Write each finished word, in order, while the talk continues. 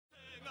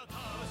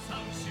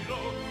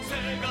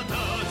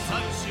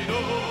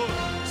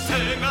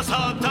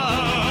サ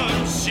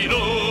タンしろ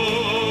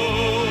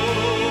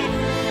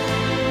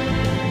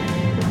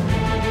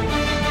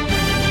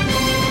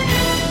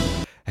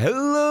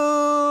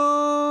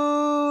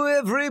Hello,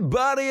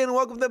 everybody, and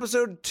welcome to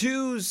episode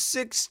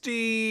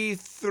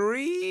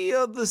 263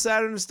 of the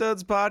Saturn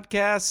Studs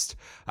podcast.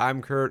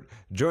 I'm Kurt,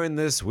 joined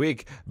this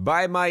week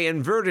by my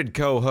inverted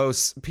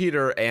co-hosts,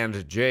 Peter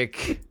and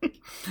Jake.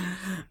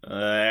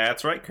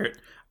 That's right, Kurt.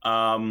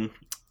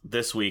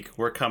 This week,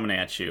 we're coming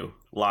at you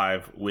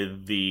live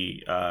with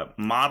the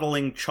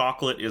Modeling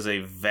Chocolate is a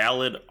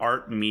Valid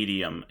Art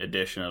Medium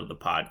edition of the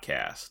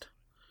podcast.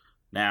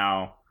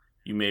 Now,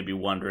 you may be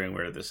wondering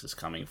where this is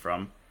coming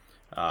from.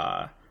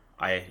 I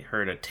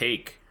heard a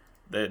take.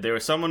 There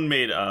was someone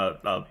made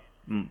a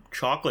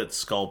chocolate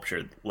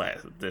sculpture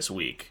this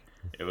week.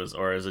 It was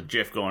a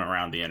GIF going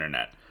around the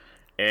internet.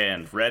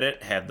 And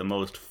Reddit had the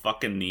most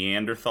fucking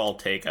Neanderthal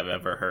take I've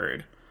ever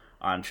heard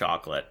on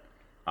chocolate.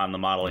 On the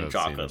modeling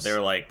chocolate. They were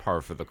like... par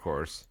for the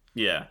course.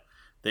 Yeah.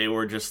 They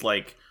were just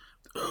like,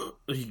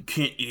 you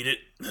can't eat it.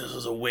 This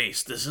is a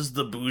waste. This is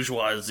the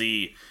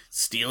bourgeoisie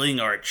stealing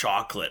our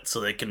chocolate so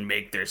they can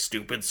make their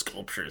stupid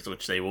sculptures,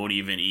 which they won't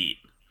even eat.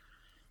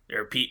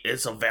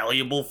 It's a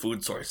valuable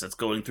food source that's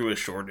going through a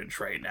shortage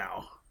right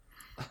now.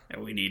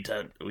 And we need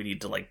to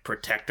like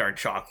protect our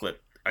chocolate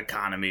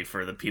economy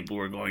for the people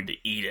who are going to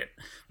eat it.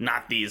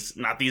 Not these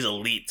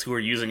elites who are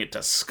using it to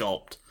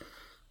sculpt.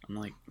 I'm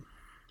like...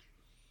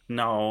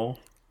 No.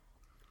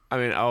 I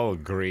mean, I'll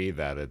agree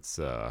that it's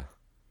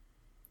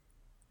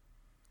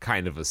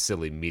kind of a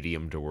silly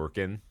medium to work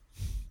in.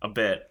 A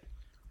bit.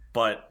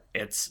 But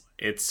it's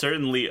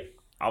certainly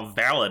a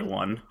valid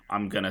one,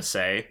 I'm going to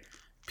say.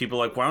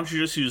 People are like, why don't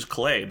you just use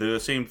clay? They're the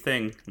same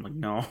thing. I'm like,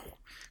 no,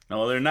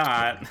 they're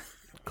not.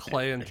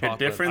 Clay and They're chocolate.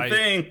 different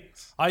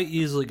things. I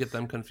easily get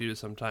them confused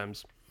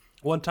sometimes.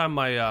 One time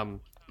my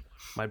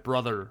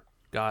brother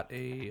got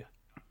a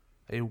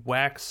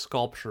wax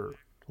sculpture.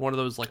 One of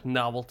those like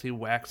novelty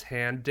wax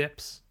hand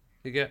dips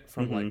you get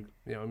from like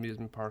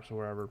amusement parks or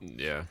wherever.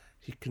 Yeah.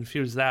 He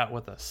confused that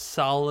with a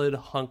solid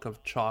hunk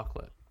of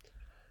chocolate,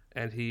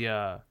 and he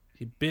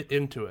bit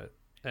into it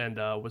and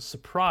was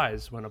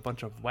surprised when a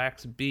bunch of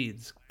wax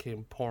beads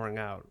came pouring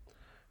out,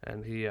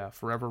 and he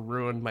forever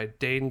ruined my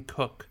Dane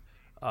Cook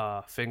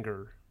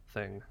finger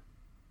thing,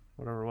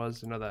 whatever it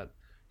was. You know that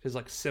his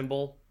like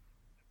symbol,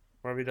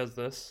 wherever he does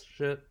this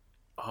shit.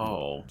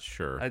 Oh,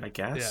 sure. I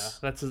guess.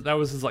 Yeah, that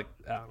was his like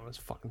I don't know, his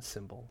fucking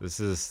symbol.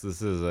 This is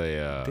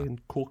a Dane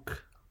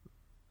Cook.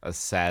 a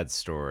sad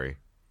story.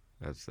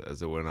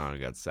 As it went on, it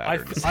got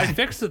sadder. I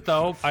fixed it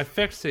though. I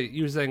fixed it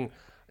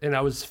and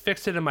I was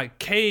fixing it in my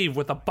cave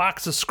with a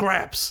box of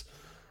scraps.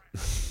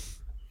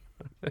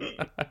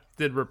 I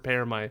did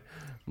repair my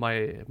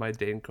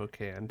Dane Cook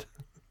hand.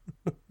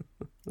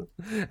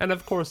 And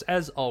of course,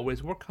 as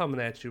always, we're coming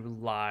at you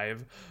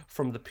live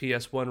from the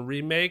PS1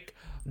 remake,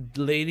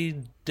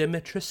 Lady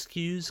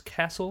Dimitrescu's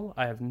castle.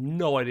 I have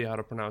no idea how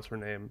to pronounce her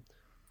name,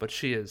 but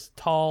she is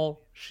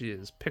tall, she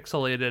is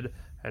pixelated,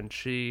 and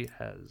she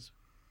has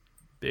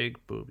big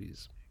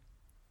boobies.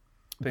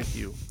 Thank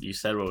you. You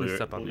said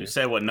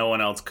what no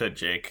one else could,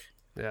 Jake.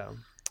 Yeah.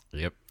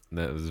 Yep,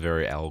 that was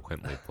very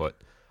eloquently put.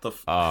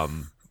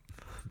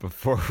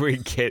 Before we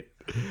get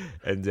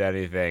into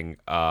anything,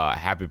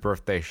 happy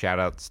birthday shout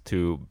outs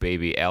to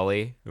baby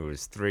Ellie, who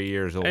is 3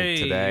 years old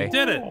today. You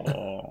did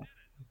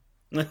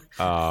it.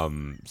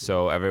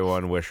 So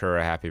everyone wish her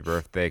a happy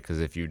birthday,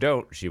 because if you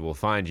don't, she will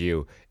find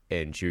you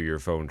and chew your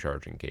phone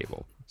charging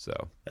cable. So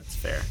that's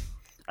fair.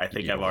 I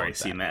think I've already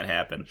seen that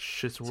happen.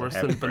 Shit's worse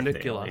than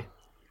Banicula.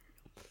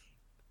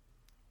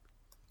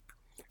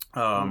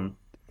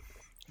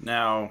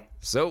 Now,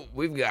 so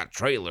we've got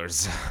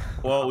trailers.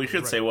 Well, we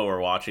should say what we're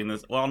watching.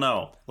 Well,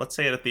 no, let's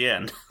say it at the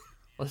end.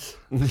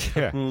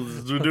 Yeah,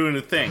 we're doing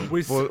a thing.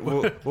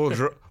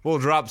 We'll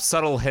drop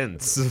subtle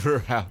hints for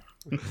how.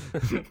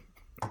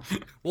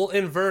 We'll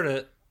invert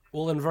it.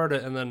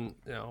 And then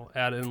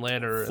add in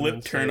later. Flip,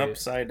 and then turn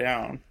upside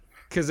down.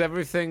 Because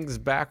everything's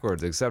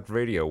backwards except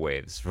radio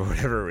waves for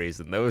whatever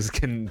reason. Those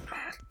can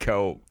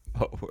go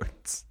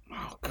forwards.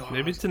 Oh God.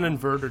 Maybe it's an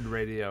inverted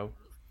radio.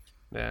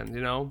 And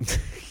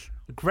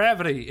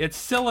gravity. It's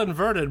still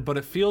inverted, but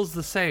it feels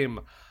the same.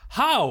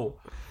 How?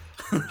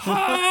 It's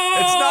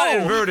not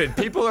inverted.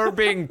 People are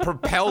being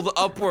propelled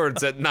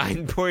upwards at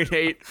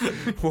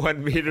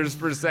 9.81 meters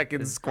per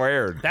second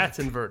squared. That's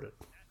inverted.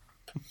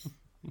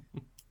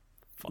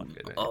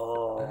 Fucking A.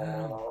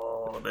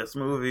 Oh, this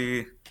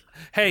movie.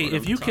 Hey,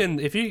 if you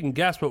can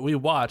guess what we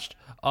watched,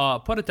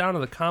 put it down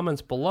in the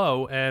comments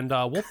below, and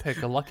we'll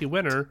pick a lucky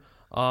winner.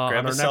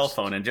 Grab a cell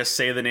phone and just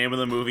say the name of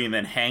the movie and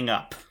then hang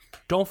up.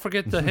 Don't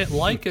forget to hit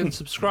like and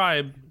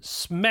subscribe.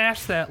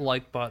 Smash that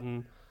like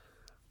button.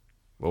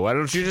 Well, why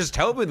don't you just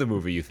tell me the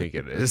movie you think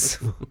it is?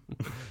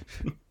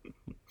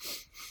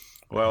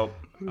 Well,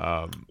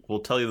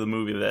 we'll tell you the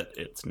movie that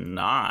it's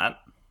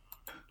not,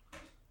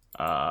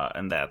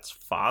 and that's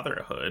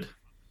Fatherhood.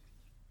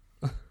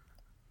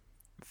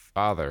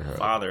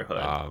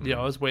 Fatherhood. Yeah,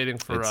 I was waiting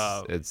for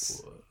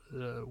it's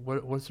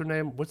what's her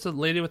name? What's the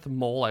lady with the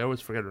mole? I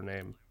always forget her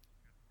name.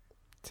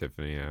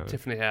 Tiffany Haddish.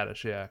 Tiffany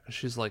Haddish, yeah, because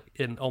she's like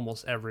in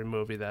almost every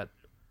movie that,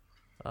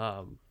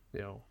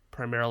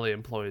 primarily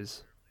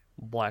employs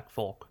black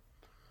folk.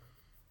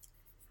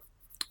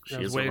 She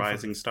is a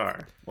rising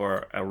star,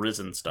 or a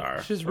risen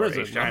star. She's or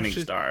risen. a shining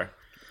star.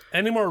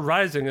 Any more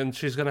rising, and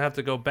she's gonna have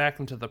to go back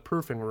into the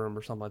proofing room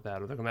or something like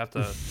that, or they're gonna have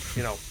to,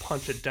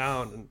 punch it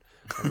down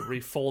and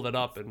refold it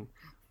up and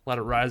let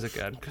it rise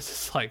again. Because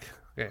it's like,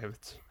 okay,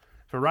 if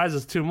it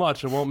rises too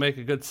much, it won't make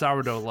a good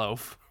sourdough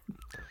loaf.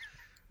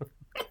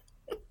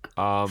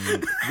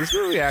 This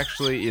movie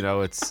actually, it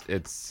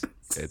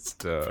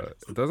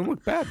doesn't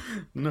look bad.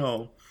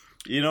 No,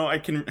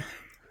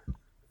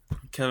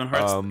 Kevin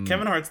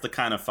Hart's the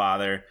kind of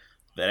father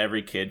that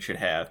every kid should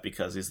have,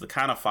 because he's the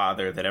kind of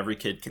father that every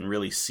kid can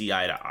really see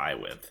eye to eye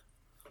with.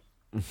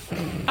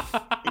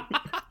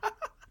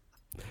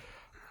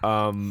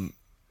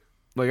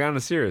 Like, on a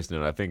serious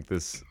note, I think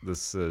this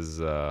is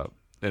an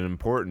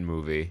important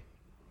movie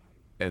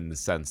in the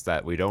sense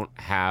that we don't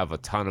have a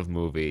ton of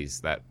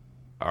movies that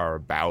are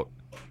about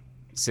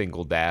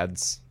single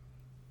dads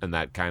and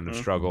that kind of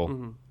struggle.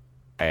 Mm-hmm.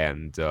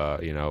 And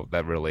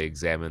that really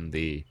examine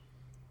the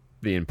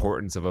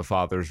importance of a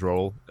father's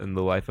role in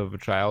the life of a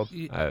child.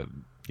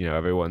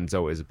 Everyone's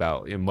always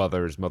about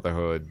mothers,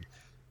 motherhood,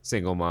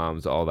 single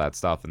moms, all that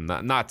stuff, and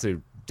not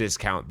to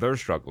discount their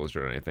struggles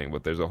or anything,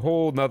 but there's a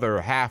whole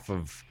nother half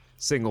of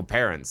single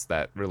parents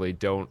that really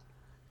don't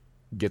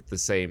get the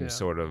same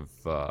sort of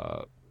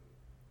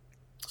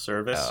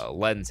service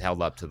lens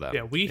held up to them.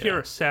 Yeah, we here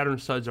at Saturn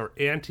Studs are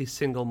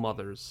anti-single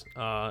mothers,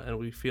 and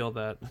we feel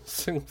that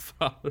single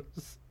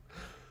fathers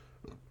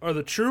are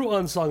the true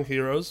unsung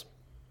heroes.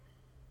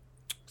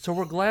 So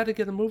we're glad to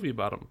get a movie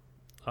about them.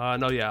 I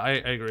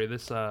agree.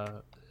 This,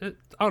 I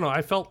don't know.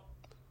 I felt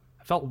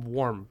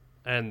warm,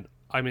 and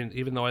I mean,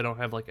 even though I don't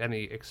have like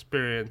any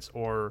experience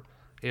or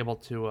able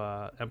to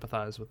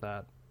empathize with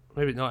that.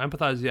 Maybe no,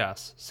 empathize,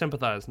 yes.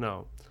 Sympathize,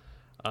 no.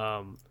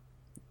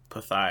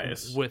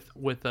 Empathize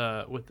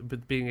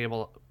with being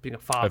a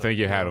father. I think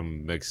you had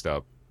them mixed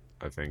up.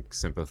 I think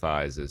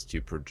sympathize is to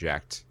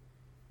project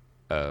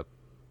a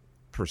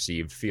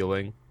perceived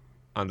feeling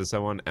onto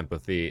someone.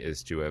 Empathy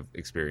is to have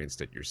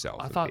experienced it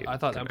yourself. I thought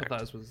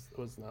empathize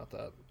was not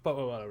that, but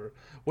whatever.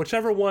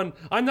 Whichever one.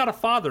 I'm not a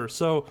father,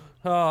 so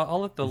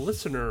I'll let the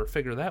listener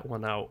figure that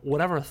one out.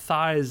 Whatever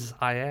thighs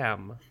I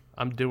am,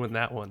 I'm doing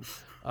that one.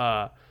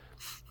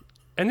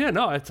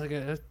 It's like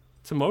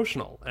it's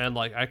emotional, and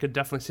like I could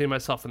definitely see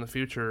myself in the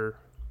future,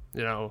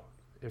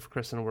 if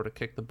Kristen were to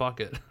kick the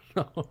bucket,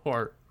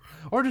 or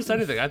just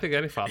anything. I think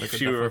any father could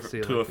definitely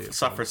see to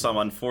suffer some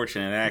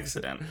unfortunate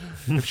accident.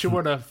 If she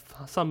were to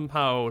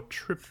somehow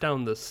trip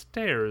down the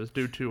stairs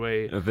due to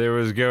if there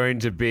was going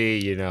to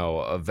be,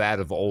 a vat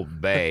of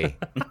Old Bay,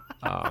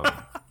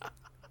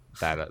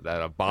 that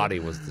a body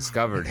was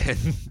discovered in.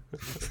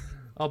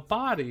 A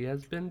body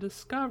has been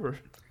discovered.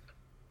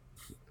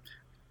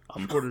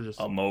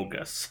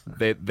 Amogus.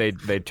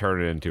 They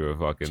turn it into a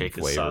fucking Jake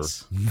flavor.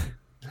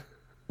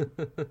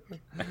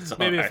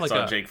 Maybe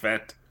saw Jake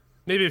vent.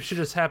 Maybe if she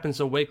just happens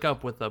to wake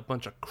up with a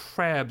bunch of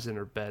crabs in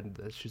her bed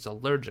that she's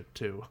allergic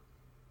to.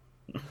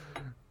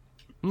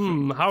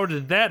 How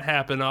did that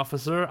happen,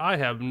 officer? I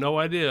have no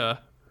idea.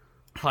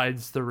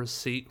 Hides the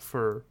receipt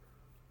for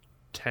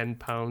 10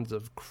 pounds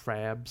of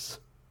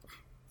crabs.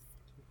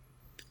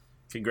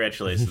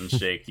 Congratulations,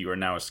 Jake. You are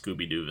now a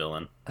Scooby-Doo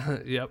villain.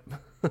 Yep.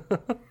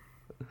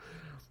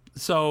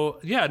 So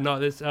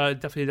this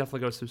definitely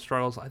goes through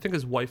struggles. I think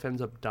his wife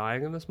ends up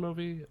dying in this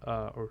movie,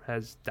 or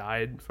has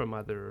died from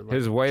either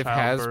his wife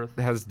childbirth.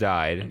 has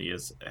died, and he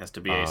has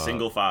to be a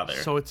single father.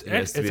 So it's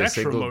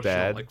extra emotional.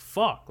 Dad. Like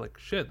fuck, like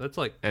shit. That's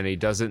like, and he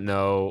doesn't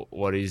know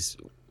what he's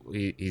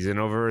in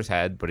over his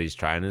head, but he's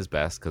trying his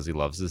best because he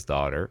loves his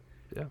daughter.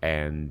 Yeah.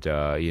 And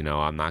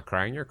I'm not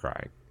crying, you're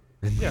crying.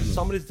 Yeah,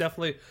 somebody's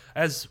definitely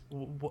I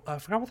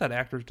forgot what that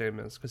actor's name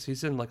is, because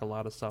he's in like a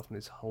lot of stuff and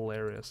he's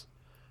hilarious.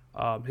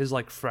 His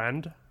like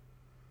friend.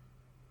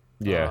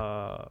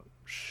 Yeah.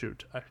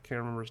 Shoot, I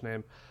can't remember his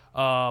name.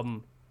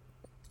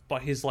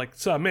 But he's like,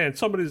 so man,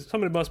 somebody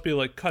must be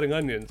like cutting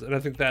onions, and I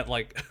think that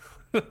like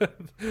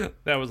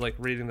that was like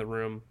reading the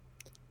room.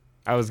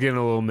 I was getting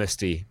a little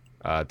misty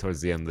towards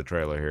the end of the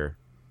trailer here.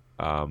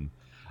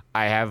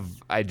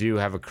 I do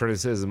have a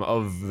criticism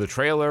of the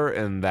trailer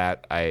in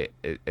that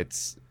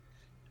it's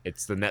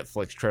the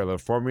Netflix trailer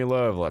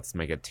formula of let's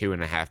make a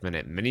 2.5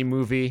 minute mini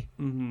movie.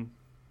 Mm-hmm.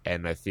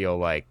 And I feel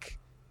like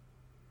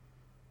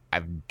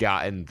I've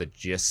gotten the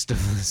gist of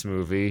this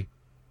movie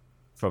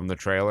from the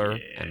trailer,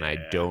 and I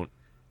don't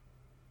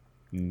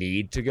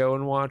need to go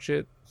and watch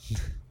it.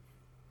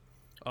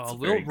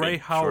 Lil Ray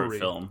Howery.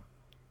 Film.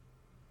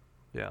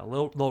 Yeah,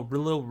 Lil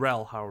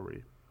Rel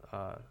Howery.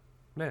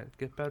 Man,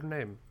 get better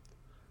name.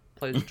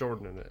 Plays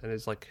Jordan in it, and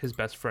is like his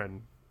best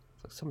friend.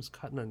 It's like someone's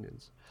cutting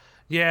onions.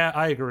 Yeah,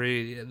 I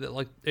agree.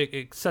 Like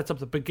it sets up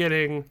the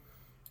beginning,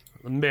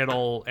 the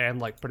middle, and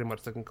like pretty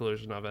much the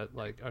conclusion of it.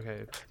 Like,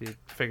 okay, he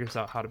figures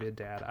out how to be a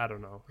dad. I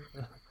don't know.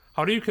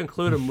 How do you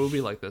conclude a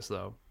movie like this,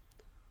 though?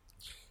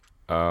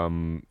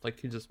 Like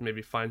he just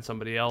maybe finds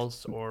somebody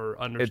else or It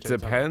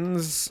understands.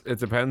 depends. It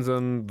depends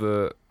on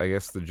I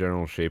guess, the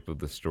general shape of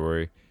the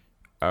story,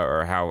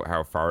 or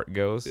how far it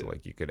goes. Yeah.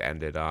 Like you could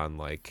end it on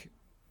like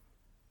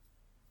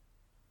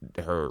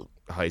her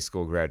high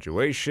school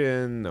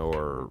graduation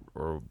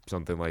or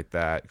something like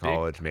that.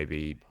 College,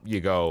 maybe you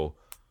go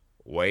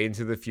way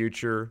into the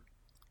future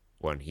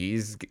when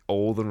he's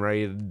old and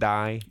ready to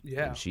die.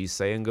 Yeah. And she's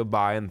saying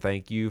goodbye and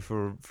thank you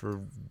for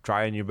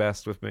trying your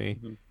best with me.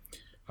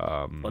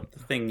 But the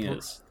thing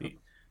is,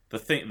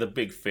 the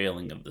big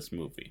failing of this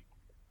movie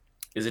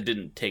is it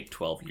didn't take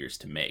 12 years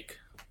to make,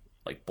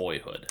 like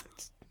Boyhood.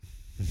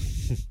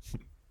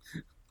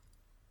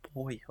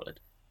 Boyhood.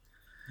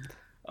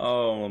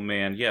 Oh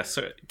man, yeah.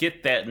 So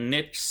get that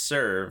niche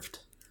served.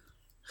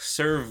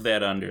 Serve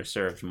that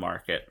underserved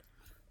market.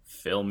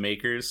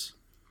 Filmmakers.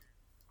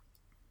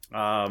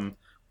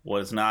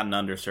 What is not an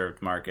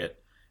underserved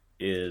market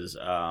is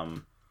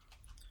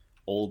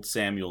old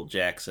Samuel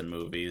Jackson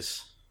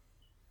movies.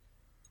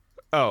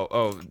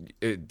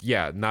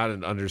 Yeah, not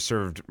an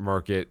underserved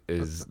market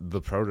is The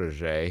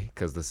Protege,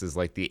 because this is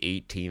like the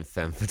 18th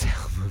femme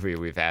fatale movie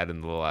we've had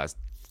in the last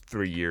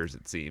 3 years,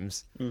 it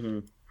seems. Mm-hmm.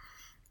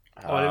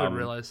 Oh, I didn't even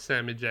realize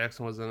Sammy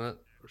Jackson was in it.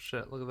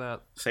 Shit, look at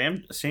that.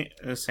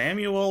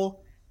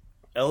 Samuel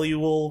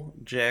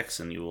Eluel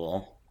Jackson.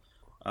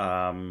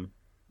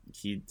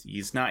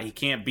 He's not. He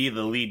can't be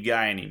the lead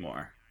guy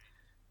anymore.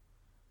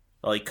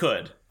 Well, he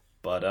could,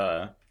 but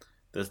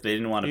they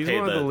didn't want to He's pay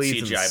one of the the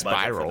leads in CGI budget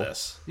Spiral. for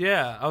this.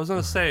 Yeah, I was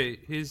gonna say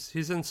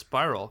he's in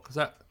Spiral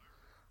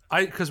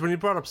because when you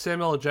brought up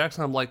Samuel L.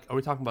 Jackson, I'm like, are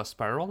we talking about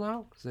Spiral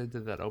now? Because they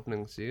did that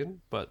opening scene.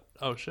 But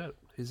oh shit,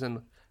 he's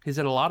in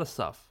a lot of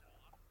stuff.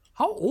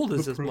 How old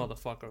is this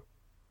motherfucker?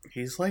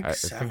 He's like I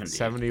 70. think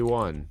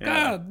 71. Yeah.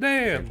 God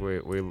damn.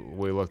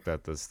 We looked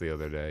at this the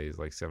other day. He's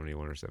like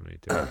 71 or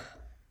 72.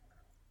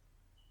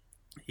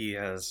 He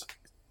has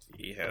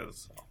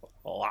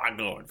a lot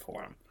going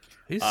for him.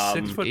 He's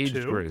Aged 6'2".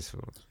 Aged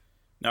graceful.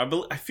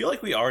 Now, I feel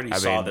like we already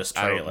saw this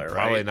trailer,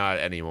 Probably right? not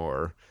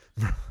anymore.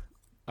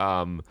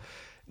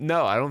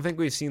 No, I don't think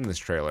we've seen this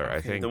trailer.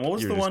 I think then what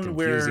was you're the just one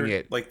confusing where,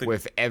 it like,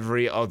 with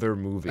every other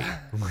movie.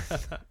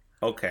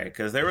 Okay,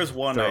 because there was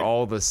one. They're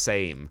all the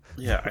same.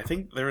 Yeah, I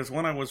think there was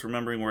one I was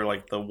remembering where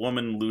like the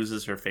woman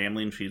loses her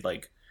family and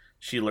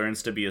she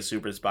learns to be a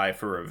super spy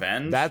for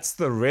revenge. That's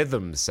the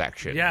rhythm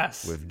section.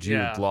 Yes. With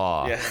Jude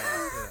Law. Yeah.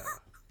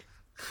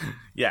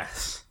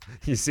 Yes.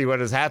 You see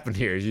what has happened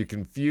here is you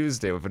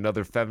confused it with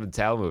another femme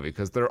fatale movie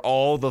because they're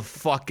all the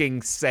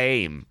fucking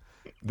same.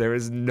 There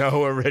is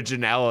no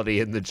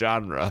originality in the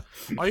genre.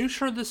 Are you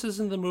sure this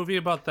isn't the movie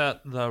about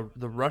the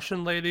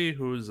Russian lady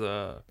who's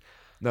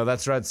No,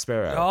 that's Red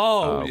Sparrow.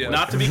 Oh, yeah.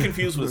 Not to be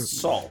confused with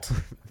Salt.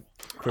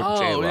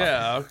 Oh,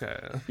 yeah, okay.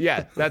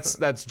 Yeah,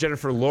 that's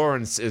Jennifer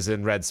Lawrence is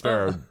in Red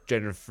Sparrow.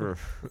 Jennifer,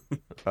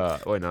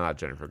 wait, no, not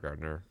Jennifer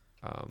Gardner.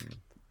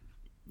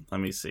 Let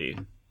me see.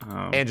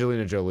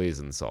 Angelina Jolie's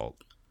in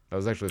Salt. That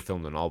was actually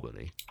filmed in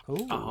Albany.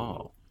 Ooh.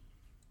 Oh.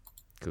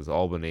 Because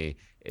Albany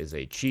is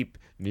a cheap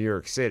New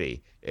York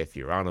City if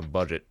you're on a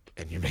budget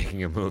and you're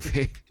making a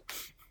movie.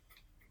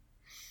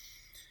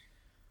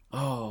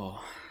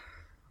 Oh.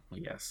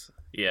 Yes.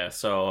 Yeah,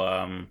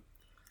 so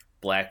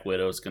Black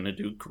Widow's gonna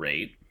do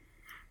great.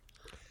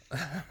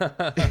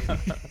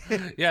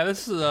 Yeah,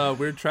 this is a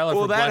weird trailer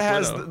Well, for that Black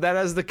has Widow. that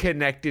has the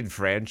connected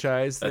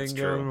franchise That's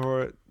thing true. going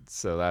for it.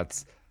 So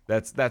that's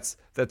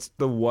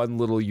the one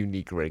little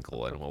unique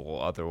wrinkle in what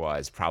will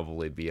otherwise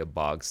probably be a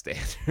bog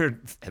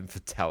standard femme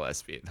fatale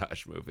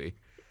espionage movie.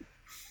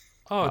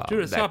 Oh,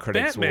 dude, it's that not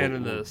critics Batman will-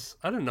 in this.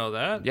 I didn't know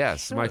that.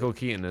 Yes, Shit. Michael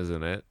Keaton is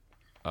in it.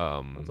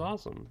 That's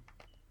awesome.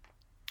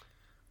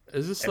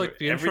 Is this Every, like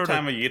the every intro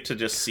time to... I get to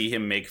just see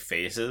him make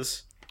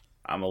faces,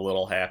 I'm a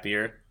little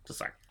happier.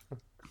 Just like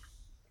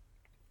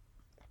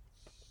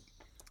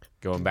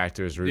Going back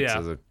to his roots Yeah,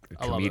 as a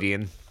I love it.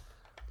 comedian.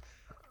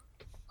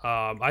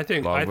 I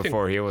think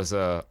Before he was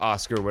a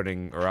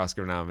Oscar-winning or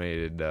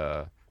Oscar-nominated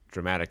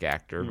dramatic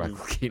actor,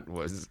 Michael Keaton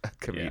was a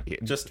comedian. yeah.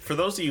 Just for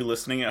those of you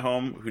listening at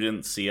home who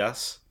didn't see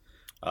us,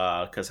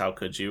 because how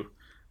could you?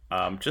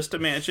 Just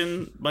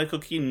imagine Michael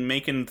Keaton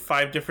making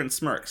 5 different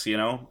smirks. You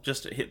know,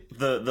 just hit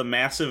the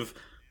massive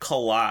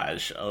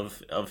collage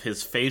of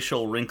his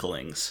facial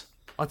wrinklings.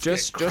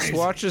 Just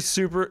watch a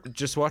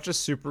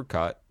super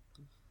cut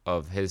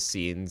of his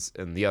scenes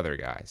and the other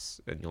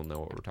guys, and you'll know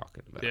what we're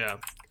talking about.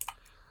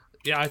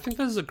 Yeah, I think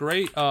this is a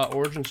great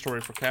origin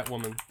story for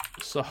Catwoman.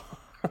 So,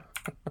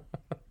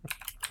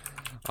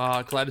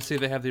 glad to see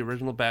they have the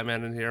original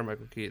Batman in here,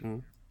 Michael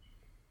Keaton,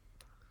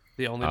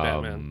 the only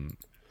Batman.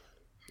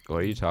 What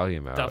are you talking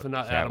about? Definitely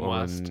not Adam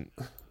West.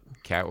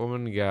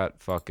 Catwoman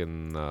got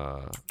fucking.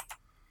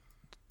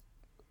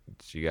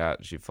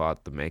 She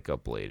fought the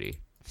makeup lady.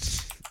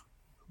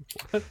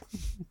 What?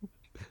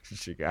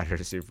 She got her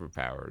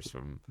superpowers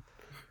from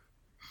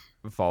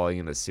falling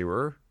in a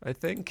sewer, I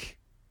think.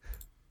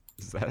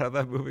 Is that how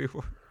that movie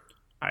works?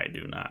 I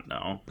do not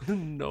know.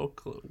 No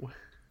clue.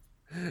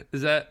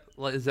 Is that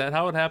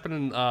how it happened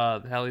in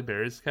Halle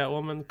Berry's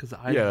Catwoman? Because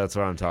Yeah, that's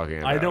what I'm talking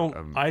about.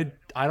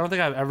 I don't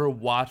think I've ever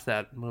watched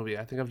that movie.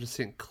 I think I've just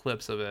seen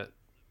clips of it.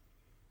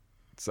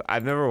 So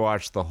I've never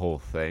watched the whole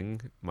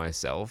thing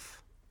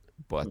myself,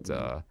 but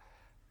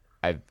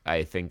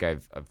I think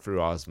I've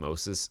through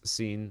osmosis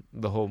seen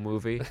the whole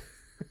movie,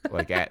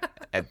 like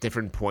at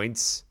different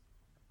points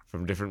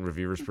from different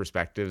reviewers'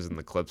 perspectives and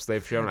the clips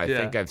they've shown. I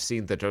think I've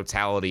seen the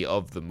totality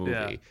of the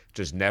movie,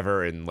 just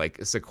never in like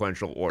a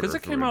sequential order Because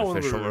it for came an out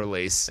official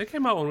release. It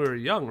came out when we were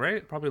young,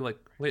 right? Probably like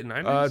late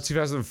 90s.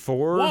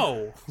 2004.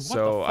 Whoa! What So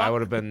the fuck? I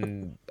would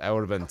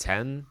have been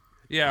 10.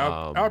 Yeah,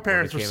 our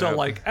parents were came still out.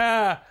 like,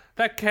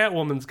 that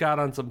Catwoman's got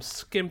on some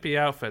skimpy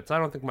outfits. I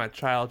don't think my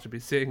child should be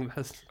seeing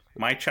this.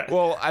 My child.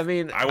 Well, I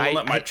mean, I won't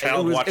let my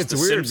child watch The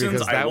weird Simpsons.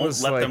 because I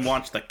won't let them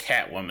watch the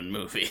Catwoman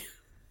movie.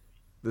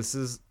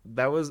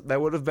 That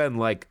would have been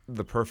like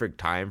the perfect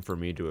time for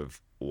me to have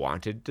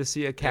wanted to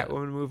see a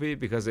Catwoman movie,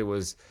 because it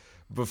was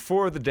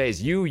before the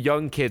days. You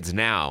young kids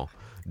now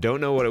don't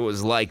know what it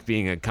was like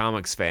being a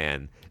comics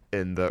fan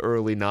in the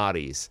early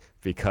noughties,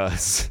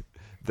 because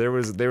there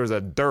was a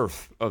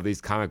dearth of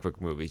these comic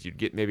book movies. You'd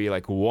get maybe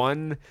like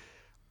one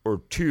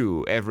or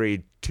two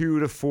every 2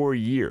 to 4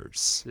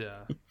 years.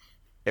 Yeah.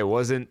 It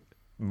wasn't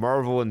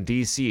Marvel and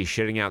DC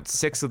shitting out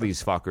 6 of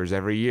these fuckers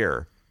every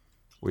year.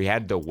 We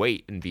had to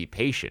wait and be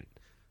patient.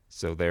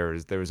 So there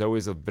was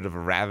always a bit of a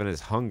ravenous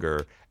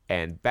hunger.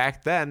 And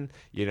back then,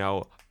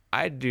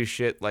 I'd do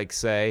shit like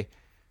say,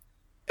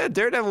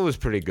 Daredevil was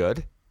pretty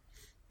good.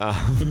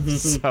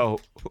 So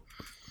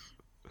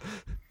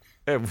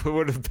it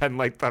would have been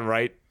like the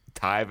right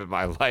time in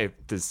my life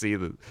to see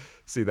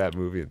that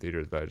movie in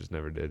theaters, but I just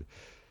never did.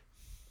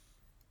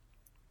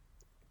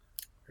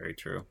 Very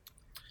true.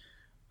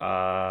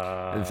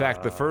 In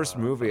fact, the first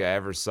movie I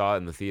ever saw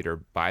in the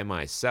theater by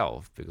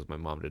myself, because my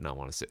mom did not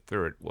want to sit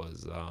through it,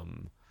 was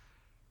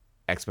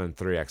X-Men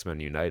 3,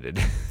 X-Men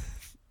United.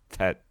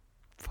 That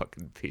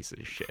fucking piece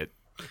of shit.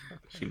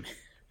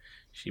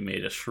 She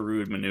made a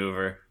shrewd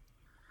maneuver.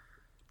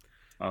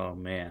 Oh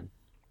man.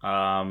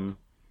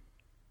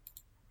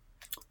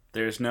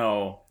 There's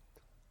no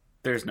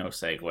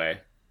segue.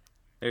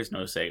 There's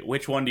no segue.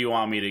 Which one do you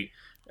want me to?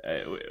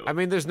 I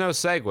mean, there's no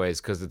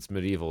segues because it's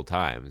medieval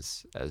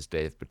times, as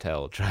Dave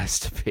Patel tries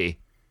to be.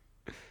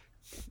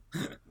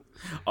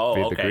 Oh,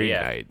 be okay, the Green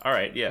yeah. Knight. All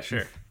right, yeah,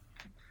 sure.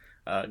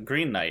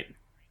 Green Knight,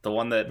 the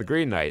one that The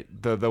Green Knight,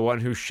 the one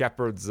who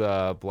shepherds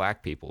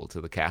black people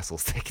to the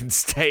castles they can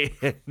stay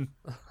in.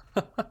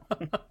 I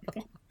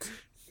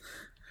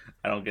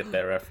don't get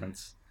that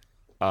reference.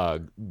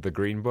 The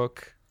Green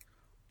Book.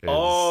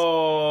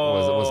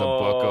 Was a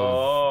book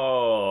of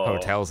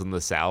hotels in the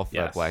South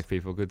Yes. that black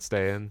people could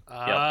stay in.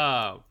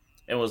 Oh.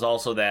 It was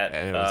also that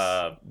And it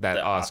was that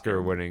the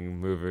Oscar-winning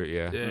movie,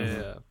 yeah.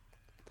 Yeah.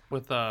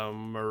 With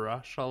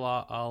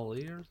Mahershala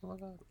Ali or something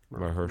like that?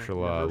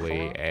 Mahershala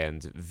Ali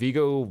and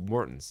Viggo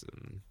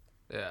Mortensen.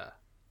 Yeah.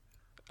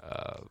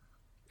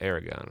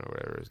 Aragon or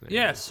whatever his name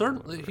Yeah, is.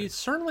 certainly. He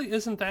certainly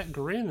isn't that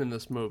green in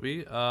this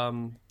movie.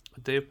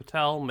 Dave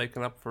Patel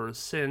making up for his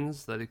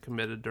sins that he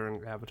committed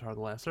during Avatar: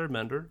 The Last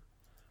Airbender.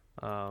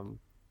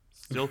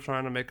 Still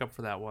trying to make up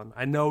for that one.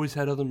 I know he's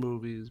had other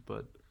movies,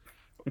 but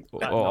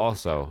Well,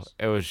 also,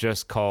 it was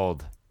just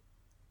called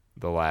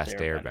The Last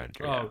Airbender.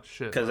 Airbender. oh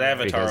shit. because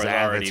Avatar was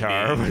already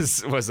Avatar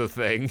being... was a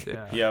thing.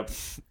 Yeah. Yep.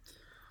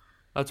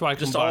 That's why I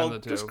combined the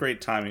two. Just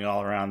great timing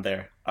all around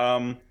there.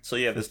 So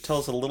yeah, this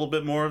tells a little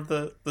bit more of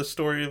the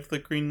story of the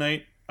Green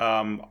Knight.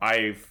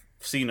 I've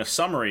seen a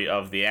summary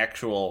of the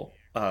actual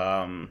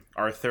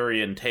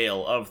Arthurian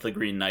tale of the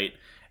Green Knight,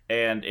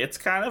 and it's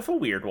kind of a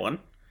weird one.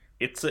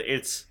 It's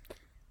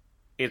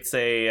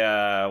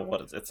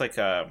like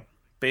a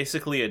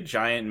basically a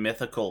giant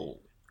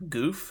mythical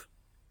goof.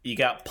 You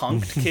got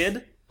punked,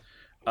 kid.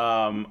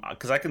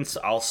 Because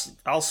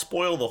I'll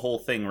spoil the whole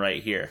thing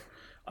right here.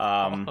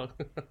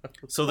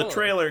 So the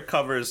trailer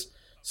covers.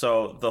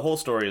 So the whole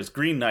story is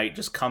Green Knight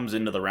just comes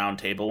into the round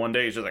table one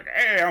day. He's just like,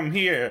 "Hey, I'm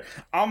here.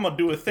 I'm gonna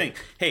do a thing.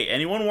 Hey,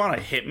 anyone want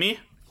to hit me?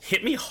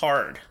 Hit me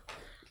hard.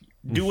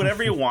 Do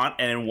whatever you want,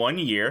 and in 1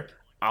 year,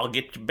 I'll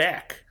get you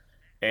back."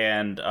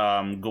 And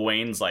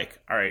Gawain's like,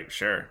 "All right,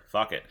 sure,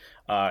 fuck it."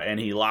 And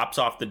he lops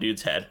off the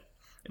dude's head,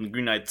 and the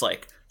Green Knight's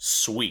like,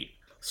 "Sweet.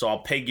 So I'll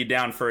peg you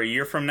down for a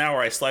year from now,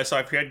 where I slice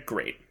off your head.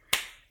 Great,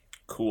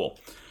 cool."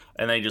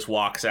 And then he just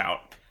walks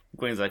out.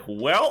 Gawain's like,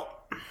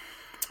 "Well,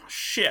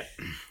 shit."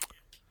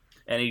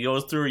 And he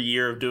goes through a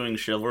year of doing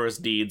chivalrous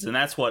deeds, and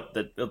that's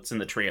that's in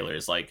the trailer.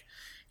 Is like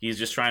he's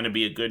just trying to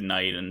be a good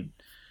knight and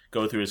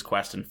go through his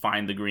quest and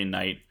find the Green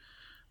Knight.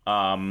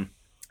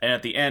 And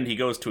at the end, he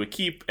goes to a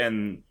keep,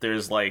 and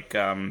there's like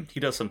he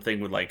does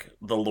something with like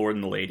the Lord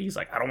and the Lady. He's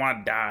like, "I don't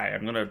want to die.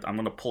 I'm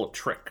gonna pull a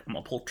trick. I'm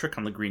gonna pull a trick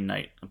on the Green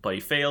Knight." But he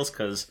fails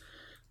because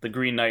the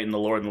Green Knight and the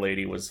Lord and the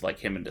Lady was like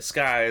him in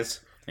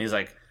disguise. And he's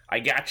like, "I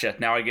gotcha.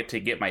 Now I get to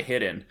get my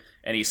hit in."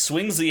 And he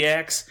swings the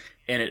axe,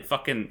 and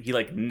he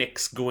like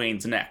nicks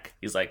Gawain's neck.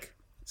 He's like,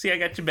 "See, I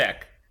got you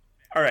back.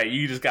 All right,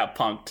 you just got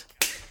punked.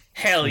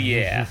 Hell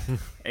yeah!"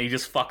 And he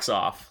just fucks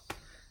off.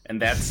 And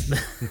that's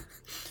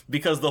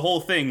because the whole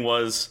thing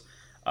was,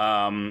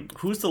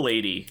 who's the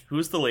lady?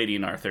 Who's the lady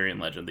in Arthurian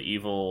legend? The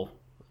evil,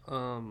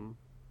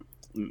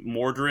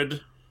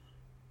 Mordred,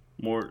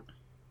 Morgan.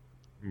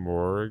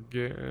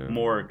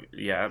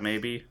 Yeah,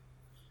 maybe.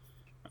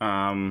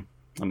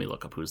 Let me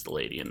look up who's the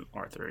lady in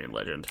Arthurian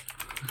legend.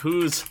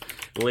 Who's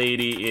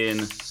lady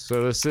in?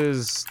 So this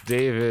is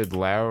David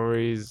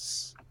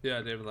Lowery's.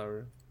 Yeah, David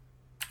Lowery.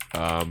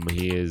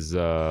 He is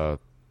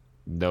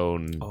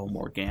known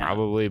Morgana.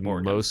 probably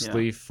Morgan,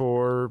 mostly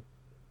for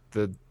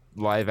the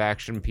live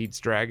action Pete's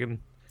Dragon.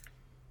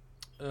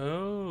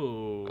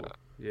 Oh,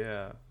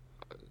 yeah.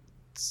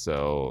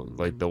 So,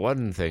 like, the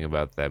one thing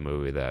about that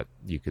movie that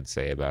you could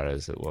say about it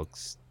is it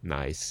looks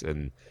nice.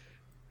 And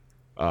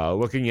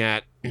looking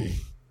at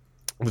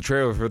the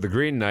trailer for The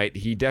Green Knight,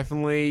 he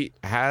definitely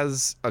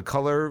has a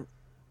color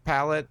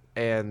palette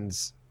and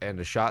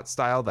a shot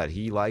style that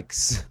he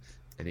likes,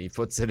 and he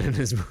puts it in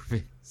his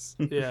movies.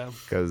 Yeah.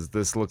 Because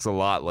this looks a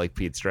lot like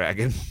Pete's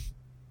Dragon.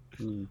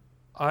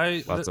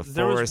 Lots of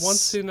there was one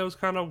forests. scene that was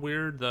kind of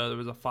weird. There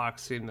was a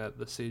fox scene that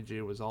the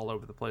CG was all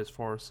over the place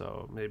for,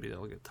 so maybe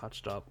it'll get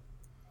touched up.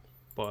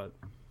 But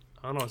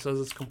I don't know. It says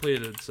it's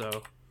completed, so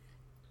it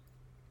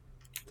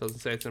doesn't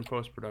say it's in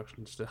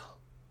post-production still.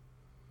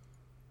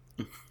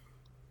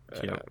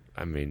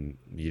 I mean,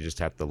 you just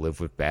have to live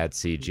with bad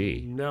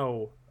CG.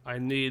 No, I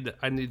need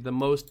the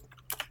most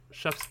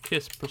chef's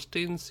kiss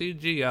pristine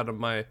CG out of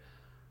my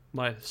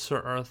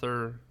Sir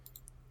Arthur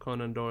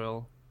Conan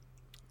Doyle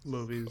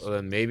movies. Well,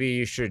 then maybe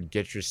you should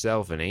get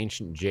yourself an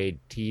ancient jade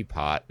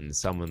teapot and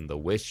summon the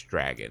wish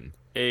dragon.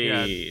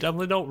 Yeah, Hey,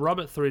 definitely don't rub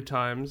it 3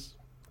 times,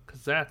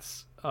 because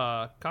that's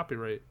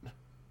copyright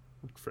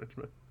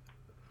infringement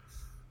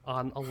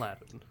on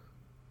Aladdin.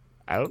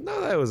 I don't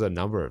know that it was a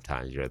number of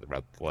times you had to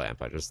rub the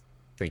lamp. I just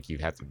think you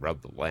have to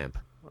rub the lamp.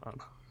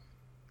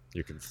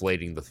 You're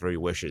conflating the 3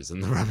 wishes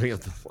and the rubbing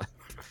of the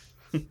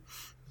lamp.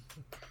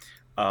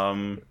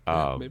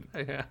 Maybe I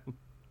am.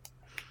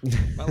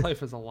 My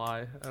life is a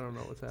lie. I don't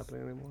know what's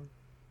happening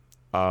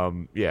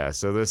anymore. Yeah,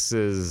 so this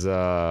is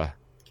a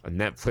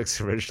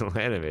Netflix original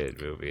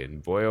animated movie,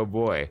 and boy oh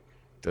boy,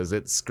 does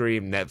it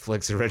scream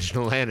Netflix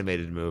original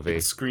animated movie.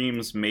 it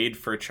screams made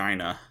for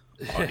China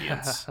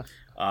audience.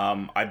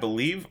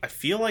 I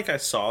feel like I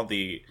saw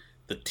the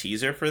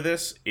teaser for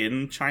this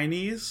in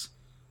Chinese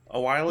a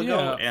while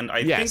ago, Yeah. and I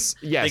Yes,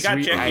 think yes, they got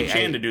we- Jackie I-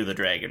 Chan to do the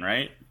dragon,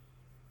 right?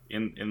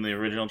 In the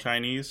original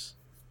Chinese.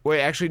 Wait,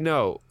 actually,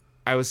 no.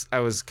 I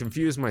was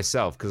confused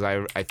myself because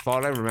I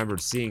thought I remembered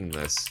seeing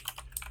this,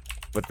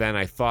 but then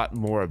I thought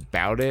more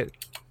about it,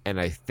 and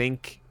I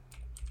think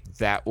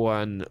that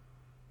one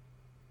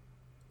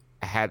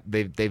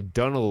they've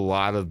done a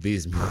lot of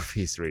these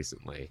movies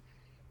recently,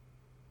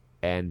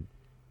 and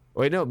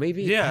wait, no,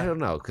 maybe Yeah. I don't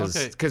know because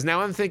Okay. now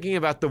I'm thinking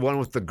about the one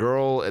with the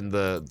girl and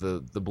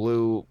the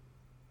blue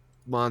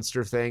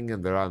monster thing,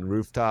 and they're on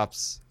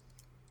rooftops.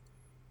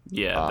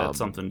 Yeah, that's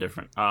something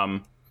different.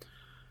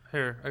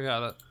 Here, I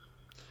got it.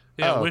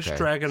 Yeah, Oh, Wish okay.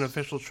 Dragon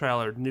official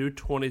trailer, new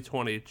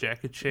 2020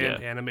 Jackie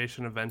Chan Yeah.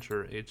 animation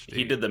adventure HD.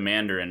 He did the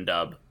Mandarin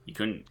dub. You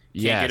can't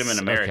get him Yes, in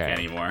America okay.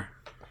 anymore.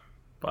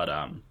 But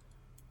All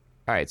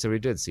right, so we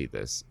did see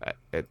this.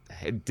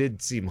 It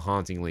did seem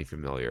hauntingly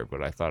familiar,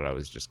 but I thought I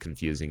was just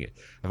confusing it.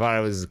 I thought I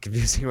was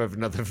confusing it with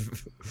another.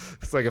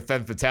 It's like a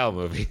femme fatale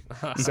movie.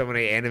 So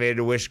many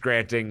animated wish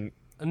granting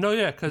No,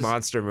 yeah, because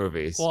monster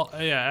movies. well,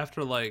 yeah,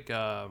 after like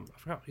I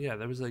forgot. Yeah,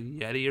 there was a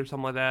Yeti or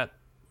something like that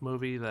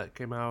movie that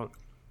came out.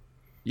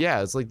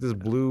 Yeah, it's like this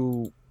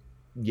blue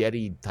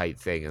Yeti type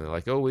thing, and they're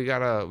like, "Oh, we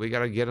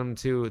gotta get him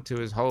to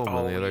his home."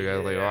 Oh, and the other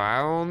guy's like, yeah. "Oh,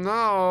 I don't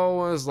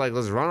know." It's like,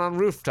 let's run on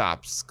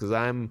rooftops because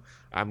I'm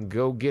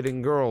go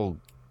getting girl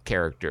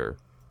character.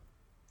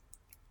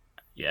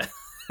 yeah,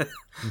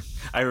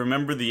 I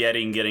remember the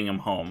Yeti and getting him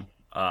home.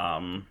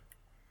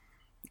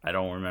 I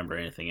don't remember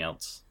anything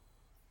else.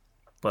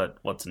 But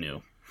what's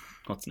new?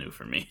 What's new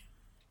for me?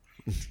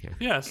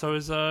 Yeah, so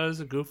is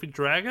a goofy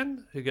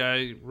dragon. The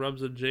guy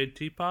rubs a jade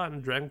teapot and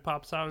a dragon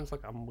pops out and it's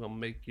like, I'm gonna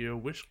make your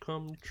wish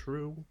come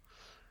true.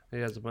 He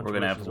has a bunch We're of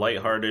gonna wishes have or whatever.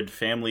 lighthearted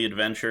family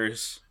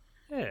adventures.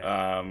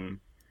 Yeah.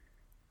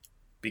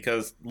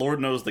 Because Lord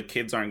knows the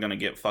kids aren't gonna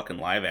get fucking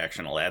live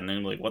action Aladdin. They're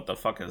like, what the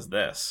fuck is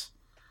this?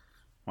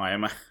 Why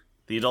am I?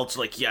 The adults are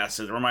like, yes,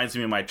 it reminds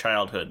me of my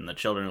childhood, and the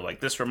children are like,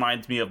 this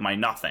reminds me of my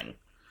nothing.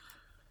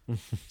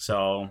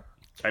 So,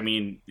 I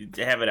mean,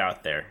 have it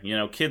out there. You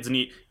know, kids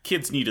need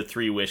a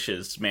 3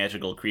 wishes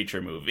magical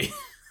creature movie.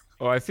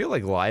 Well, I feel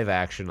like live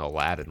action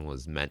Aladdin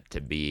was meant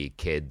to be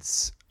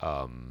kids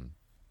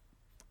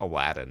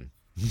Aladdin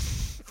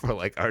for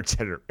like our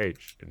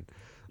generation.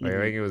 Like, I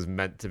think it was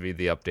meant to be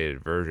the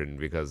updated version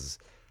because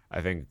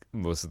I think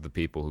most of the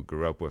people who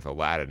grew up with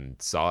Aladdin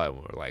saw it and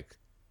were like,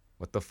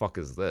 what the fuck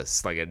is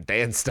this? Like, it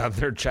danced on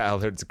their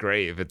childhood's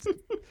grave. It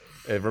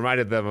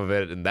reminded them of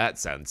it in that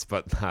sense,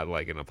 but not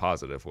like in a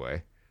positive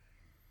way.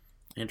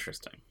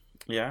 Interesting.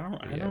 Yeah,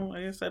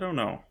 I guess I don't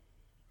know.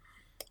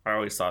 I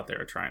always thought they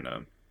were trying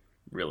to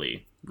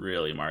really,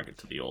 really market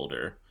to the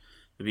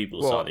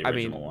people who saw the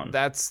original one.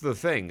 That's the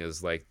thing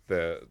is like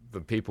the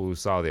people who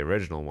saw the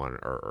original one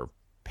are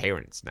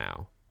parents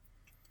now,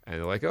 and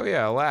they're like, "Oh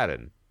yeah,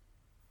 Aladdin.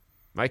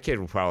 My kid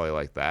will probably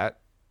like that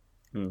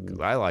because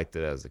I liked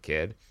it as a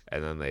kid."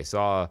 And then they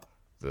saw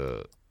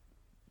the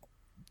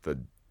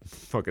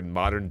fucking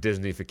modern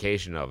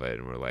Disneyfication of it,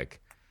 and we're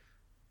like,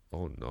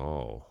 "Oh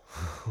no."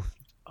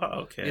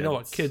 Okay. You know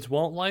what kids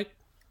won't like?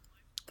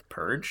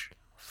 Purge?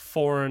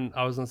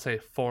 I was gonna say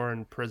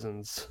foreign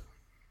prisons.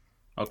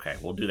 Okay,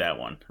 we'll do that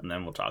one, and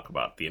then we'll talk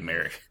about the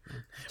American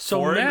So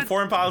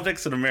foreign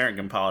politics and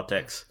American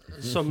politics.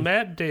 So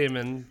Matt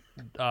Damon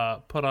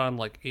put on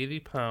like 80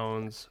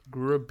 pounds,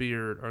 grew a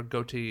beard or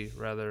goatee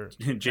rather.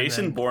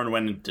 Jason Bourne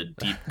went into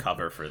deep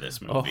cover for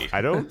this movie.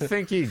 I don't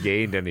think he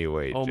gained any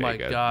weight. Oh my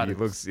Jacob. God, he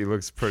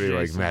looks pretty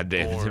like Matt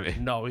Damon to me.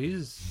 No,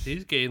 he's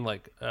gained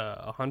like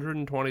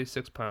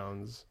 126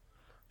 pounds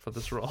for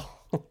this role.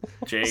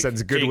 Jake,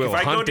 Since Goodwill if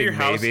I go to your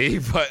Hunting, house, maybe,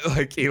 but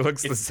like he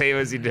looks the same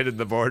as he did in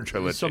the Bourne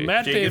trilogy. So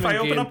Matt Jake, Damon if I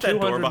open gained up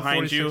that door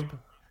behind you,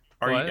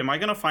 246 am I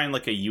gonna find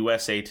like a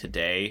USA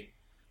Today?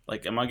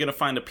 Like, am I gonna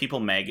find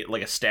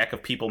like a stack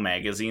of People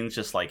magazines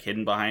just like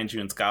hidden behind you,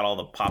 and it's got all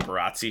the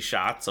paparazzi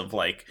shots of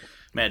like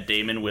Matt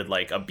Damon with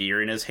like a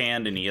beer in his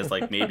hand, and he has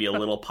like maybe a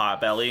little pot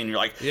belly, and you're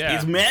like,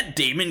 is Matt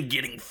Damon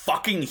getting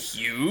fucking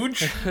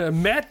huge?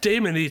 Matt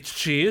Damon eats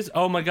cheese.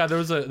 Oh my God, there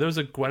was a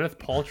Gwyneth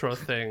Paltrow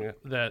thing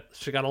that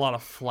she got a lot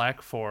of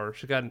flack for.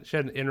 She had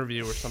an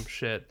interview or some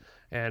shit,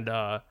 and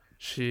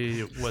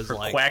she was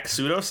like quack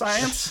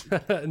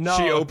pseudoscience. No,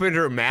 she opened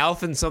her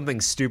mouth and something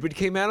stupid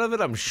came out of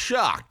it. I'm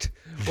shocked.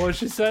 Well,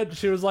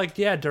 she was like,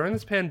 yeah, during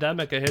this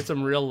pandemic, I hit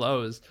some real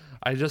lows.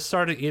 I just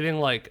started eating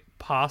like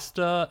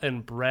pasta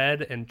and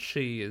bread and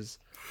cheese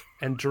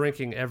and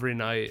drinking every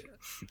night.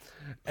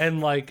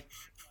 And like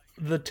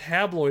the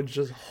tabloids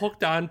just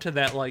hooked onto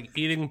that, like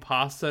eating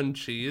pasta and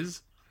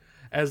cheese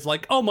as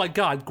like, oh my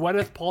God,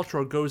 Gwyneth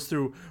Paltrow goes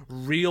through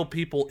real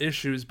people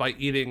issues by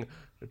eating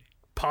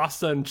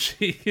pasta and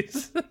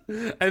cheese.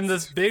 And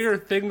this bigger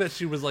thing that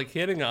she was like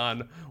hitting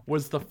on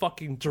was the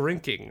fucking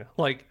drinking.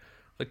 Like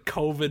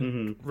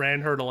COVID ran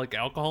her to like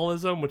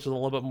alcoholism, which is a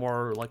little bit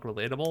more like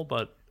relatable,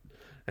 but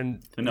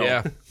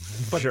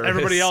Sure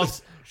everybody is.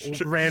 else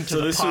ran to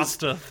the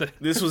pasta thing.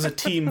 This was a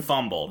team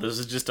fumble. This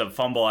is just a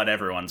fumble on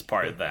everyone's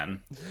part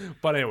then.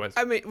 But anyways,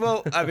 like,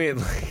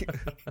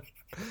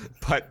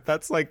 but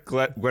that's like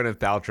Gwyneth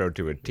Paltrow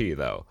to a T,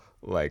 though.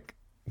 Like,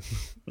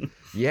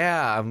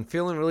 yeah, I'm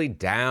feeling really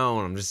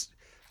down.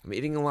 I'm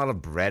eating a lot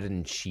of bread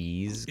and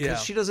cheese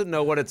because she doesn't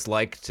know what it's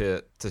like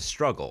to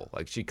struggle.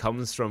 Like, she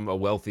comes from a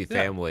wealthy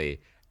family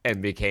and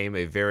became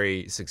a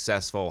very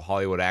successful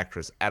Hollywood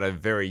actress at a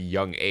very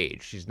young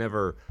age. She's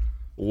never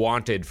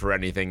wanted for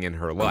anything in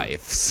her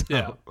life.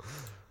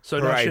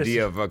 So her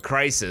idea of a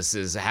crisis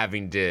is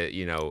having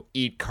to,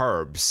 eat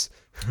carbs.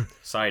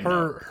 Side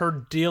note.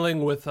 her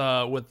dealing with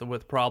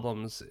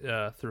problems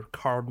through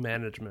carb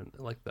management,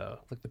 like the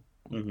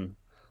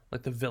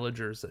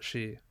villagers that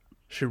she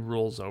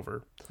rules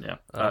over.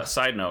 Yeah.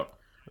 Side note.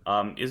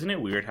 Isn't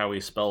it weird how we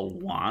spell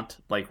want?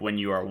 Like when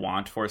you are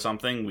want for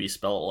something, we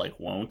spell it like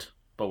won't,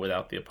 but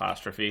without the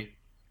apostrophe.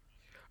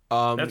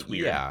 That's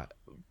weird. Yeah,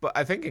 but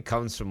I think it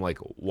comes from like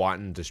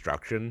wanton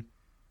destruction,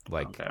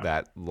 like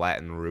that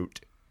Latin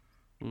root.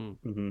 And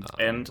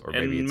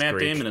Matt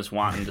Damon is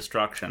wanting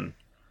destruction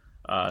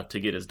to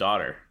get his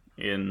daughter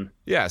in.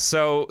 Yeah.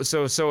 So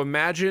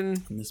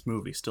imagine in this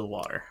movie,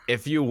 Stillwater,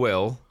 if you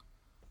will,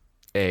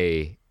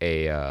 a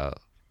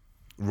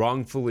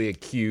wrongfully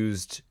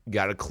accused,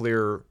 got to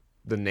clear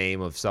the name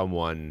of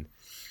someone,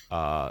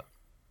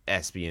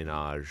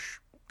 espionage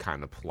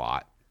kind of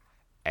plot,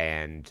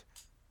 and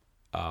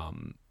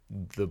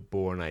the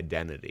Bourne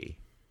Identity,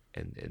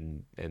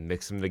 and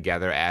mix them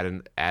together,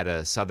 add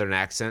a Southern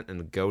accent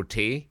and a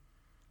goatee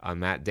on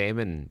Matt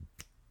Damon,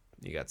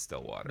 you got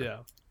Stillwater. Yeah.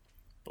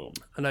 boom,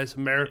 A nice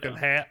American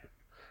hat,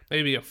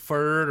 maybe a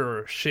furred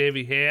or a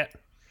Chevy hat.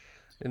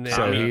 And then,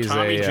 Tommy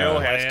Joe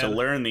has to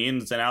learn the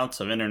ins and outs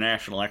of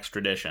international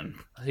extradition.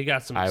 He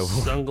got some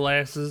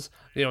sunglasses,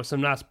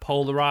 some nice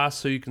Polaroids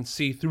so you can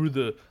see through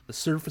the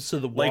surface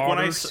of the water, when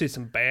I see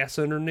some bass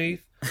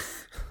underneath.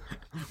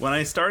 When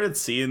I started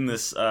seeing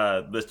this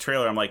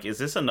trailer, I'm like, is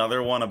this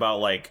another one about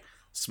like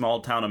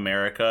small town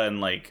America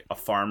and like a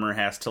farmer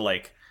has to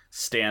like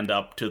stand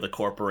up to the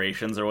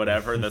corporations or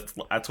whatever? That's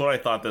what I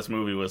thought this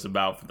movie was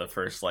about for the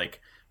first like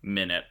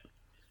minute.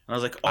 And I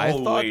was like, I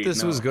thought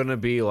this was going to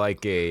be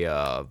like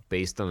a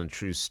based on a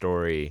true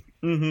story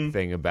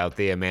thing about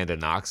the Amanda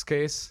Knox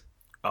case.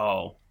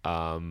 Oh.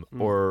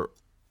 Or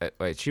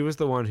wait, she was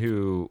the one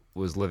who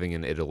was living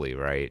in Italy,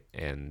 right?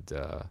 And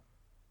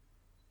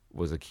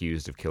was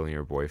accused of killing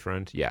her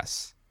boyfriend.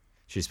 Yes.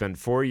 She spent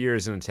 4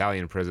 years in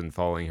Italian prison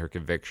following her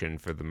conviction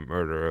for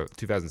the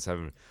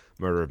 2007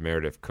 murder of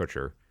Meredith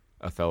Kutcher,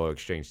 a fellow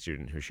exchange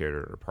student who shared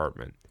her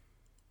apartment.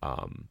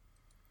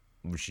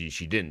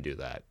 She didn't do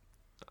that.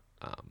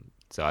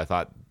 So I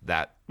thought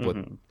that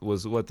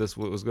was what this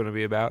was going to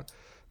be about.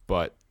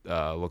 but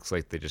looks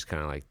like they just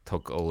kind of like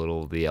took a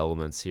little of the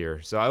elements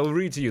here. So I will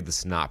read to you the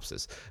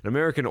synopsis. An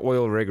American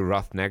oil rig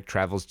roughneck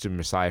travels to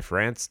Marseille,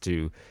 France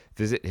to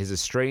visit his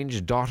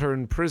estranged daughter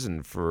in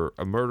prison for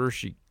a murder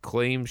she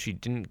claims she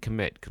didn't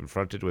commit.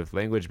 Confronted with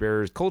language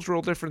barriers,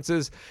 cultural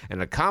differences,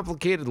 and a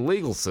complicated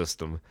legal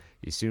system,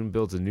 he soon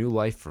builds a new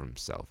life for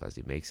himself as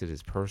he makes it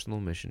his personal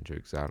mission to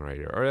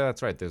exonerate her. Oh, yeah,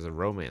 that's right. There's a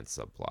romance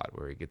subplot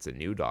where he gets a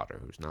new daughter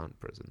who's not in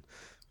prison.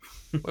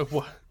 Wait,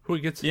 what? Who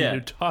gets a new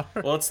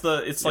daughter? Well, it's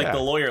like the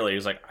lawyer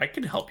lady's like, I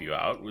can help you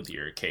out with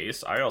your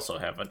case. I also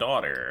have a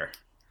daughter.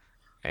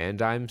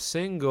 And I'm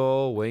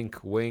single. Wink,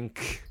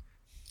 wink.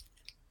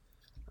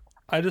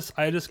 I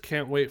just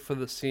can't wait for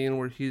the scene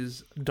where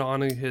he's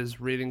donning his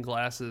reading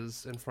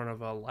glasses in front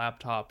of a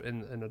laptop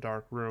in a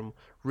dark room,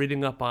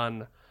 reading up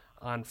on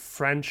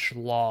French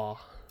law.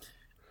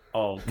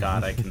 Oh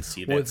God, I can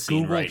see that with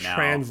scene Google right now.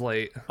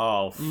 Translate.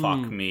 Oh fuck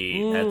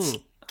me. That's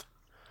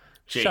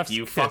Jake, Chef's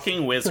you kiss.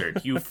 fucking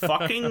wizard. You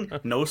fucking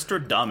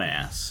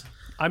Nostradamus.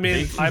 I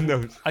mean,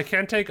 I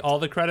can't take all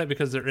the credit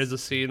because there is a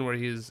scene where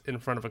he's in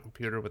front of a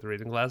computer with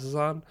reading glasses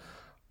on,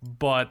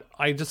 but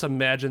I just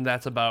imagine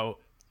that's about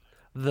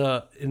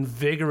the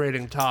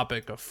invigorating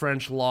topic of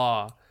French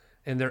law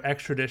and their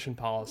extradition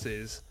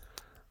policies.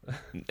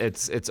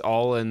 It's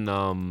all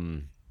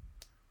in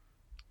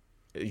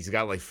he's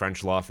got like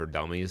French law for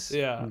dummies.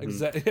 Yeah,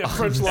 exactly.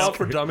 French law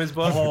for dummies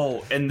book.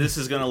 Oh, and this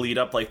is gonna lead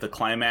up like the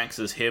climax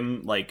is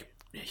him like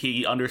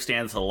he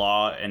understands the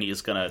law and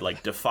he's gonna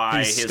like defy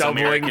his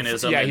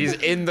Americanism. Yeah, he's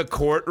in the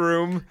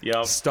courtroom,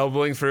 Yep.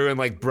 stumbling through in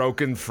like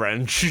broken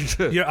French.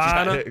 Your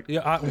Honor,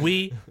 Your Honor,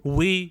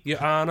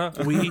 Your Honor,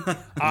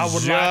 I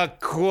would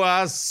like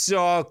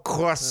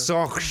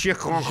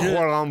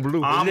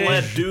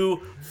omelette du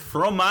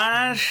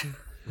fromage.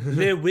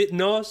 les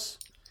witness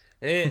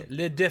et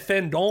les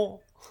défendants.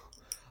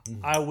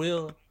 I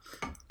will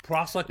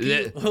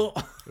prosecute.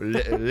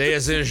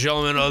 Ladies and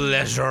gentlemen of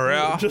the jury.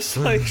 Just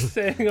like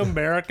saying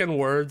American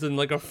words in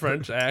like a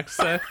French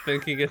accent,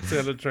 thinking it's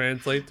gonna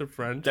translate to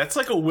French. That's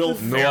like a Will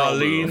Ferrell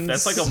Orleans. move.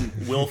 That's like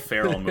a Will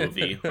Ferrell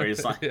movie where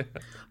he's like,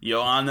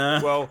 Your Honor.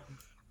 Well,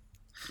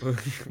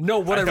 No,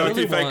 what I, I thought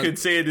really if want. I could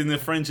say it in the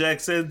French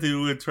accent, it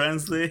would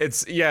translate.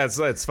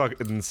 it's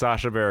fucking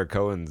Sacha Baron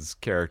Cohen's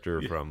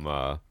character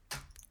from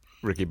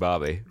Ricky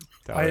Bobby,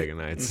 Talladega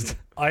Nights.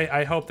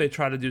 I hope they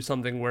try to do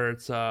something where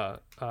it's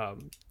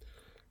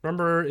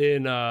remember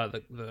in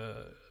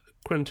the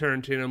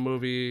Quentin Tarantino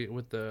movie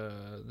with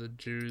the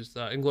Jews,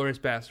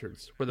 Inglourious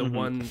Bastards, where the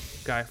one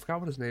guy, I forgot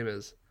what his name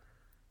is,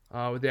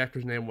 what the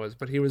actor's name was,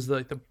 but he was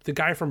like the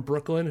guy from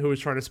Brooklyn who was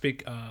trying to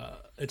speak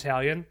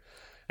Italian,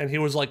 and he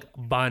was like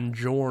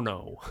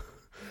buongiorno.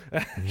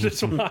 I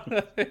just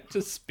wanted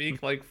to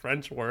speak like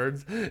French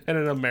words in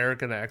an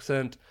American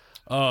accent.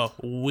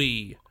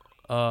 Oui.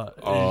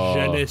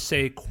 Je ne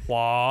sais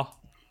quoi.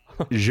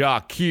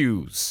 Jacques.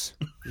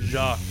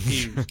 Jacques.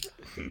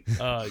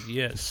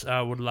 Yes,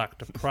 I would like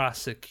to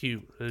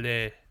prosecute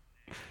les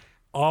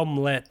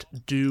omelette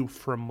du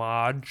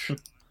fromage.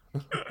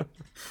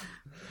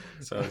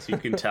 So as you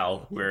can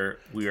tell,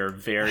 we are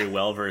very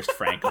well versed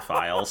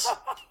francophiles.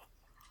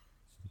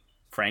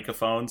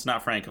 Francophones,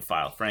 not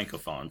francophile.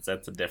 Francophones,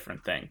 that's a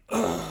different thing.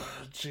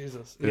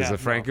 Jesus. Is a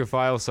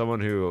francophile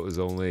someone who is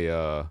only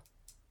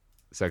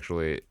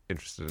sexually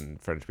interested in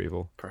French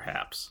people?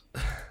 Perhaps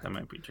that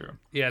might be true.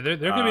 Yeah, there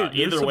could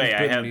be. Either way,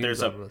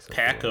 there's a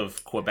pack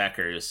of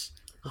Quebecers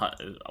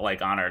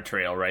like on our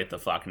trail right the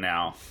fuck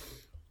now.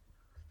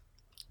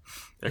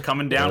 They're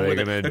coming down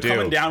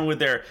coming down with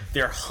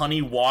their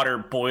honey water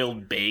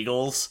boiled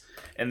bagels,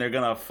 and they're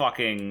gonna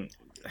fucking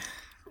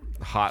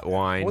Hot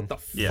wine. What the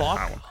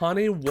fuck?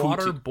 Honey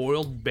water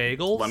boiled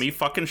bagels? let me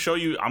fucking show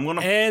you. I'm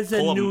gonna As a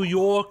pull 'em- New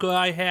Yorker,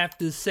 I have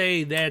to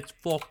say that's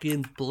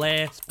fucking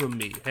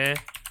blasphemy, huh?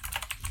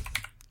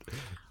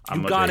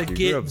 You gotta You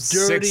get grew up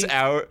dirty. 6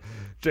 hours.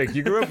 Jake,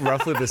 you grew up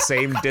roughly the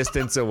same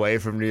distance away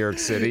from New York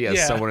City as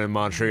Yeah. someone in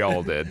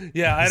Montreal did.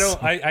 Yeah,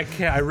 I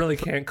can't. I really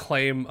can't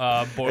claim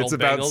boiled It's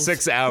about bagels.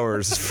 6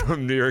 hours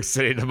from New York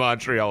City to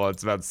Montreal.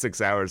 It's about 6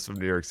 hours from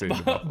New York City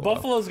to Buffalo.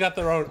 Buffalo's got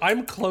their own.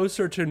 I'm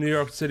closer to New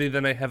York City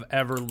than I have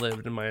ever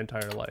lived in my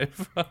entire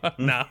life.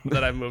 Now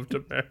that I moved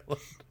to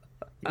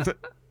Maryland.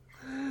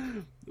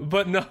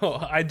 But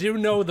no, I do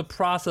know the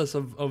process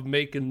of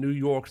making New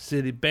York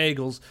City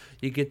bagels.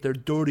 You get their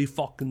dirty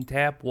fucking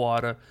tap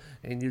water,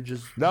 and you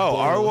just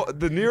boil it.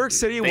 The New York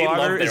City They water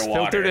love their is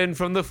filtered water. in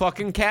from the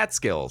fucking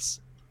Catskills.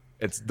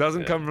 It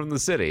doesn't come from the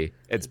city.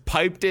 It's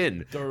piped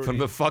in from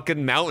the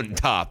fucking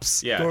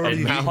mountaintops. Yeah, dirty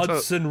and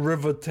Hudson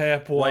River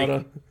tap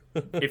water.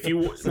 if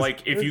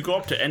you go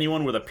up to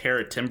anyone with a pair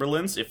of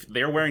Timberlands, if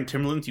they're wearing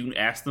Timberlands, you can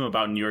ask them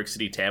about New York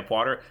City tap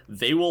water.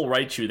 They will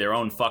write you their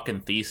own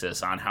fucking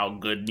thesis on how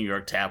good New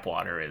York tap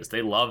water is.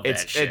 They love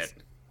that shit.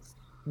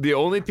 The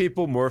only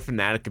people more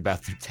fanatic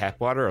about their tap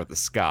water are the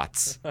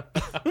Scots.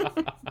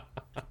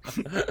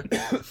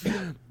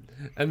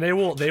 And they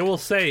will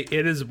say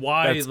it is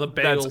why the bagels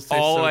That's taste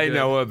all so I good.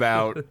 know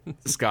about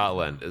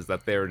Scotland is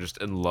that they were just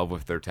in love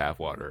with their tap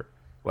water.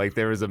 Like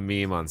there was a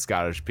meme on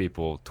Scottish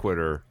people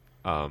Twitter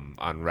on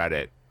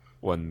Reddit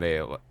when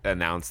they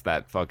announced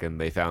that fucking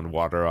they found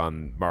water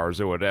on Mars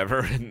or whatever,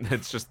 and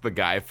it's just the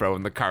guy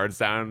throwing the cards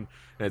down,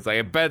 and it's like,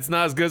 I bet it's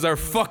not as good as our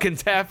fucking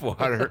tap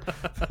water.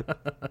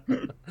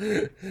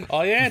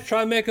 Oh yeah,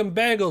 try making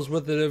bagels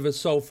with it if it's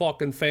so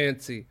fucking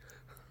fancy.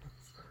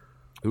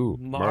 Ooh,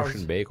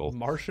 Martian bagel.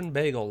 Martian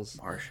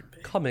bagels. Martian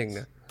bagels.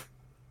 Coming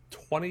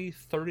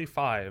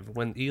 2035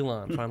 when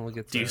Elon finally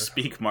gets Do there. you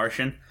speak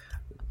Martian?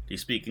 Do you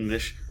speak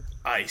English?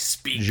 I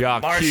speak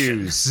Jacques Martian.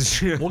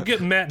 Hughes. We'll get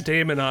Matt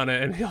Damon on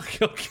it, and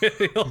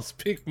he'll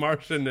speak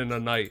Martian in a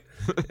night.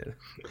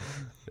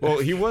 Well,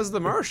 he was the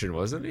Martian,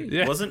 wasn't he?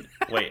 Yeah. Wasn't?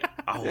 Wait.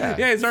 Oh.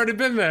 Yeah, he's already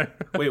been there.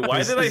 Wait,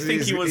 why did I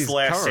think he was he's the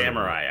Last current.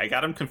 Samurai? I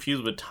got him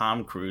confused with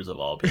Tom Cruise, of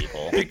all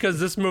people. Because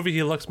this movie,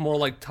 he looks more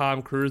like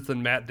Tom Cruise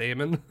than Matt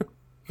Damon.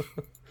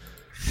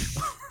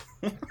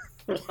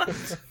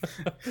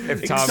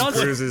 If Tom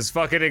doesn't- Cruise's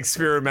fucking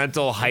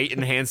experimental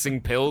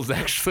height-enhancing pills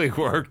actually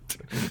worked.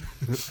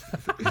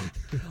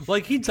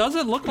 Like, he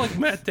doesn't look like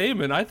Matt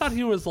Damon. I thought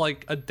he was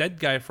like a dead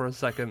guy for a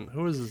second.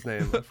 Who was his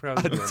name? I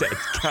forgot his name. Dead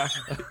guy.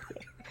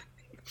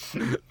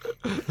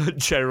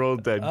 General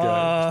dead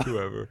guy.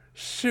 Whoever.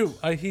 Shoot,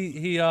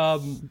 he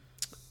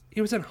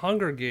was in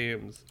Hunger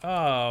Games.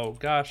 Oh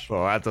gosh,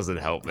 Well, that doesn't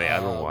help me. I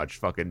don't watch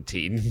fucking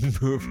teen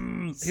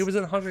movies. he was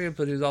in Hunger Games,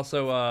 but he was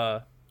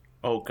also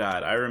Oh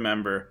God, I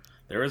remember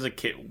there was a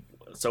kid.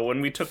 So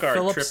when we took our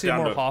Philip trip Seymour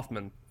down to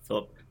Hoffman.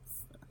 Philip,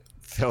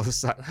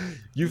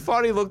 You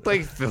thought he looked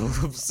like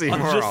Philip Seymour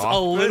Just a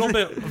Hoffman? little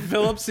bit.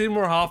 Philip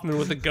Seymour Hoffman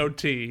with a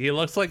goatee. He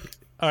looks like.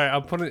 All right,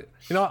 I'm putting.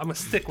 You know what? I'm gonna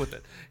stick with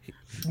it.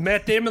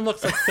 Matt Damon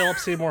looks like Philip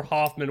Seymour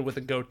Hoffman with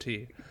a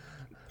goatee.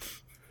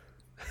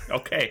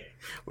 okay,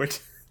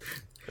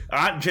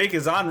 Jake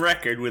is on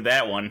record with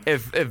that one.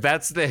 If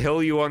that's the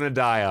hill you want to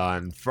die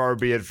on, far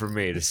be it from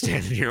me to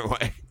stand in your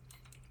way.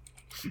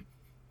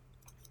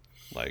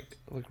 Like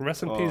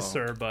rest in peace,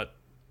 sir. But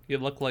you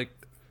look like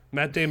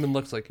Matt Damon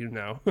looks like you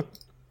now.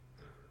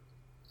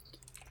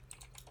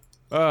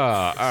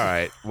 All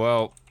right.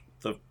 Well,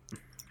 The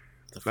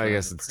I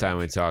guess it's time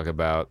we talk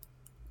about.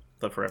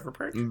 the Forever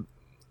Purge.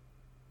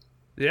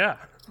 Yeah.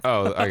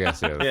 Oh, I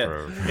guess yeah.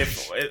 Yeah,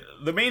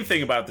 the main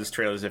thing about this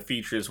trailer is it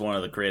features one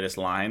of the greatest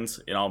lines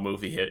in all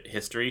movie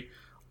history: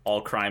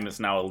 "All crime is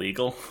now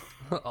illegal."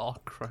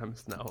 All crime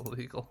is now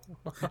illegal.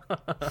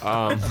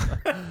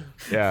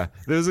 Yeah,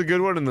 there's a good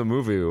one in the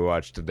movie we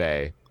watched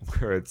today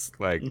where it's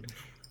like,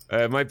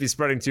 it might be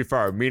spreading too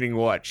far. Meaning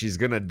what? She's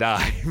gonna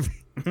die.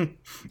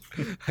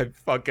 I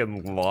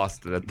fucking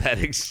lost it at that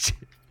exchange.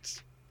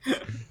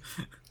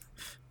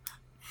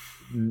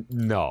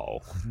 No,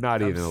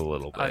 not even a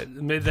little bit.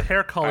 Maybe the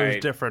hair color is I-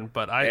 different,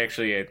 but I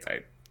actually,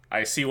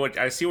 I see what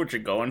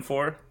you're going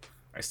for.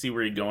 I see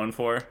where you're going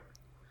for.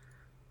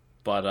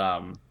 But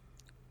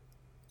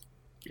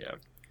yeah.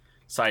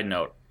 Side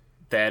note,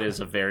 that is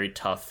a very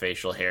tough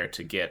facial hair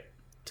to get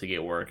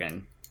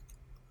working.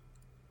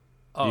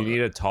 You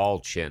need a tall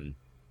chin.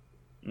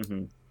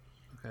 Mm-hmm.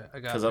 Okay, I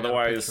got. Because I got a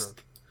otherwise,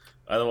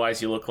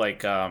 picture. you look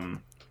like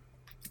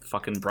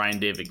fucking Brian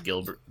David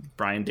Gilbert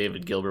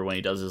when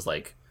he does his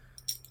like.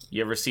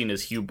 You ever seen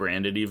his Hugh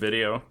Brandedy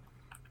video?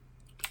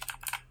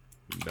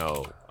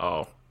 No.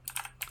 Oh.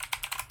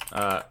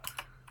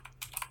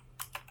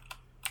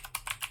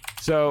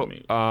 So,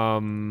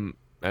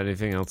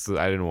 anything else?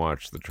 I didn't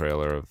watch the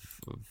trailer of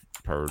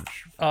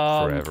Purge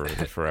Forever,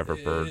 the Forever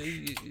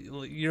Purge.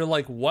 You're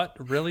like, what?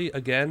 Really?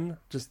 Again?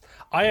 Just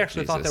I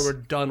actually thought they Jesus. were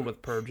done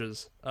with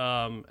purges.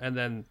 And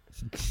then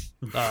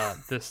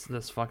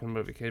this fucking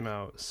movie came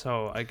out.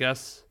 So I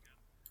guess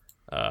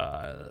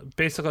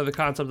basically the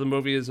concept of the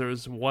movie is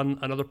there's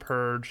another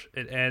purge,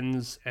 it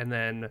ends, and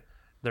then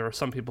there are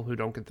some people who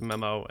don't get the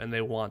memo and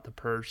they want the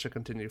purge to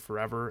continue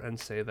forever and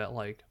say that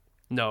like,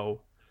 no,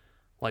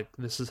 like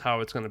this is how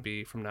it's going to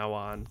be from now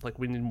on. Like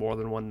we need more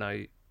than one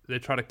night. They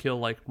try to kill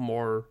like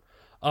more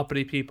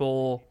uppity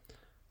people.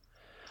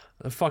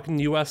 The fucking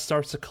U.S.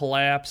 starts to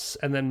collapse,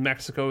 and then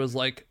Mexico is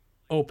like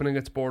opening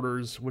its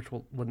borders, which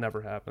would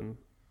never happen.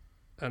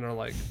 And are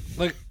like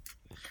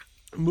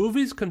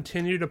movies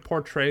continue to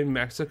portray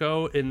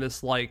Mexico in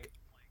this like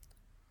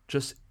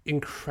just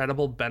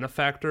incredible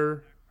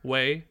benefactor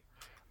way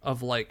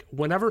of like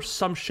whenever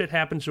some shit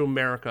happens to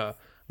America,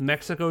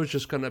 Mexico is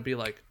just gonna be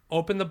like,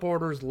 open the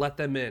borders, let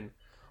them in.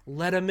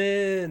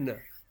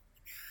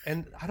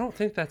 And I don't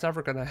think that's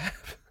ever gonna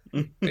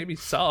happen. Maybe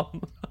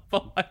some.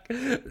 But like,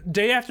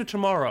 Day After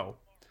Tomorrow,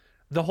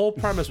 the whole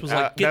premise was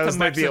like, get that to was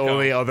like Mexico. the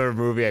only other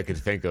movie I could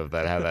think of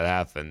that had that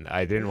happen.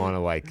 I didn't want to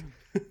like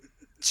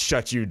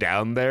shut you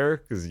down there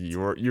because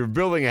you're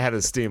building ahead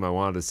of steam. I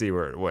wanted to see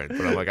where it went,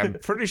 but I'm like, I'm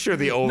pretty sure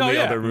the only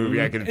yeah. other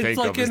movie I can It's think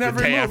like of is in The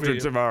every Day After movie.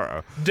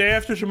 Tomorrow. Day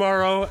After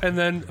Tomorrow, and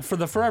then for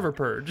the Forever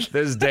Purge.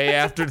 There's Day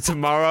After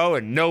Tomorrow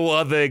and no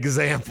other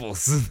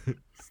examples.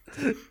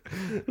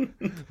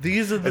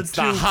 These are the It's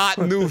two. the hot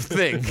new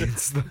thing.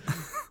 It's the,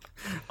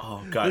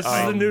 Oh God. This is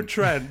the new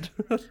trend.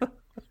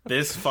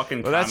 This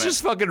fucking Well, that's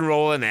just fucking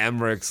Roland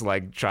Emmerich's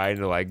like trying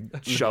to like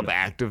shove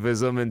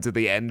activism into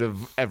the end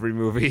of every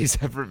movie he's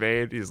ever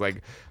made. He's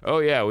like, oh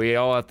yeah, we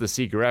all have to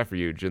seek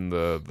refuge in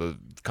the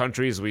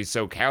countries we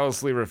so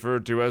callously refer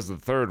to as the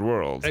third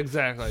world.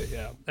 Exactly,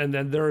 yeah. And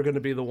then they're going to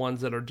be the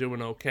ones that are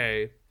doing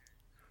okay.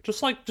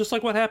 Just like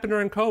what happened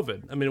during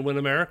COVID. I mean, when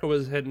America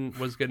was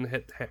getting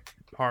hit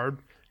hard,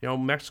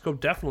 Mexico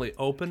definitely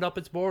opened up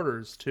its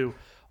borders to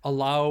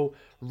allow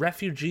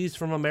refugees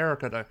from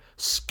America to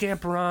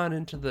scamper on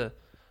into the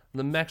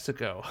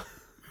Mexico.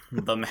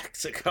 The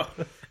Mexico.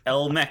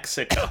 El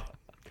Mexico.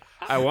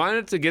 I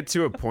wanted to get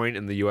to a point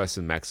in the U.S.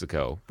 and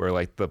Mexico where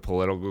like the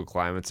political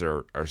climates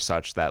are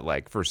such that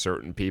like for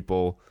certain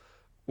people,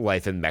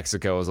 life in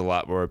Mexico is a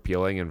lot more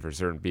appealing, and for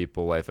certain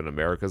people, life in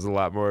America is a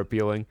lot more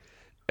appealing.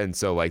 And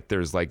so like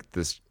there's like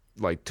this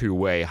like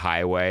two-way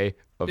highway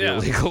of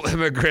illegal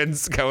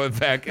immigrants going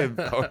back and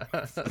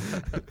forth.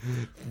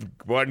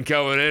 One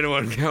coming in,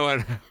 one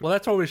going out. Well,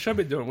 that's what we should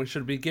be doing. We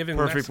should be giving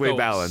Perfectly Mexico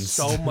balanced.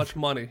 so much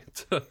money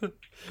to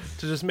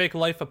just make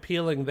life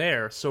appealing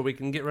there, so we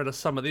can get rid of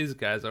some of these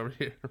guys over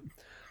here.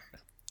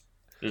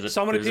 There's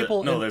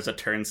a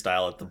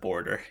turnstile at the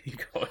border. You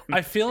go.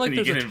 I feel like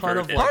there's a ton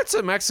of parts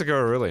of Mexico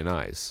are really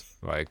nice.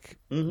 Like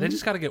they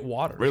just got to get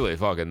water. Really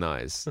fucking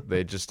nice.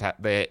 They just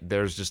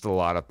there's just a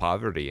lot of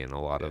poverty in a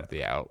lot of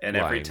the outlying And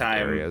every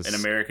time areas. an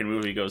American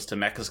movie goes to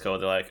Mexico,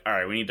 they're like, all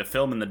right, we need to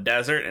film in the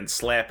desert and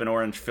slap an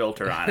orange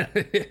filter on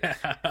it.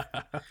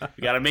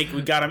 We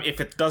gotta if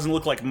it doesn't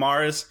look like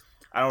Mars,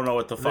 I don't know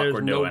what the fuck There's we're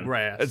no doing.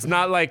 grass. It's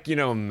not like,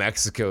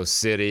 Mexico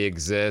City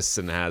exists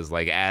and has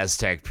like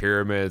Aztec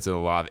pyramids and a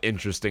lot of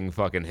interesting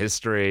fucking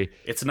history.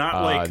 It's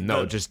not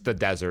like just the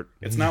desert.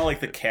 It's not like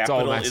the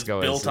capital is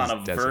Mexico built is on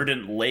a desert.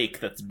 verdant lake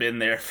that's been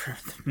there for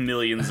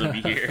millions of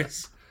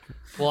years.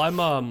 Well,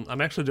 I'm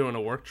actually doing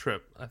a work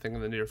trip, I think, in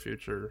the near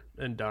future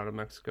down in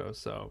Mexico.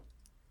 So,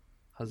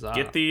 huzzah!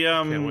 Get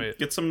Can't wait.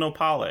 get some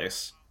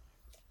nopales.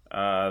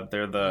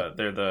 They're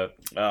the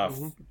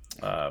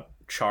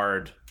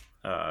charred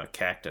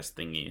cactus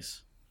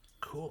thingies.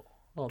 Cool.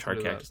 I'll Charred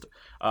do that. cactus.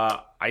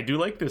 I do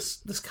like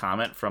this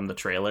comment from the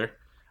trailer.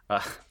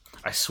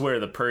 I swear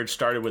the purge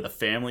started with a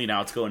family.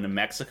 Now it's going to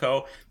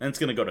Mexico. Then it's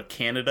going to go to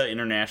Canada,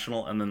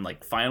 international, and then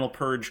like final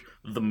purge,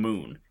 the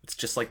moon. It's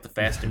just like the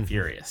Fast and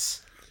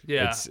Furious.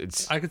 Yeah,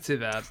 It's I could see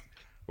that.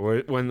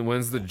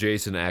 when's the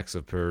Jason X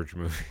of Purge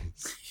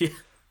movies? Yeah.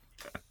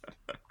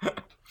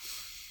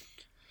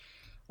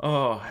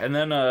 Oh, and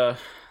then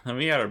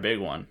we got our big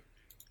one.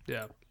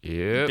 Yeah.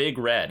 Yeah. Big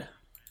Red.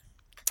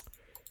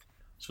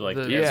 So like,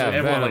 The- so Yeah,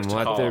 everyone Venom, likes to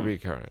Let call There him. Be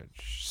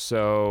Carnage.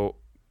 So,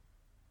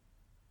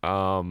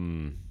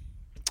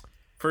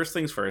 First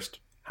things first.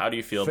 How do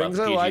you feel about things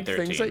the I like, PG-13?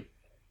 things I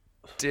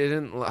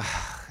didn't like.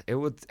 It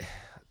would.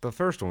 The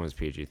first one was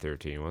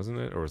PG-13, wasn't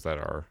it? Or was that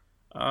R?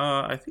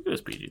 I think it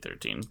was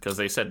PG-13 because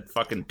they said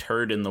fucking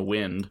turd in the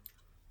wind.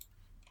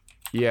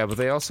 Yeah, but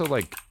they also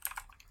like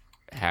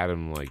had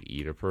him like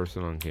eat a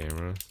person on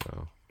camera.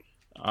 So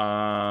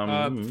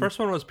First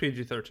one was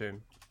PG-13.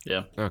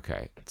 Yeah.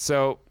 okay,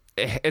 so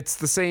it's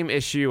the same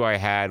issue I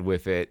had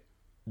with it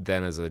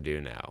then as I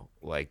do now.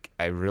 Like,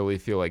 I really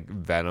feel like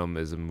Venom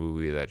is a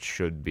movie that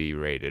should be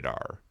rated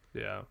R.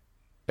 Yeah.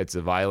 It's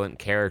a violent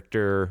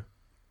character.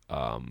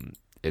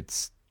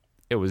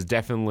 It was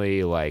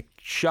definitely like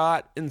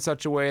shot in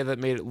such a way that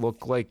made it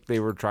look like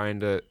they were trying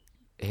to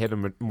hit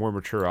a more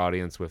mature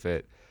audience with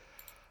it.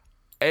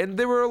 And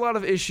there were a lot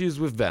of issues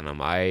with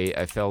Venom. I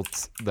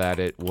felt that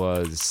it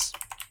was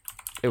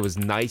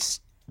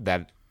nice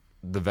that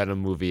the Venom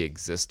movie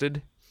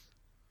existed.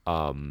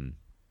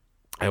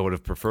 I would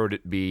have preferred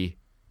it be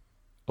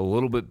a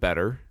little bit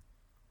better,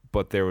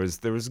 but there was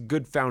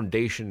good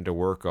foundation to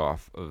work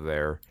off of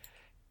there.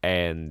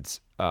 And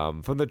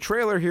from the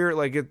trailer here,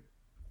 like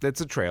it's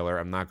a trailer.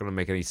 I'm not going to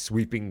make any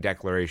sweeping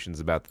declarations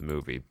about the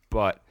movie,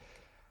 but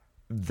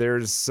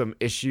there's some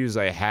issues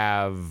I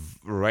have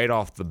right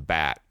off the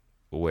bat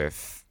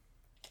with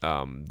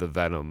the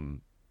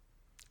Venom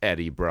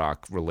Eddie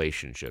Brock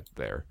relationship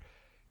there.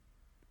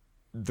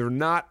 They're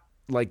not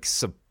like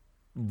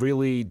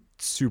really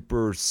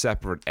super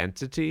separate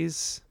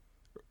entities.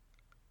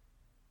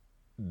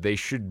 They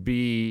should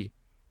be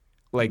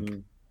like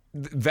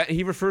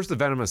he refers to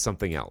Venom as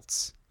something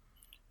else.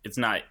 It's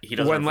not. He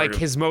doesn't. When refer like to-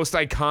 his most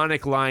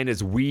iconic line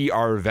is "We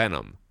are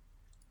Venom."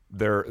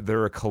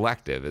 They're a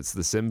collective. It's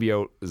the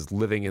symbiote is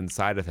living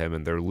inside of him,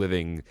 and they're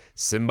living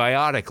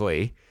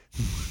symbiotically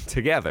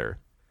together.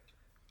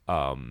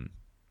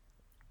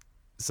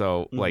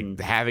 So like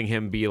having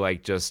him be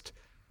like just,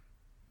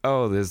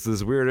 oh, there's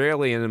this weird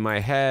alien in my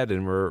head,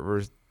 and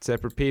we're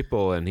separate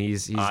people, and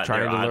he's trying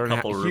they're to odd learn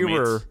couple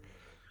humor. roommates,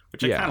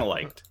 which I kind of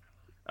liked.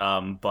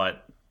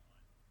 But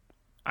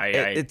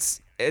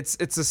it's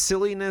a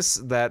silliness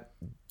that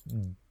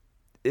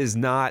is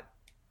not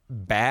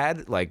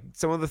bad. Like,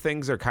 some of the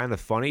things are kind of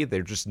funny.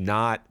 They're just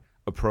not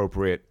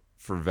appropriate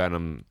for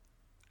Venom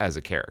as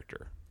a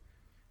character.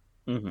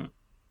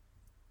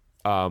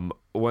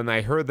 When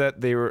I heard that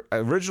they were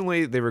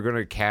going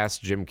to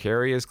cast Jim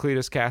Carrey as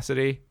Cletus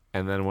Cassidy,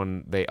 And then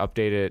when they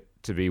updated it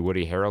to be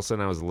Woody Harrelson,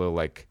 I was a little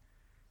like,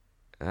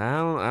 I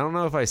don't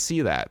know if I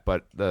see that.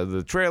 But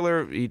the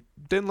trailer, he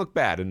didn't look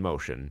bad in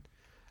motion.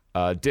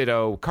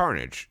 Ditto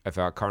Carnage. I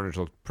thought Carnage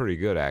looked pretty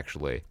good,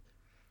 actually.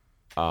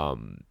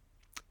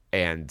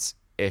 And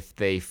if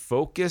they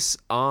focus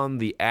on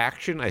the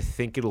action, I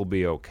think it'll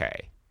be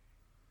okay.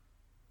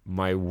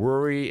 My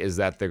worry is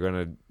that they're going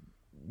to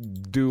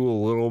do a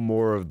little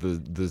more of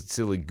the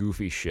silly,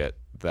 goofy shit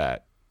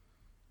that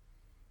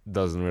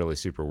doesn't really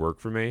super work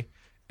for me.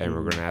 And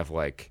we're going to have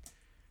like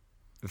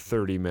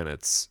 30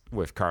 minutes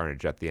with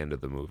Carnage at the end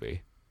of the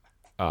movie.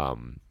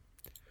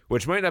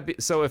 Which might not be...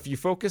 So if you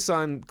focus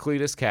on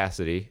Cletus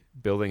Cassidy,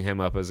 building him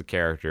up as a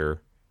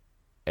character,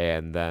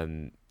 and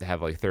then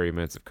have like 30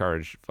 minutes of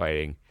Carnage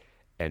fighting,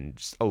 and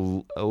just a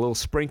little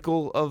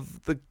sprinkle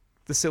of the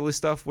silly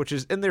stuff, which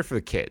is in there for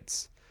the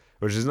kids.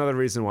 Which is another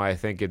reason why I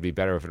think it'd be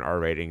better with an R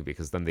rating,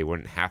 because then they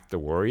wouldn't have to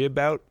worry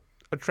about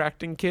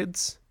attracting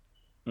kids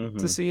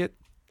to see it.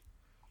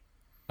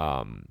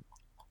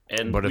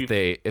 But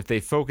if they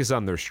focus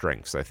on their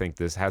strengths, I think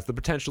this has the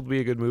potential to be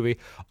a good movie.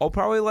 I'll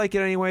probably like it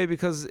anyway,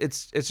 because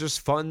it's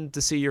just fun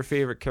to see your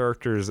favorite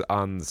characters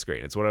on the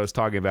screen. It's what I was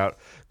talking about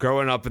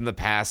growing up in the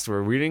past,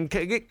 where we didn't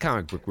get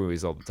comic book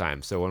movies all the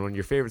time. So when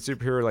your favorite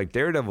superhero like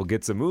Daredevil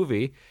gets a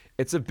movie,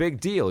 it's a big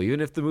deal.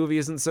 Even if the movie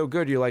isn't so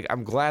good, you're like,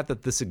 I'm glad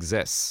that this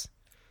exists.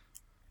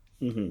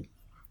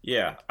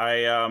 Yeah,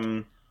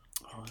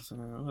 what was I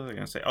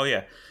gonna say? Oh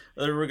yeah,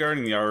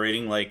 regarding the R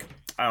rating, like,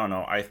 I don't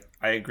know,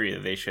 I agree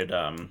that they should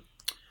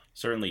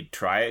certainly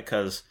try it,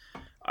 because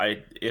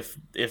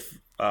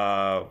what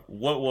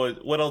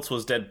else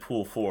was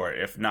Deadpool for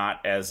if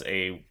not as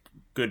a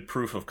good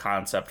proof of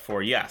concept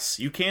for, yes,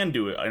 you can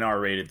do an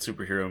R-rated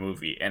superhero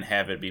movie and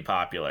have it be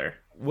popular.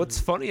 What's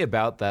funny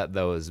about that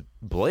though is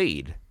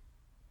Blade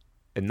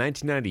in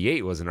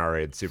 1998 was an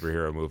R-rated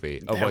superhero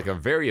movie of like a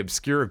very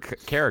obscure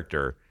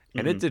character,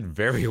 and it did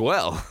very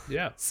well.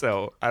 Yeah.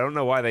 So I don't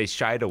know why they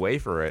shied away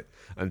from it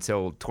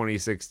until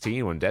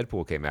 2016 when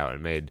Deadpool came out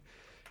and made,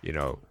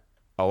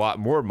 a lot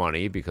more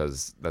money,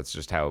 because that's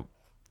just how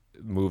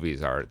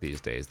movies are these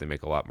days. They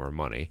make a lot more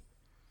money.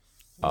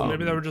 Well,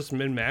 maybe they were just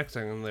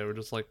min-maxing, and they were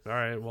just like, all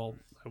right, well,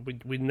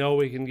 we know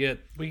we can get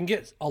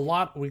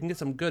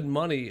some good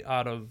money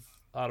out of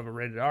a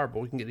rated R,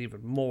 but we can get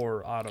even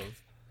more out of.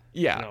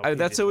 Yeah,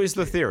 that's always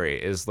the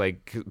theory, is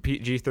like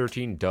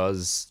PG-13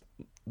 does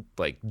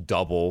like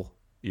double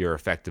your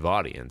effective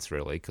audience,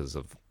 really, because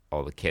of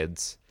all the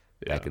kids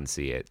that can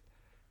see it.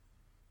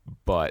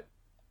 But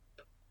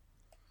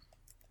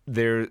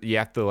you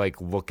have to like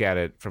look at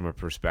it from a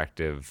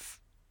perspective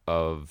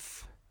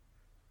of,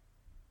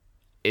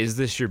 is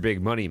this your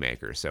big money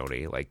maker,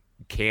 Sony? Like,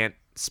 can't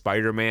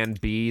Spider-Man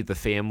be the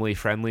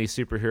family-friendly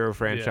superhero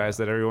franchise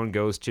that everyone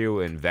goes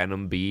to, and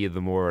Venom be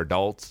the more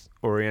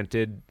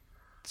adult-oriented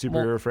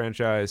superhero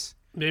franchise?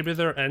 Maybe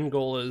their end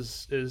goal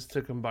is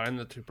to combine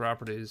the two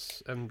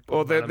properties. And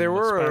there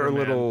were a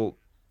little,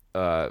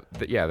 I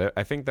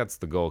think that's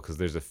the goal, because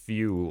there's a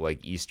few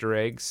like Easter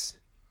eggs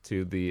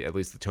to at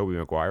least the Tobey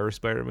Maguire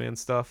Spider-Man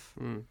stuff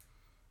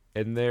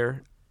in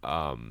there,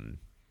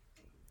 so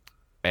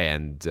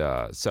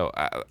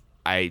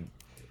I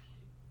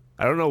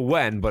don't know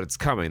when, but it's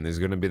coming. There's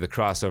going to be the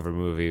crossover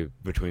movie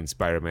between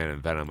Spider-Man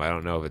and Venom. I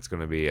don't know if it's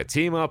going to be a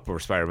team up or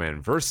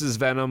Spider-Man versus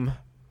Venom.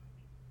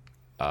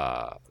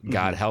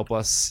 God help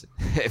us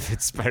if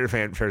it's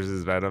Spider-Man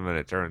versus Venom and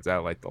it turns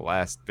out like the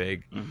last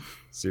big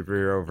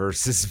superhero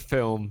versus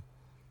film.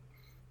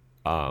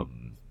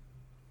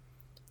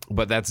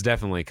 But that's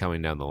definitely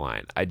coming down the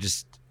line.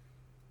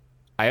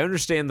 I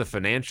understand the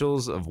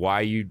financials of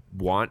why you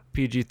want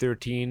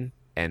PG-13,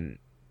 and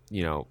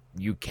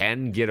you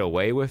can get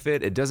away with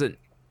it. It doesn't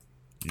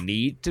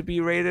need to be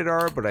rated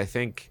R, but I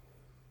think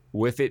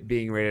with it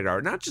being rated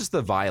R, not just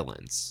the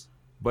violence,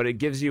 but it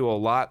gives you a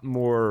lot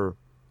more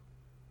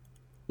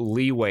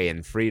leeway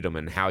and freedom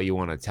in how you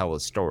want to tell a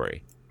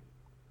story,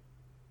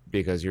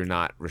 because you're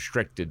not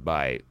restricted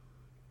by,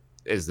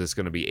 is this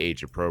going to be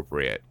age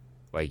appropriate?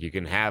 Like, you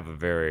can have a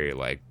very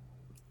like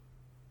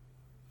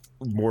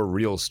more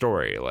real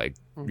story. Like,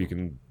 you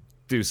can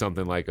do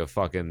something like a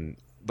fucking,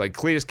 like,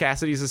 Cletus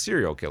Cassidy's a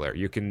serial killer.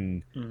 You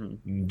can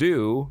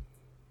do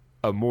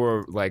a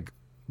more like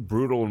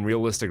brutal and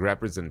realistic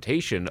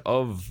representation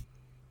of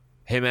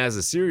him as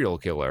a serial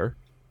killer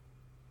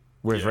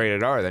with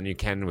rated R than you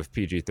can with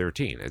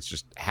PG-13. It's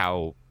just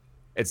how,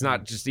 it's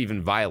not just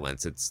even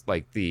violence. It's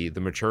like the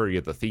maturity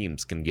of the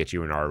themes can get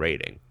you an R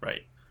rating.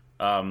 Right.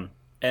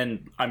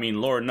 And I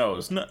mean, Lord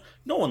knows, no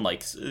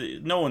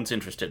one's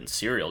interested in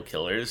serial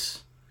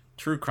killers.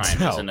 True crime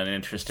isn't an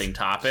interesting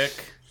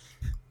topic.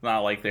 Not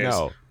like there's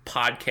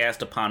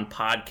podcast upon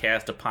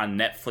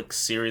Netflix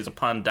series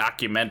upon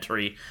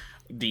documentary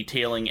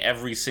detailing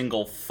every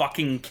single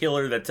fucking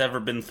killer that's ever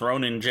been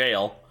thrown in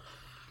jail.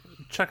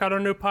 Check out our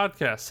new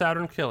podcast,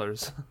 Saturn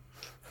Killers.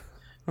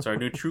 It's our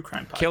new true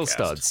crime podcast. Kill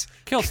Studs.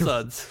 Kill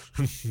Studs.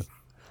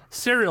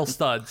 cereal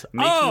studs.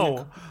 Making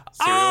Oh,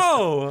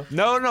 cereal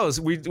No,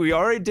 so we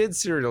already did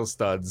cereal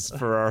studs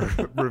for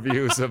our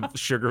reviews of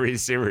sugary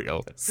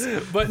cereals.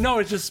 but no,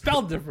 it's just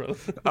spelled different.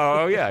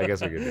 Oh yeah, I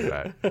guess we could do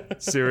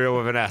that. Cereal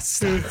with an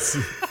S.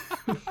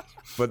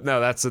 But no,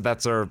 that's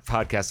our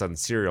podcast on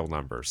serial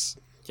numbers.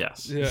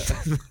 Yes. Yeah.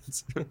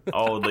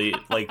 Oh,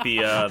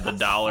 the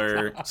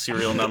dollar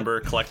serial number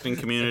collecting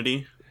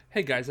community.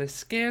 Hey guys, I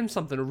scanned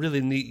something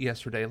really neat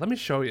yesterday. Let me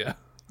show you.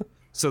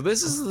 So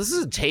this is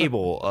a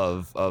table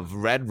of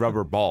red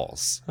rubber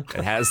balls.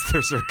 It has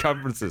their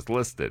circumferences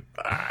listed,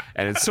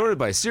 and it's sorted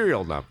by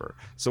serial number.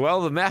 So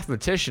while the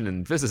mathematician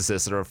and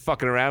physicists are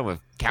fucking around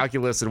with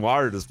calculus and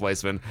water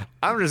displacement,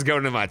 I'm just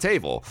going to my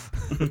table.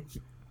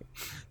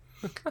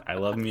 I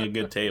love me a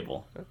good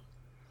table.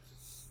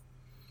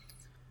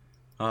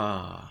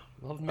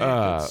 Love me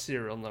a good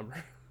serial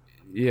number.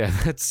 Yeah,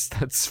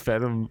 that's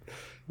Venom.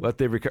 Let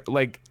they recur.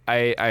 Like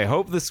I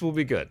hope this will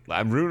be good.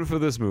 I'm rooting for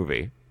this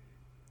movie.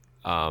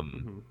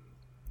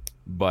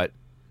 But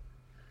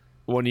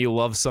when you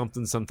love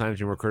something, sometimes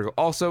you're more critical.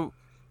 Also,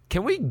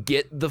 can we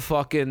get the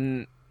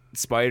fucking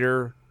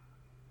spider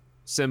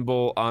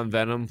symbol on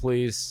Venom,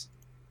 please?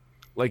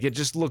 Like, it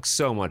just looks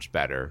so much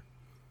better.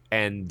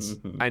 And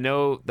I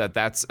know that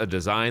that's a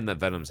design that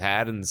Venom's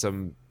had in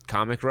some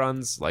comic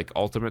runs, like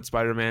Ultimate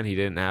Spider-Man. He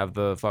didn't have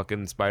the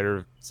fucking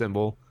spider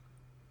symbol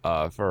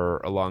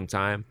for a long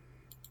time.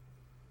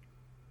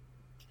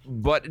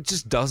 But it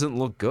just doesn't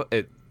look good.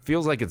 It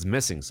feels like it's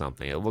missing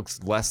something. It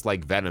looks less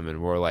like Venom and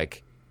more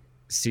like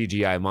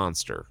CGI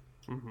monster.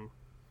 Mm-hmm.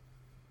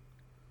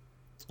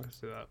 I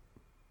see that.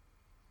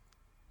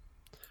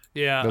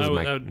 Yeah, Those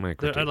are my I'd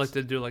critiques. like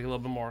to do like a little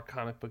bit more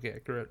comic book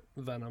accurate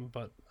Venom,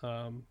 but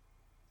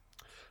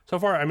so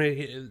far, I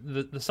mean,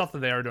 the stuff that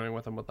they are doing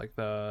with him, with like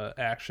the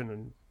action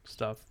and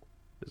stuff,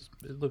 is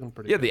looking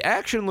pretty. Yeah, good. the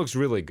action looks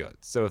really good.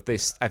 So if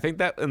I think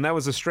that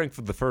was a strength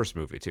of the first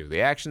movie too. The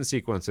action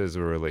sequences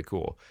were really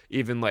cool.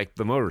 Even like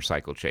the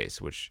motorcycle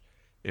chase, which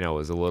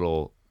was a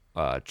little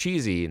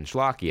cheesy and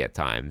schlocky at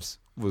times,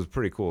 was a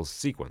pretty cool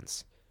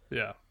sequence.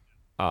 Yeah.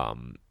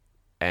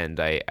 And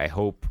I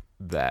hope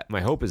that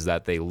my hope is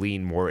that they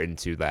lean more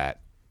into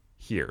that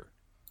here.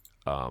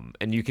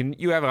 And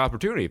you have an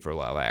opportunity for a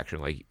lot of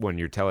action. Like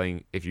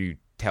if you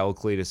tell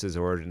Cletus's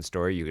origin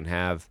story, you can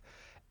have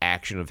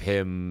action of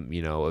him,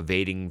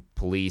 evading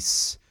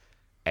police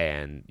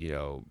and,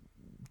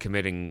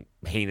 committing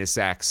heinous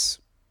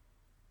acts.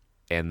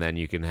 And then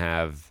you can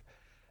have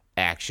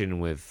action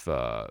with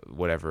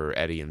whatever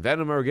Eddie and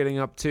Venom are getting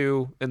up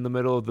to in the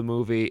middle of the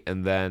movie.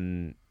 And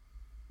then,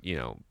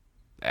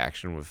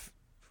 action with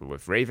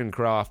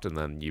Ravencroft. And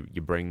then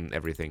you bring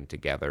everything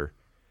together.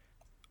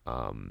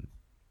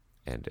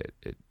 And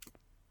it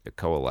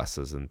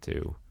coalesces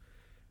into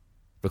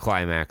the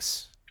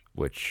climax,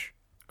 which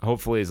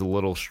hopefully is a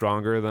little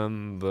stronger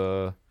than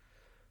the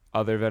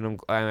other Venom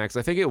climax.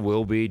 I think it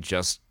will be,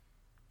 just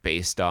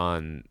based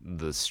on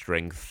the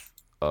strength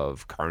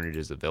of Carnage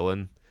as a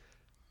villain.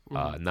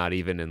 Not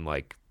even in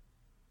like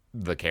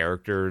the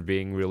character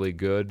being really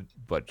good,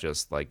 but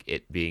just like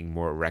it being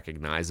more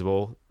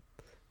recognizable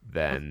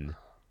than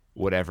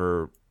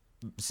whatever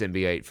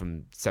symbiote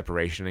from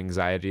Separation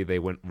Anxiety they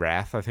went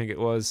Wrath, I think it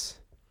was.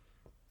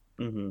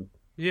 Mm-hmm.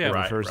 Yeah,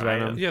 Right, the first right.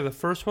 Venom. Yeah, the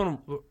first one.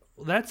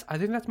 I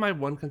think that's my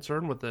one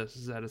concern with this,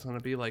 is that it's going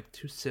to be like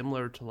too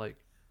similar to like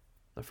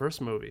the first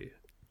movie,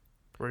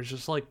 where it's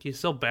just like he's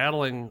still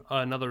battling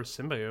another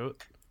symbiote.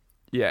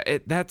 Yeah,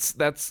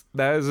 that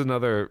is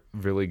another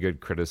really good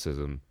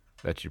criticism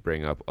that you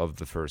bring up of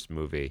the first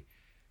movie.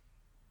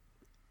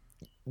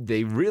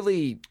 They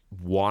really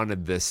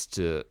wanted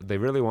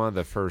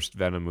the first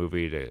Venom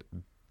movie to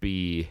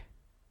be,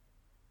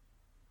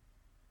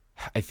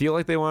 I feel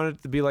like they wanted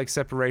it to be like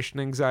Separation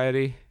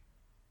Anxiety.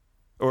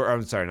 Or,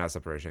 I'm sorry, not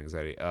Separation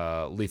Anxiety.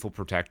 Lethal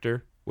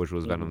Protector, which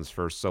was Venom's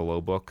first solo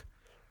book,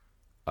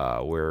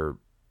 where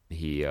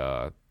he,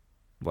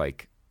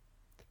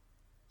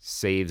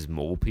 saves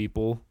mole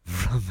people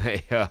from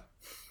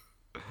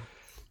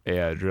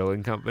a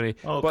drilling company.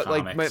 Oh, but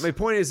comics. like my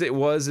point is, it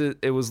was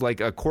like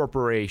a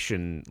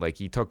corporation. Like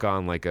he took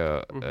on like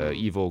a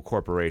evil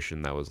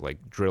corporation that was like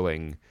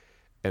drilling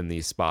in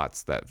these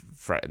spots that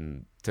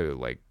threatened to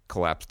like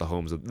collapse the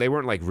homes. They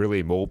weren't like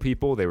really mole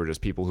people. They were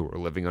just people who were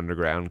living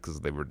underground because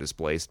they were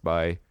displaced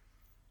by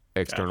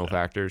external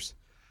factors.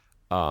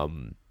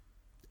 And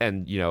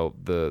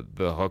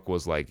the hook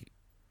was like,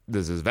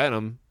 this is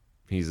Venom.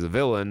 He's a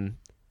villain,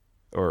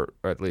 or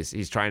at least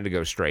he's trying to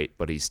go straight,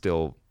 but he's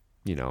still,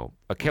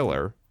 a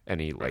killer,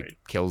 and he like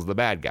kills the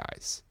bad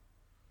guys.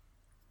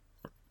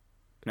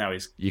 Now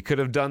You could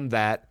have done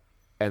that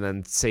and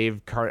then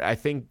saved I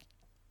think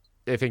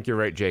you're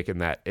right, Jake, in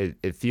that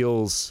it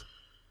feels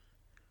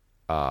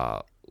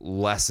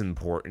less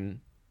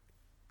important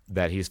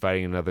that he's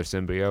fighting another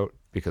symbiote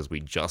because we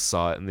just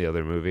saw it in the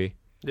other movie.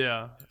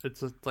 Yeah,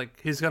 it's like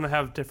he's gonna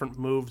have different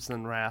moves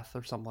than Wrath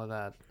or something like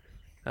that,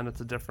 and it's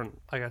a different.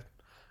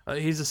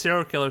 He's a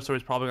serial killer, so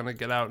he's probably gonna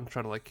get out and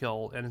try to like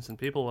kill innocent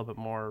people a little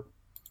bit more.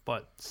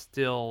 but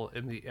still,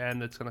 in the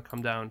end, it's going to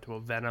come down to a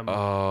Venom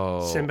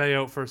Oh,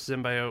 symbiote versus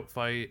symbiote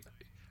fight.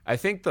 I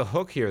think the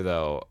hook here,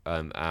 though,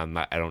 I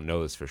don't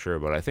know this for sure,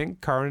 but I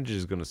think Carnage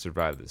is going to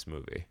survive this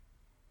movie.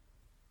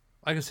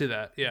 I can see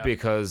that, yeah.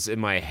 Because in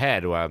my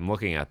head, while I'm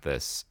looking at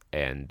this,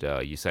 and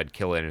you said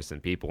kill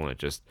innocent people, and it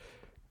just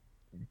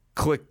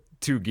clicked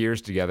two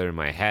gears together in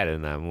my head,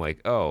 and I'm like,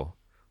 oh,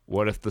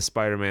 what if the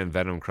Spider-Man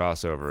Venom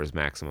crossover is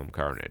Maximum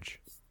Carnage?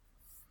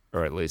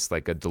 Or at least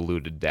like a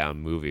diluted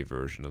down movie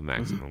version of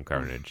Maximum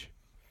Carnage.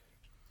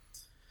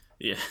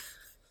 Yeah.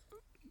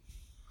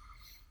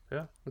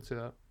 Yeah, let's see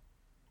that.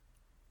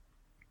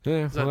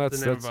 Yeah, Is that well, the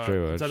that's name of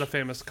pretty Is much. that a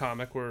famous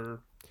comic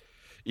where...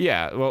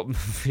 Yeah, well,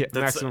 yeah,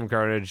 That's- Maximum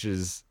Carnage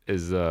is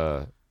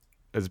a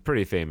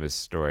pretty famous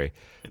story,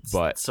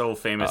 but So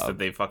famous that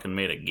they fucking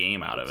made a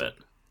game out of it.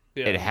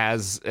 Yeah, it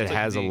has like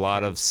a the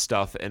lot game. of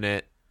stuff in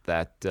it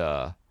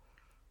that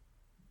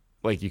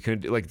like you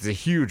could like it's a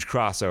huge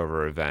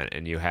crossover event,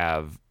 and you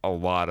have a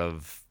lot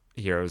of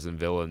heroes and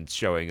villains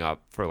showing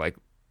up for like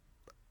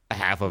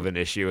half of an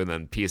issue and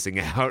then piecing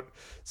out.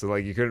 So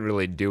like you couldn't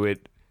really do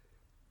it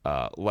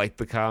like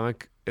the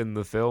comic in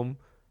the film,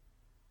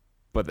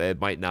 but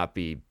it might not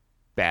be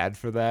bad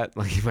for that.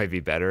 Like it might be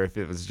better if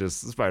it was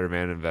just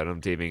Spider-Man and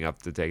Venom teaming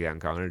up to take down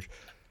Carnage,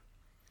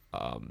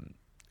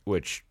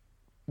 which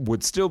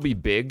would still be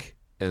big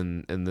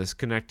in this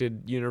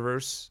connected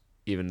universe,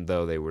 even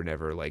though they were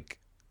never like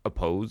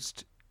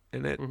opposed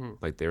in it.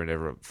 Like they were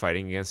never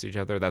fighting against each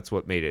other. That's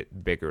what made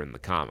it bigger in the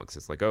comics.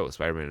 It's like, oh,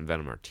 Spider-Man and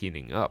Venom are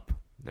teaming up.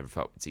 Never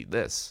thought we'd see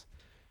this.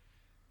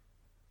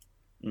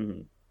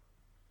 Mm-hmm.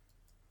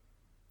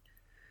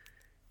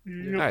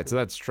 All right, so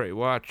that's Straight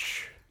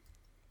Watch.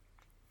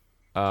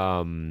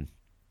 Moving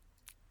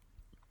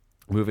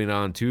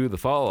on to the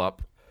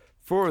follow-up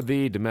for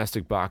the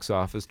domestic box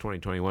office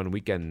 2021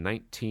 weekend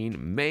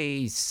 19,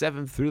 May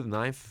 7th through the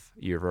 9th,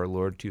 year of our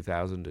Lord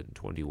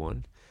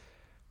 2021.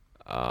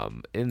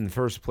 In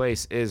first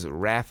place is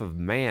Wrath of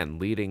Man,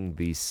 leading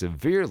the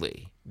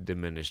severely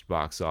diminished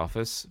box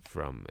office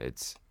from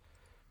its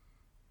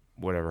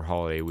whatever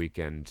holiday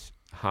weekend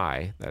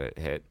high that it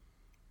hit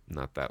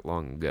not that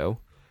long ago.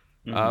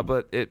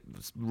 But it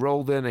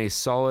rolled in a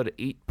solid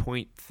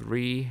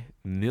 $8.3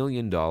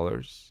 million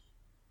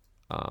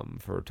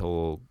for a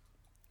total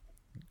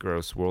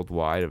gross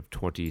worldwide of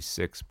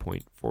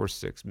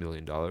 $26.46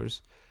 million,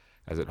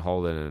 as it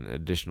hauled in an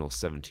additional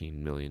 $17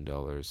 million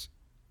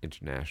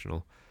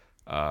international.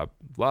 A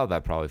lot of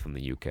that probably from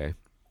the UK.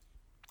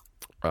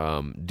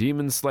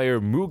 Demon Slayer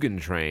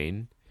Mugen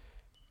Train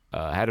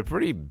had a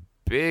pretty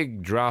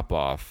big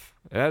drop-off.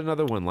 It had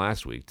another one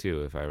last week,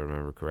 too, if I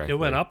remember correctly. It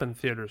went up in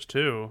theaters,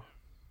 too.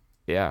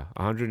 Yeah,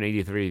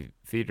 183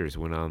 theaters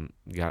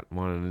got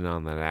in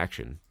on that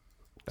action.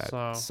 That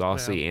So,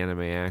 saucy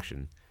anime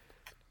action.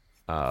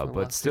 a lot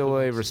But of still people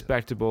a didn't see it.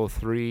 respectable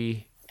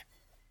 $3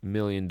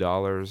 million.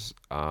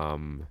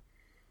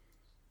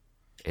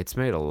 It's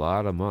made a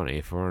lot of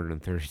money,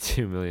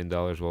 $432 million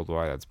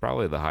worldwide. That's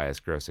probably the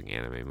highest grossing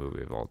anime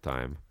movie of all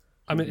time.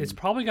 I mean, it's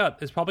probably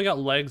got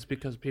legs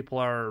because people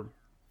are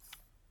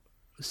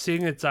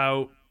seeing it's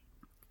out.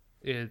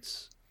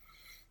 It's,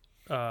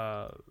 you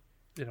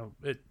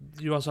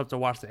also have to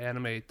watch the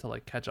anime to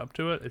like catch up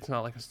to it. It's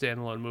not like a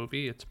standalone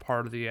movie. It's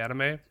part of the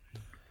anime.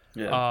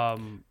 Yeah.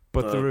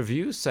 But the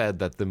review said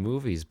that the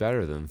movie's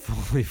better than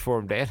fully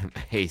formed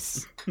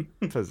animes.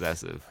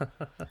 Possessive.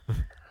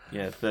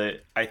 Yeah,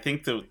 I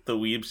think the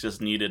weebs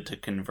just needed to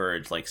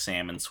converge like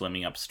salmon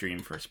swimming upstream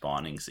for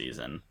spawning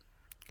season.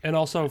 And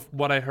also,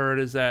 what I heard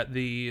is that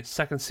the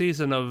second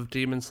season of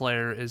Demon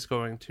Slayer is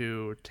going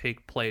to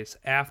take place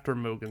after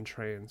Mugen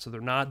Train. So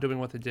they're not doing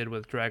what they did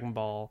with Dragon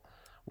Ball,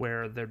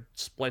 where they're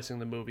splicing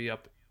the movie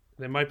up.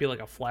 There might be like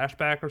a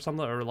flashback or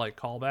something, or like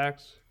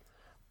callbacks.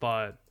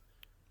 But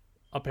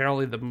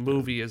apparently the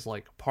movie is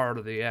like part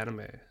of the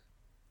anime.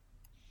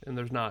 And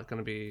there's not going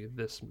to be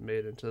this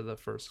made into the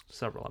first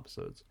several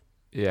episodes.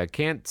 Yeah, I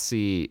can't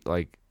see,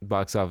 like,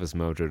 Box Office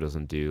Mojo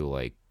doesn't do,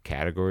 like,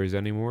 categories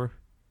anymore.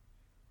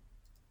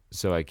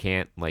 So I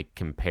can't, like,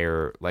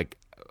 compare, like,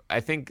 I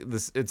think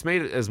it's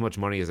made as much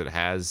money as it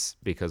has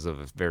because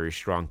of a very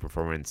strong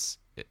performance,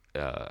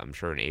 I'm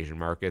sure, in Asian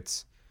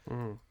markets.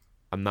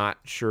 I'm not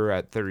sure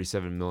at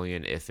 37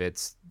 million if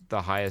it's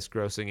the highest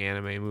grossing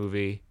anime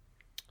movie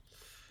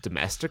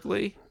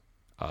domestically.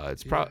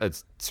 It's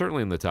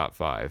certainly in the top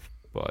 5,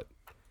 but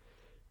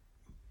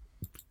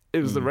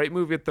it was the right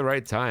movie at the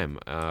right time,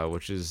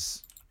 which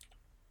is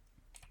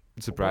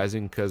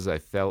surprising because I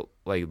felt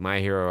like My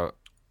Hero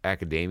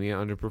Academia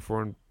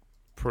underperformed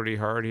pretty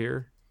hard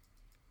here.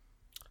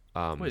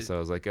 So I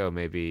was like, oh,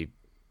 maybe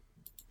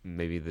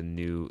the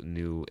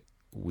new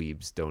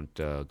weebs don't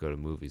go to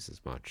movies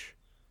as much.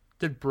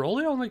 Did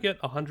Broly only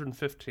get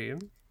 115?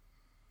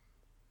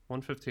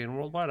 115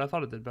 worldwide? I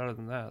thought it did better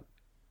than that.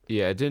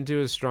 Yeah, it didn't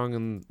do as strong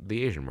in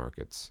the Asian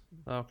markets.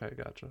 Okay,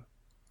 gotcha.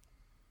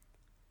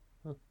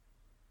 Huh.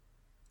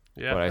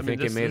 Yeah, But I mean,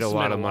 think this it made a has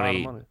lot of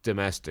money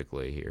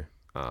domestically here.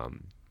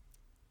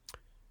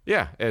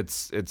 Yeah,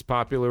 it's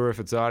popular with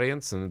its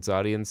audience, and its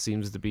audience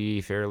seems to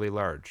be fairly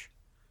large.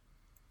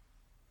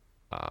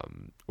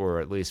 or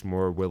at least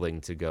more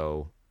willing to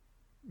go,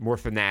 more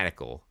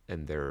fanatical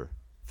in their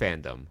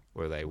fandom,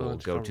 where they will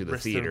go to the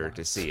theater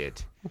to see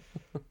it.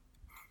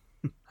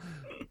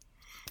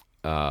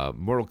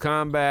 Mortal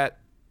Kombat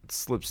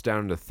slips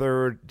down to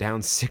third,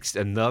 down 6,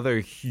 another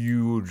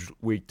huge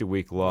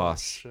week-to-week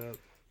loss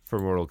for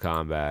Mortal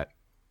Kombat.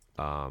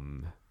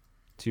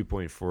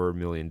 $2.4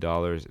 million.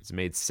 It's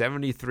made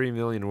 $73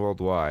 million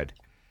worldwide.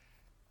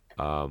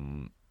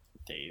 Damn.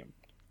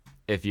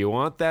 If you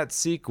want that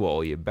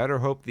sequel, you better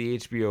hope the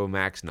HBO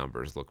Max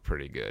numbers look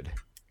pretty good.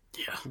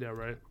 Yeah,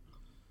 right.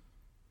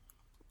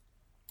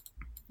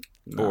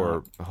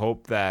 Or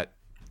hope that,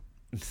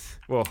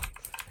 well,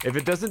 if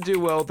it doesn't do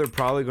well, they're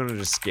probably going to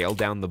just scale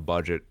down the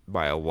budget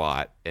by a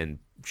lot and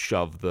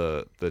shove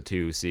the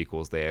 2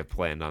 sequels they have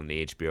planned on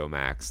the HBO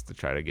Max to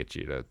try to get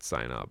you to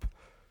sign up.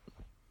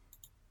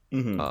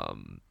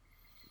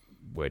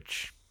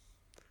 Which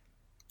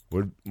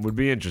would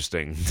be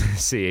interesting to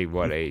see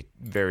what a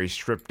very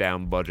stripped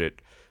down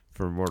budget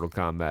for Mortal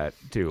Kombat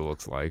 2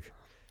 looks like.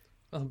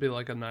 That'll be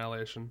like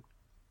Annihilation.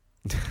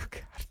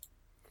 God.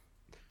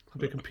 I'll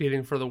be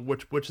competing for the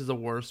which is the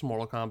worst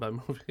Mortal Kombat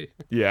movie.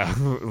 Yeah,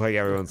 like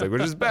everyone's like,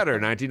 which is better,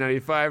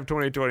 1995,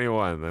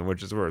 2021, then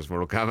which is worse,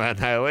 Mortal Kombat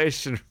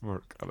Annihilation,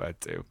 Mortal Kombat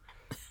 2.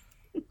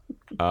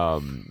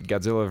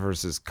 Godzilla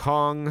vs.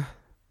 Kong,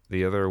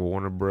 the other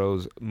Warner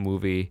Bros.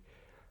 Movie.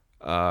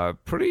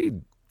 Pretty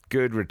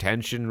good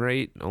retention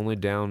rate, only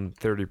down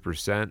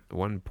 30%,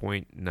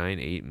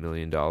 $1.98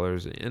 million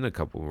in a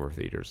couple more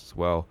theaters as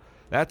well.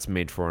 That's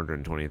made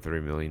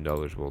 $423 million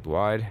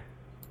worldwide.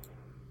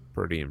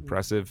 Pretty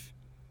impressive.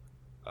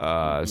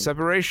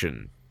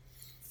 Separation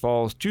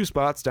falls 2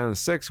 spots down to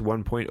 6,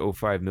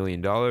 $1.05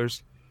 million.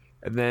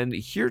 And then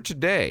Here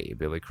Today,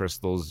 Billy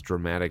Crystal's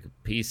dramatic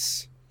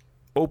piece,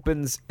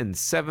 opens in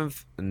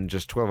 7th in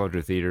just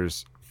 1,200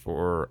 theaters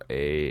for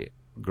a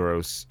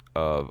gross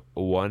of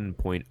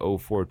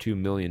 $1.042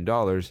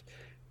 million.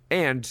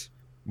 And,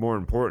 more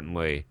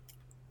importantly,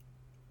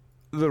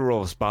 the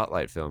role of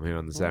Spotlight film here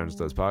on the Saturn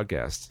Studs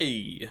podcast.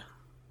 Hey.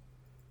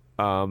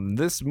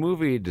 This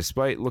movie,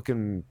 despite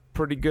looking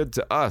pretty good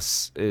to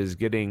us, is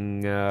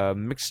getting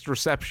mixed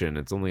reception.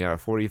 It's only got a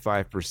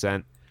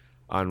 45%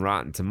 on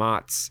Rotten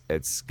Tomatoes.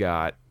 It's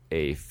got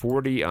a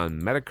 40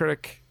 on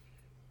Metacritic.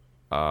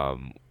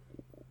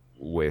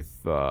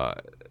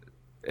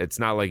 It's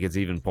not like it's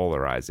even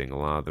polarizing. A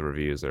lot of the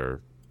reviews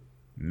are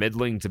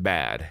middling to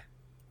bad.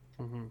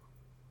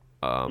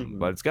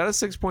 But it's got a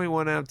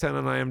 6.1 out of 10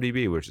 on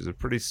IMDb, which is a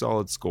pretty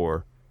solid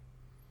score.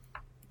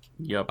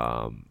 Yep.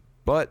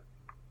 But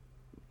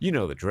you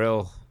know the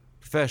drill.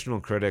 Professional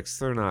critics,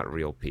 they're not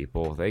real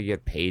people. They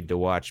get paid to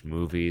watch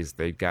movies.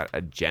 They've got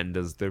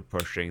agendas they're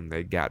pushing.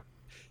 They've got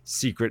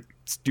secret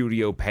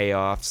studio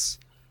payoffs.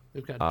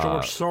 We've got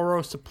George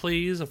Soros to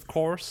please, of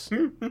course.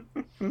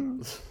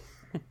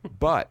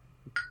 But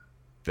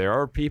there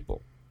are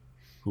people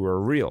who are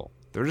real.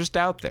 They're just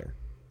out there.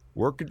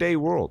 Workaday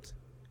world.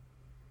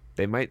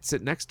 They might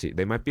sit next to you.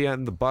 They might be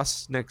on the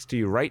bus next to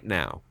you right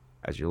now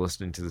as you're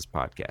listening to this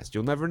podcast.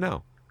 You'll never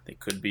know. They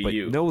could be But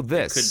you. know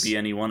this. It could be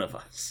any one of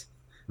us.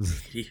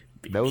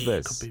 Know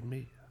this. Could be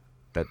me.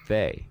 That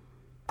they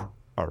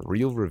are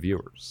real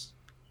reviewers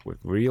with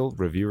real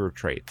reviewer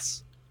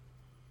traits.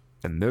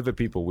 And they're the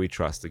people we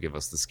trust to give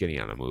us the skinny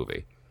on a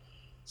movie.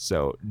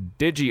 So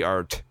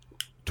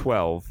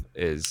DigiArt12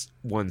 is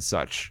one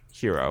such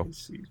hero.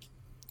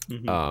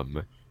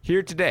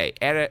 Here Today,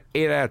 8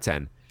 out of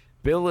 10.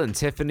 Bill and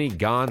Tiffany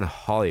Gone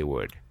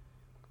Hollywood.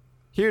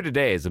 Here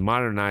Today is a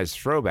modernized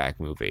throwback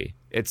movie.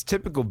 It's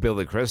typical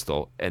Billy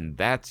Crystal, and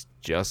that's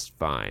just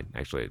fine.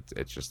 Actually,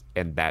 it's just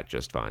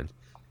fine.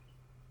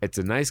 It's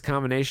a nice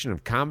combination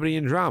of comedy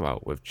and drama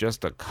with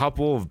just a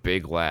couple of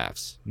big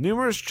laughs.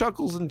 Numerous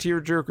chuckles and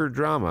tearjerker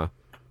drama.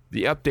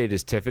 The update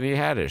is Tiffany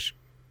Haddish,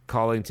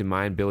 calling to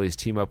mind Billy's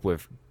team up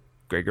with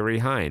Gregory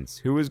Hines,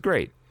 who was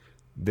great.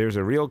 There's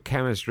a real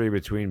chemistry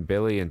between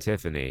Billy and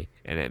Tiffany,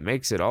 and it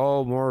makes it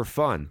all more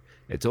fun.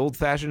 It's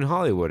old-fashioned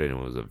Hollywood, and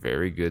it was a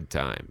very good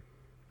time.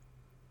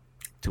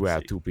 2 out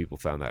of 2 people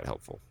found that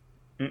helpful.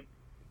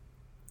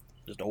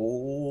 Just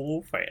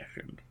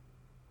old-fashioned.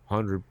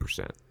 100%.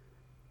 What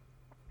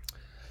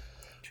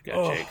you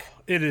got, Jake?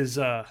 It is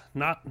not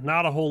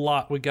a whole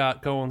lot we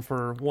got going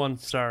for 1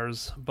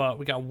 stars, but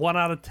we got 1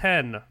 out of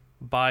 10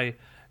 by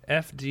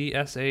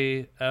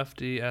FDSA.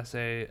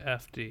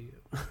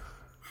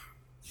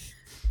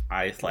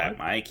 I slapped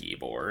my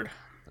keyboard.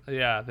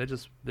 Yeah, they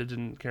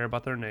didn't care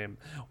about their name.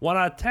 1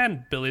 out of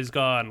 10. Billy's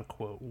gone,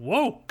 quote,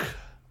 woke.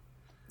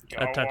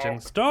 A touching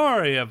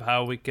story of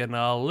how we can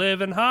all live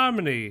in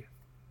harmony.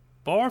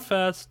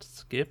 Borefest,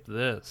 skip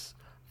this.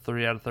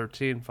 3 out of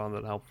 13 found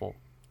that helpful.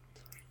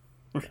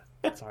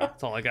 That's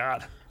all I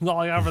got. That's all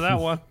I got for that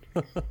one.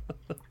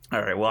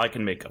 All right, well, I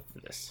can make up for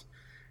this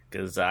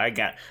because I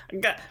got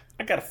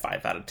a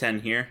 5 out of 10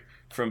 here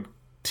from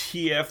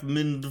TF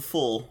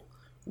Mindful,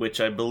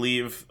 which I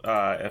believe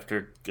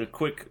after a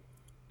quick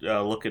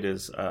look at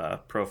his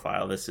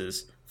profile, this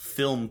is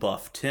Film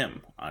Buff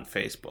Tim on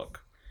Facebook.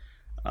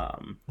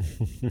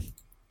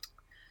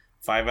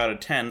 5 out of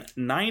 10.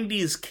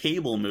 90s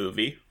cable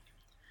movie.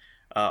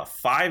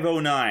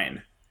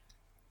 509.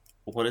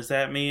 What does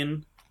that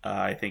mean?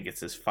 I think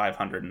it's his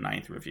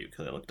 509th review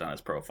because I looked on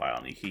his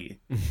profile and he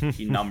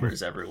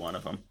numbers every one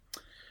of them.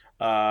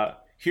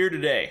 Here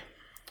Today,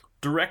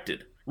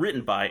 directed,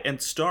 written by,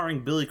 and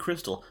starring Billy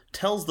Crystal,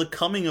 tells the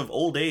coming of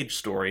old age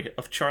story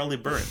of Charlie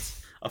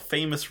Burns, a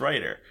famous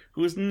writer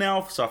who is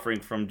now suffering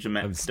from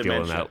I'm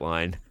stealing dementia. that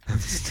line.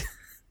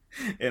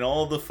 And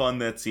all the fun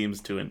that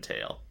seems to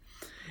entail.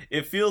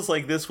 It feels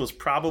like this was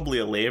probably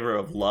a labor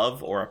of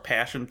love or a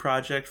passion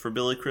project for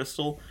Billy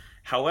Crystal.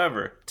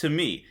 However, to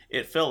me,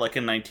 it felt like a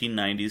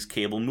 1990s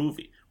cable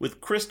movie,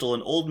 with Crystal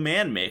in old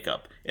man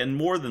makeup, and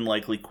more than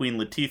likely Queen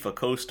Latifah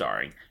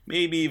co-starring,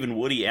 maybe even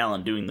Woody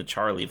Allen doing the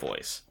Charlie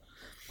voice.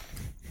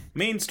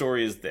 Main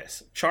story is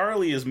this.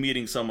 Charlie is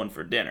meeting someone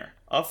for dinner,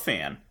 a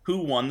fan, who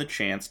won the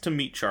chance to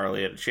meet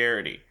Charlie at a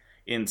charity.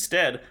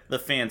 Instead, the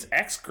fan's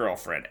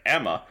ex-girlfriend,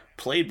 Emma,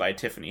 played by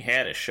Tiffany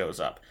Haddish, shows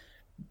up.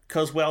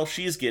 'Cause, well,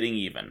 she's getting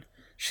even.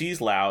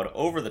 She's loud,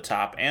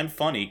 over-the-top, and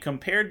funny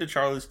compared to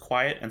Charlie's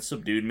quiet and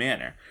subdued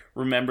manner.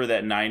 Remember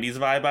that 90s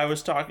vibe I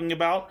was talking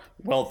about?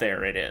 Well,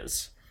 there it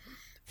is.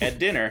 At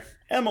dinner,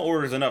 Emma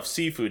orders enough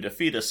seafood to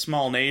feed a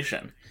small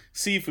nation.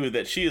 Seafood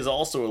that she is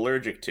also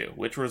allergic to,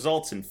 which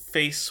results in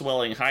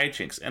face-swelling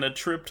hijinks and a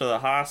trip to the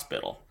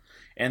hospital.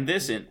 And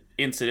this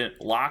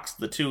incident locks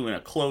the two in a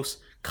close,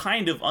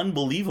 kind of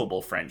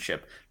unbelievable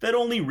friendship that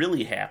only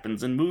really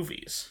happens in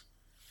movies.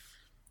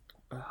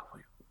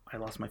 I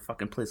lost my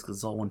fucking place because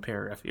it's all one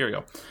paragraph. Here we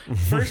go.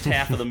 First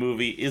half of the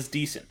movie is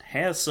decent,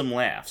 has some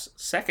laughs.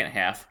 Second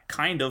half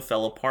kind of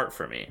fell apart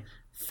for me.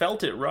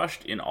 Felt it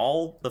rushed in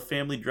all the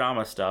family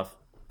drama stuff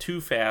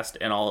too fast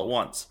and all at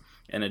once,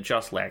 and it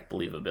just lacked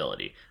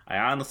believability. I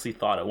honestly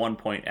thought at one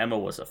point Emma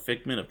was a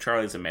figment of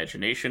Charlie's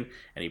imagination,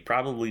 and he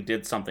probably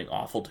did something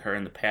awful to her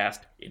in the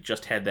past. It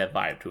just had that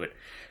vibe to it.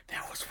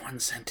 That was one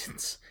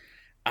sentence.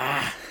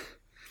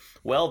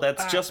 Well,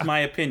 that's just my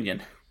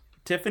opinion.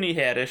 Tiffany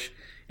Haddish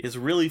is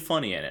really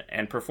funny in it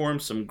and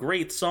performs some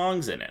great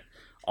songs in it,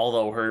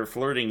 although her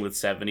flirting with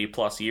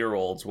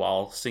 70-plus-year-olds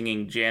while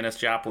singing Janis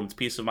Joplin's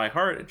Piece of My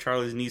Heart at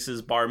Charlie's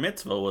niece's bar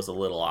mitzvah was a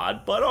little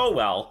odd, but oh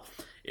well.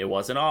 It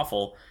wasn't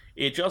awful.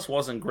 It just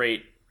wasn't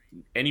great,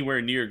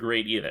 anywhere near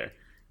great either.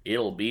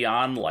 It'll be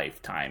on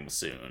Lifetime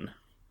soon.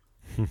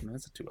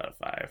 That's a 2 out of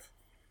 5.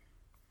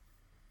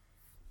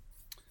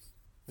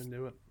 I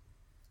knew it.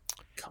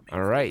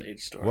 All right.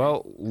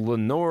 Well,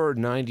 Lenore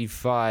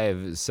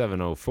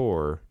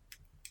 95704,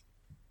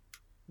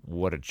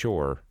 what a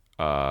chore,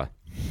 has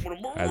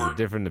a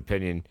different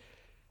opinion.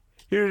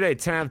 Here today,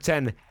 10 out of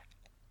 10.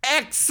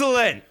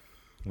 Excellent!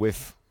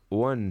 With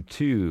 1,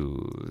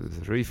 2,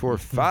 3, 4,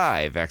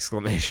 5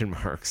 exclamation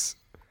marks.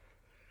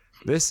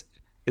 This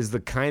is the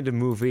kind of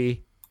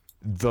movie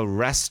the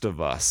rest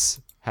of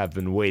us have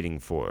been waiting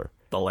for.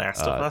 The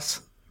Last of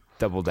Us?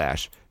 Double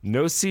dash.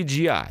 No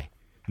CGI.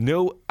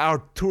 No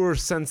auteur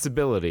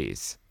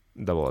sensibilities.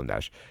 Double M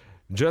dash.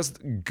 Just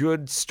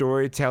good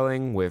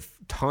storytelling with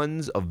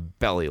tons of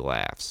belly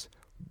laughs.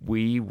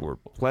 We were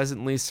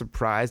pleasantly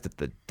surprised at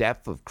the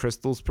depth of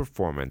Crystal's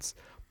performance.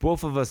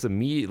 Both of us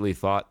immediately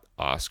thought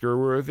Oscar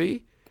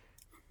worthy.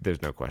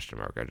 There's no question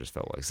mark. I just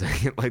felt like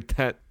saying it like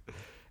that.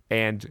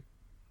 And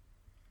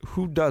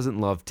who doesn't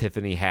love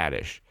Tiffany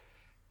Haddish?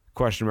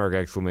 Question mark,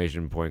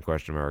 exclamation point,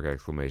 question mark,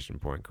 exclamation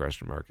point,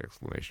 question mark,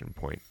 exclamation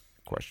point,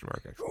 question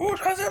mark, exclamation point.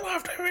 Who doesn't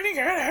love Tiffany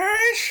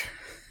Haddish?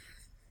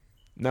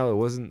 No, it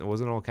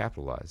wasn't all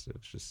capitalized. It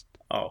was just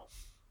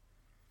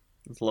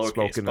It's lowercase,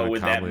 spoken but in a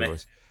with that comedy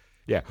voice.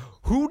 Yeah.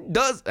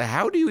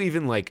 How do you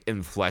even like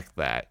inflect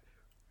that?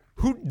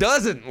 Who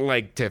doesn't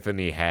like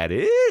Tiffany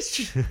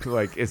Haddish?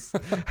 Like, it's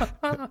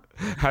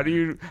how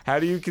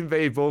do you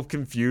convey both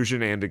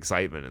confusion and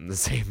excitement in the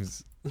same?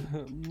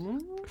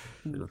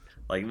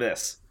 Like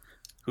this.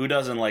 Who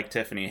doesn't like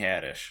Tiffany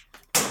Haddish?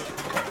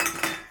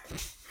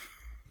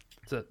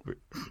 That's it. Wait,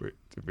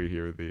 did we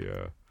hear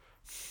the?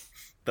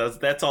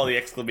 That's all the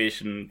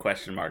exclamation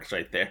question marks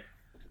right there.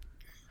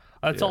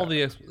 That's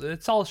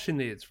it's all she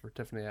needs for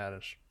Tiffany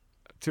Haddish.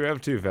 2 out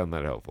of 2 found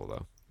that helpful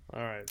though.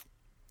 All right.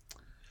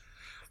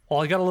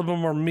 Well, I got a little bit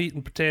more meat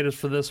and potatoes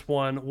for this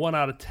one. 1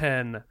 out of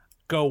 10.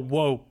 Go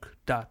woke. ...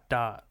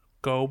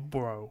 Go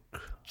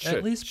broke.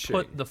 At least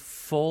put the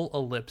full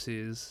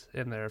ellipses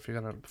in there if you're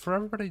gonna. For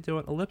everybody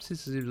doing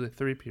ellipses is usually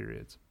 3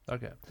 periods.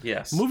 Okay.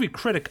 Yes. Movie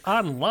Critic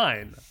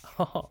Online.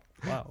 Oh,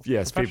 wow.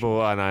 Yes,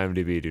 people on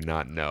IMDb do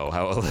not know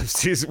how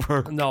ellipses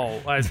work.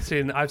 No, I've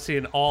seen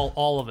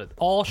all of it.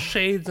 All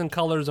shades and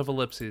colors of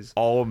ellipses.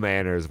 All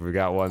manners. We've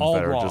got ones all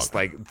that are wrong. just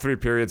like 3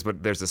 periods,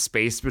 but there's a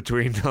space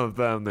between of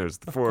them. There's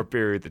the 4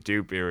 period, the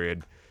 2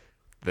 period,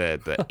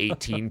 the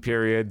 18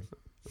 period.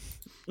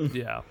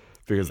 Yeah.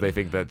 Because they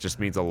think that just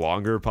means a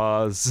longer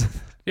pause.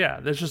 Yeah,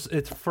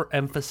 it's for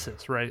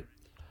emphasis, right?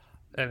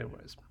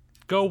 Anyways.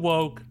 Go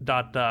woke. ...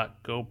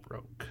 Go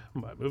broke.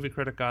 My Movie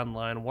Critic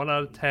Online. 1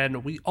 out of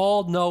 10. We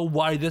all know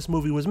why this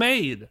movie was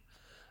made.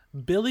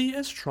 Billy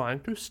is trying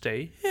to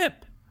stay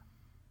hip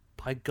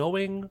by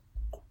going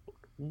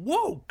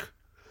woke.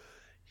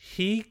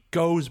 he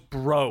goes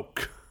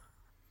broke.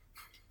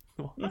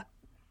 What?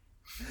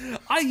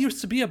 I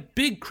used to be a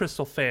big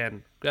Crystal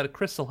fan. Got a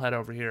Crystal head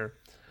over here.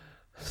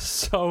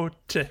 So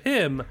to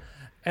him,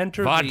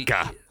 enter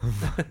vodka.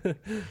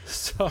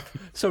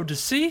 So to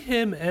see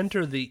him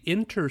enter the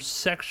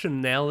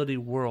intersectionality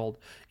world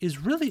is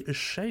really a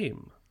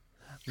shame.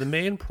 The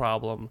main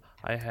problem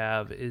I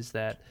have is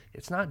that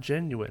it's not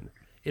genuine.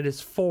 It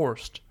is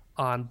forced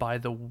on by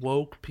the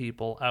woke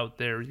people out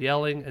there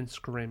yelling and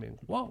screaming.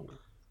 Whoa.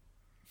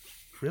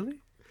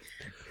 Really?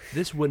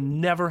 This would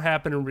never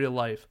happen in real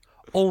life.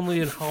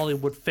 Only in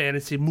Hollywood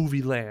fantasy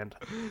movie land.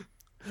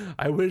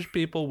 I wish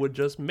people would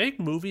just make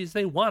movies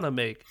they want to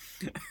make,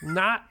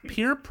 not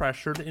peer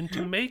pressured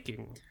into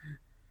making.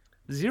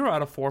 0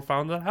 out of 4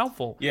 found that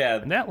helpful. Yeah.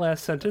 And that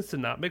last sentence did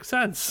not make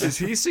sense. Is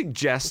he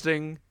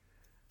suggesting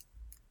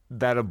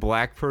that a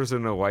black person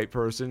and a white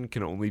person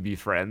can only be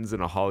friends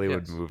in a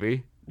Hollywood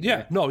movie?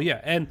 Yeah. No,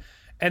 yeah. And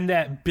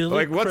that Billy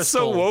Like, what's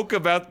Crystal, so woke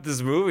about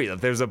this movie?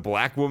 That there's a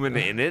black woman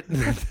in it?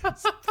 and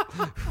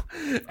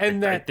I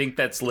that think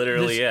that's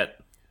literally it.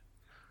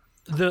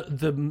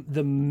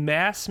 the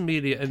mass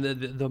media and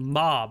the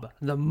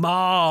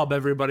mob,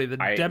 everybody, the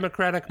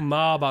Democratic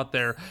mob out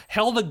there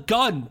held a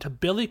gun to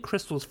Billy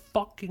Crystal's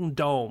fucking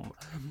dome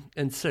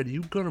and said,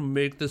 "You're gonna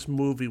make this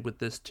movie with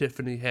this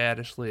Tiffany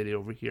Haddish lady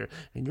over here,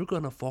 and you're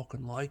gonna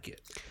fucking like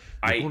it."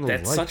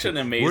 That's like such it. an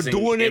amazing We're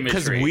doing it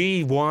because imagery.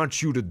 we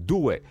want you to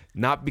do it,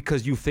 not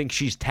because you think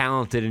she's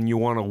talented and you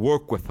want to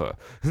work with her.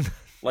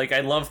 Like, I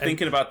love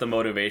thinking about the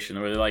motivation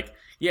where they're like,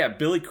 yeah,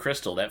 Billy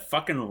Crystal, that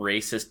fucking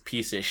racist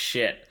piece of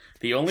shit.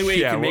 The only way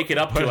you Yeah, can make it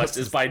up to what- us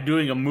is by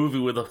doing a movie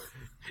with a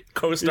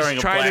co-starring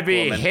a Trying black to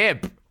be woman.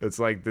 hip. It's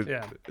like,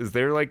 is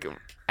there like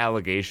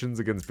allegations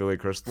against Billy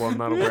Crystal I'm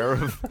not aware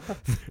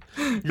of?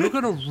 You're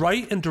gonna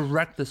write and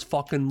direct this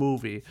fucking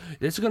movie.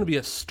 This is gonna be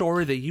a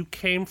story that you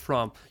came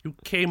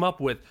up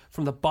with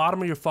from the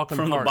bottom of your fucking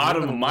From heart. the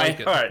bottom You're of gonna my like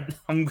it. heart.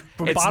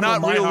 From It's bottom not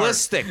of my heart.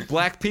 realistic.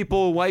 Black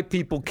people and white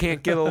people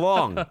can't get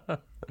along.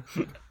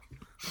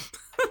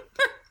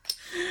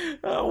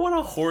 What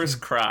a horse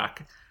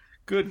crock.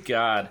 Good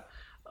God.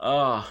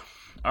 Oh,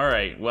 all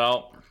right.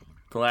 Well,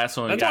 the last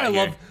one we That's why got I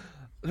here. love.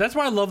 That's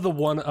why I love the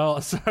one. Oh,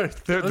 sorry.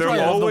 They're That's why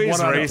I love the always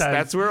 1 out of racist. 10.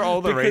 That's where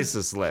all the Because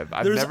racists live.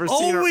 I've There's never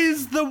seen.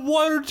 always the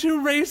 1 or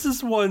 2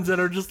 racist ones that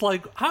are just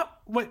like, huh?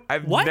 Wait,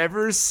 I've what?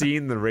 never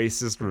seen the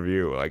racist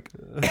review like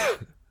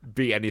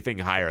be anything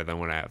higher than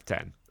 1 out of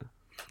 10.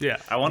 Yeah.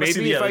 I want to Maybe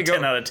see the if other I go-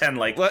 10 out of 10.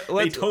 Like, they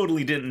let's-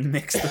 totally didn't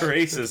mix the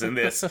races in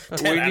this.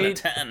 10 out of need-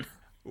 10.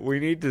 We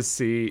need to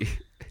see.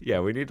 Yeah,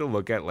 we need to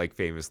look at like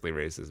famously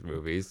racist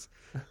movies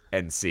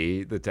and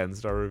see the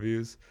 10-star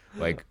reviews.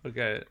 Like,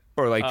 Okay.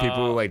 or like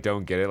people who like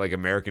don't get it, like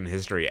American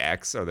History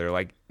X, or they're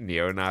like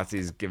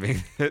neo-Nazis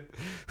giving it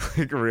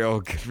like real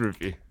good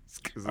reviews.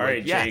 All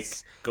right, Jake,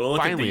 go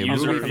look finally, at a the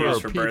user movie for reviews our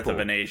for Birth of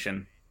people. a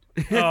Nation.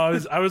 Oh,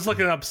 I was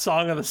looking up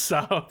Song of the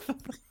South.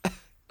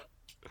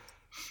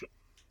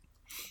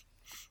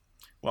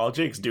 While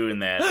Jake's doing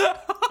that.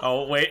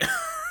 Oh, wait.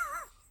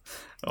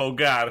 Oh,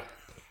 God.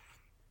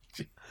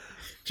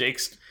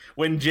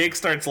 When Jake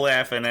starts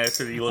laughing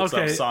after he looks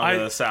up Song of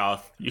the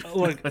South,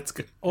 look, that's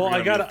good. well, We're I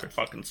gonna gotta- be for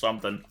fucking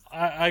something.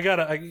 I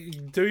gotta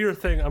do your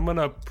thing. I'm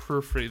gonna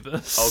proofread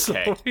this.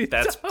 Okay, So we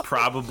that's don't-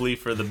 probably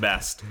for the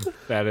best.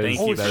 That is.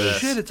 Thank you that for is- this.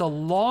 shit. It's a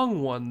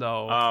long one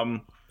though.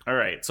 All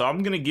right, so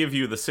I'm gonna give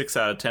you the 6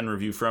 out of 10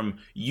 review from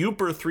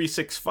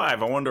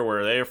Uper365. I wonder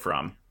where they're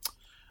from.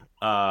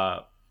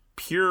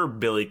 Pure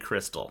Billy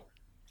Crystal.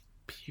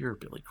 Pure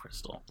Billy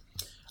Crystal.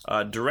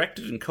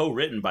 Directed and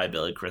co-written by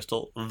Billy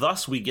Crystal.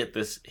 Thus, we get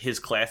his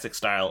classic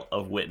style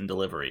of wit and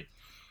delivery.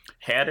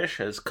 Haddish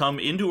has come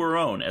into her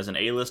own as an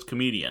A-list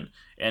comedian,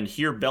 and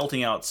here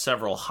belting out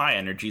several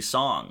high-energy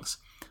songs.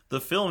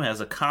 The film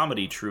has a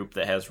comedy troupe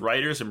that has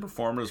writers and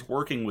performers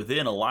working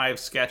within a live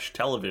sketch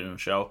television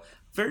show,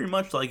 very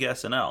much like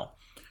SNL.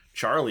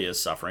 Charlie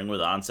is suffering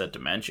with onset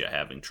dementia,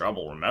 having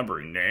trouble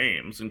remembering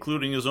names,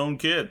 including his own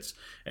kids,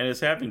 and is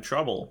having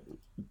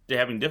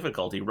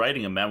difficulty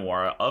writing a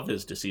memoir of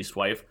his deceased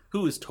wife,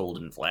 who is told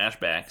in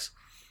flashbacks.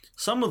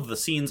 Some of the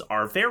scenes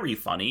are very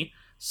funny,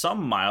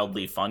 some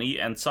mildly funny,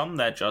 and some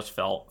that just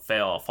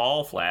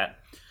fall flat.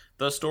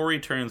 The story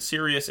turns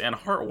serious and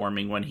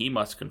heartwarming when he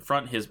must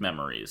confront his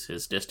memories,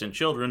 his distant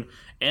children,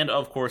 and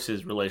of course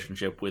his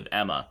relationship with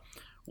Emma.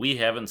 We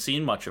haven't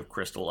seen much of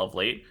Crystal of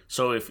late,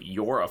 so if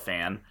you're a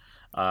fan,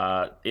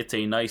 it's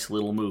a nice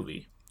little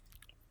movie.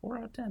 4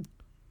 out of 10.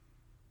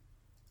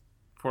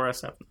 4 out of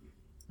 7.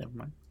 Never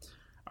mind.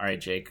 All right,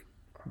 Jake.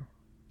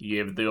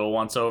 You gave the old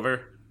once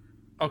over?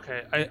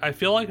 Okay, I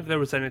feel like if there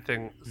was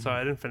anything, so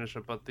I didn't finish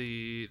it, but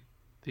the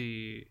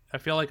I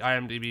feel like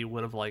IMDb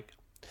would have like,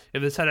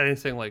 if this had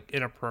anything like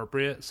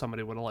inappropriate,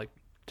 somebody would have like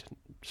Would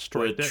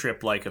striped it.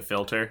 trip like a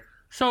filter?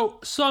 So,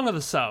 Song of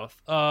the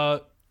South,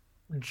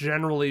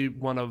 generally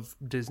one of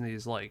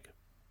Disney's like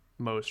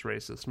most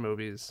racist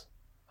movies,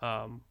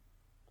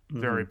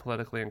 very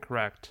politically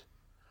incorrect.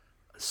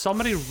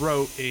 Somebody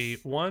wrote a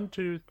 1,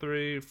 2,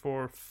 3,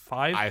 4,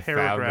 5 I found a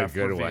paragraph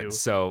good review. one.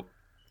 So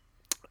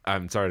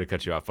I'm sorry to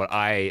cut you off, but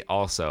I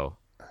also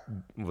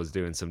was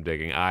doing some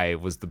digging. I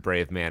was the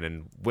brave man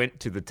and went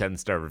to the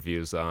 10-star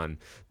reviews on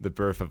The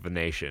Birth of a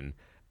Nation.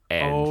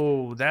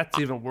 And that's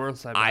even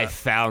worse. I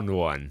found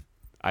one.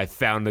 I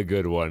found a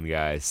good one,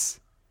 guys.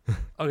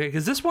 Okay,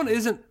 because this one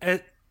isn't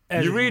as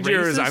you read racist.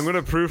 yours. I'm going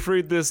to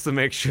proofread this to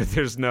make sure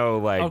there's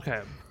no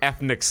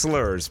ethnic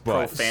slurs,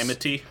 but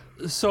profanity.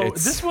 So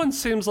this one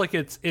seems like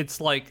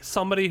it's like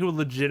somebody who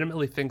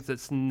legitimately thinks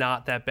it's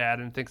not that bad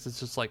and thinks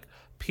it's just like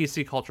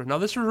PC culture. Now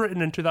this was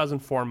written in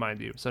 2004, mind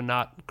you, so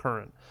not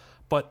current,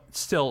 but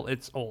still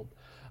it's old.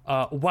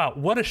 Wow,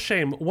 what a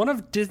shame! One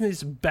of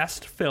Disney's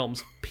best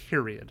films,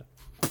 period.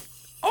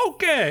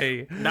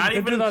 Okay, not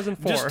even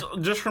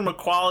 2004. Just from a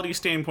quality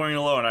standpoint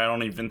alone, I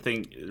don't even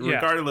think,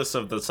 regardless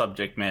of the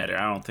subject matter,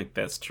 I don't think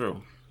that's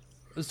true.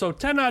 So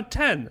 10 out of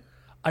 10.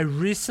 I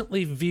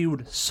recently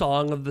viewed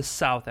Song of the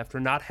South after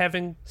not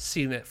having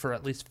seen it for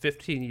at least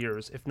 15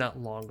 years, if not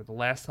longer. The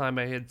last time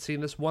I had seen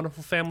this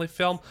wonderful family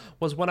film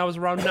was when I was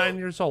around 9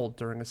 years old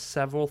during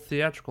several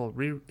theatrical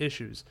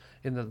reissues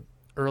in the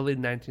early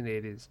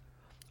 1980s.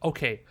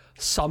 Okay,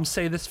 some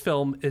say this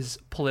film is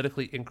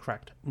politically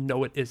incorrect.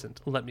 No, it isn't.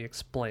 Let me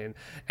explain.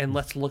 And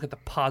let's look at the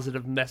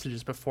positive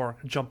messages before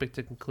jumping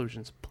to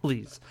conclusions,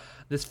 please.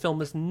 This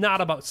film is not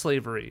about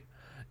slavery.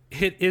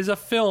 It is a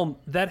film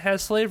that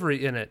has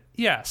slavery in it,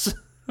 yes,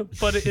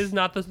 but it is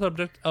not the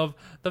subject of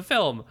the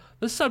film.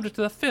 The subject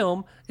of the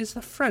film is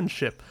the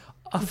friendship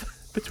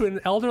between an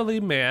elderly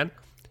man,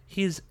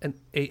 he's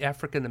a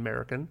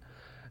African-American,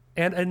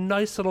 and a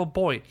nice little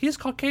boy. He's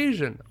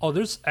Caucasian. Oh,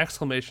 there's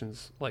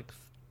exclamations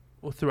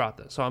throughout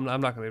this, so I'm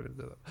not going to even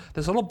do that.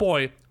 This little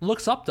boy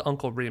looks up to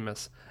Uncle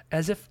Remus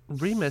as if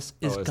Remus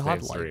is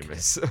godlike.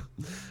 Remus.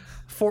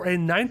 For a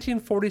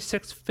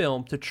 1946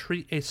 film to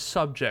treat a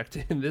subject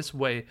in this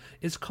way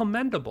is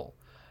commendable.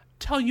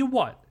 Tell you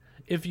what,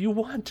 if you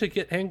want to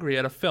get angry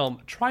at a film,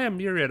 try a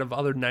myriad of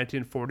other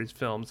 1940s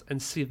films and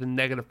see the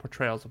negative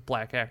portrayals of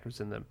black actors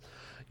in them.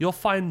 You'll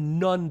find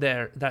none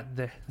here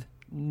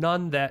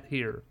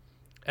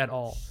at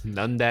all.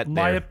 None that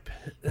there.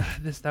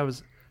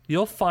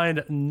 You'll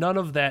find none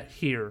of that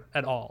here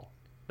at all.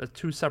 That's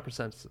two separate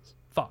sentences.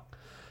 Fuck.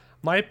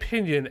 My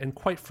opinion, and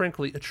quite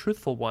frankly, a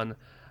truthful one.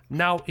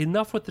 Now,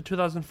 enough with the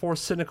 2004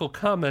 cynical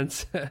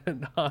comments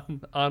and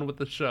on with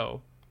the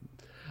show.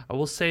 I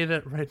will say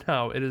that right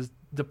now, it is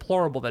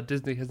deplorable that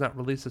Disney has not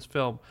released this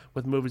film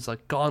with movies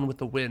like Gone with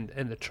the Wind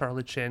and the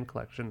Charlie Chan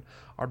collection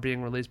are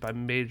being released by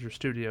major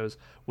studios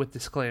with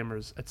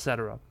disclaimers,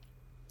 etc.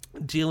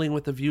 Dealing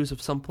with the views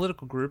of some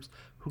political groups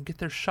who get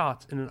their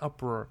shots in an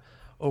uproar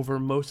over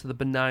most of the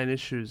benign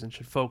issues and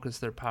should focus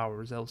their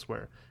powers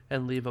elsewhere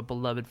and leave a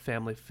beloved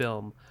family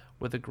film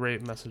with a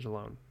great message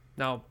alone.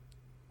 Now,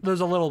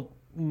 there's a little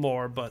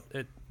more, but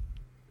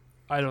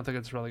I don't think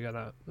it's really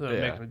gonna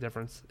make any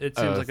difference. It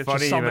seems like it's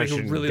just somebody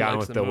who really Gone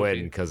likes with the the movie.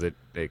 Wind because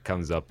it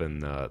comes up in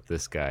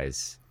this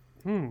guy's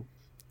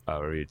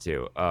review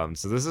too.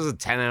 So this is a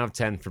 10 out of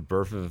 10 for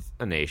Birth of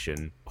a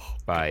Nation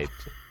by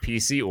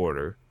PC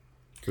Order,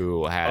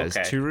 who has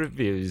 2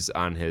 reviews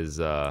on his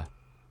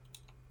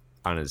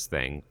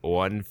thing.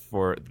 One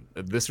for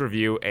this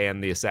review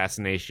and the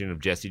assassination of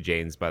Jesse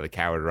James by the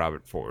coward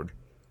Robert Ford.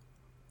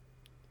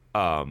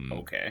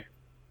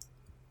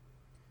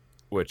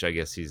 Which I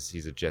guess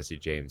he's a Jesse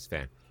James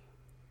fan.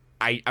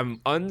 I'm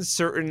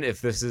uncertain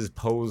if this is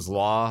Poe's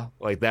Law.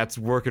 Like, that's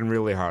working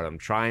really hard. I'm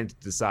trying to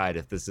decide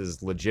if this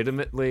is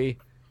legitimately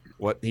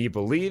what he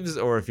believes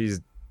or if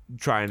he's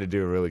trying to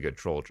do a really good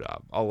troll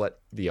job. I'll let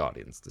the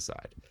audience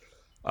decide.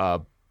 10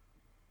 out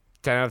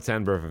of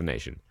 10, Birth of a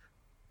Nation.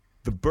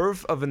 The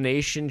Birth of a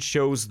Nation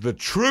shows the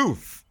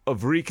truth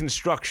of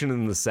Reconstruction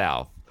in the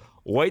South.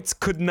 Whites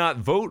could not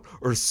vote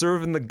or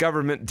serve in the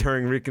government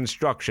during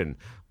Reconstruction.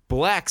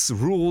 Blacks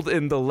ruled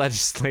in the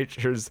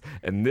legislatures,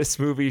 and this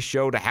movie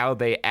showed how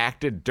they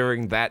acted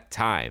during that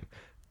time.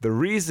 The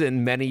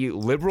reason many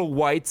liberal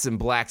whites and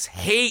blacks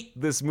hate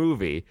this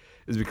movie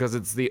is because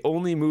it's the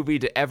only movie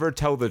to ever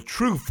tell the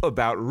truth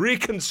about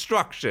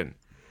Reconstruction.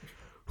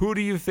 Who do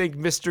you think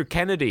Mr.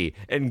 Kennedy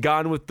and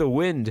Gone with the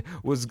Wind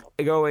was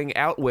going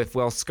out with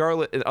while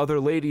Scarlett and other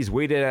ladies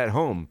waited at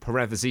home?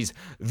 Parentheses,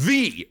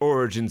 the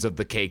origins of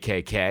the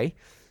KKK.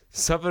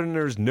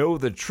 Southerners know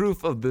the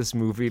truth of this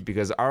movie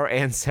because our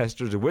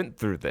ancestors went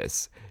through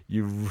this.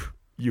 You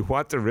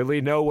want to really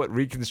know what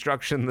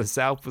Reconstruction in the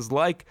South was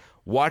like?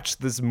 Watch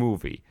this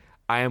movie.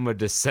 I am a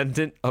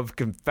descendant of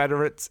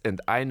Confederates,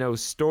 and I know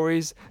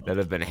stories that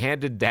have been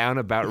handed down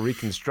about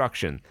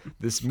Reconstruction.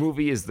 This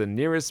movie is the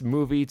nearest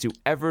movie to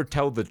ever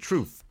tell the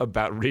truth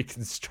about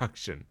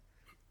Reconstruction.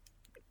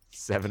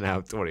 7 out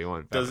of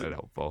 21. Found that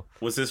helpful.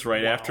 Was this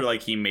right after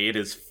he made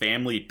his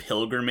family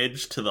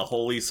pilgrimage to the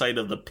holy site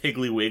of the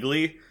Piggly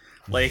Wiggly?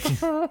 Like,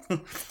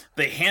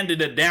 they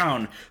handed it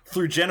down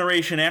through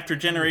generation after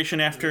generation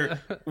after.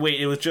 Wait,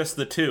 it was just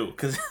the 2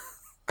 because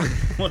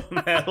what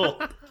the hell?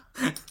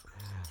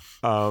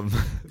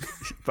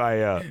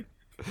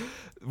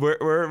 Where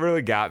it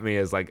really got me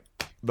is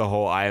the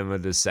whole I am a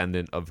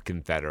descendant of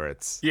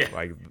Confederates.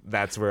 Yeah,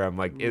 that's where I'm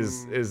like,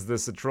 is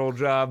this a troll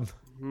job?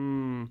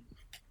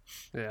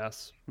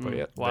 Yes. But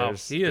yeah, Wow,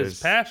 he is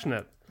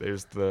passionate.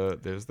 There's the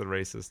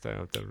racist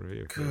top 10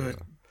 review. Good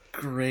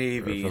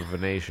gravy. For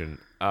Venation.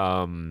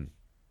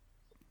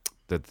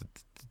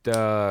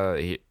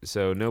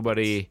 So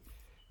nobody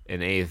in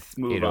 8th,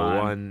 Move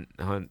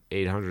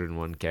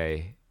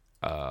 801K.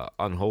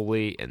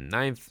 Unholy in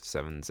 9th,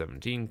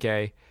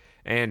 717K.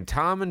 And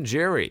Tom and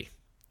Jerry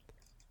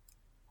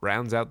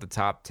rounds out the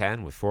top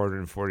 10 with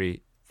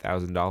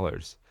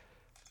 $440,000.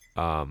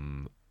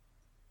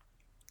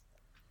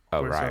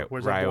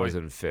 Rye was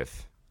in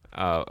 5th.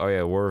 Oh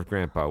yeah, War of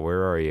Grandpa,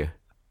 where are you?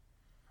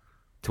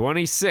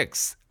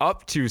 26,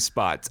 up 2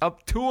 spots,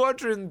 up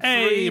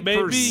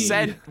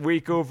 203%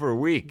 week over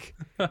week.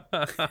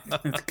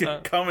 It's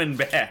coming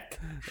back.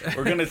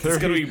 It's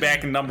gonna be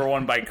back in number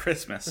 1 by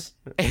Christmas.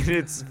 And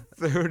it's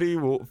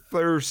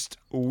 31st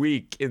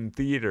week in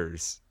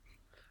theaters.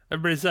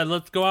 Everybody said,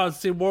 "Let's go out and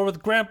see War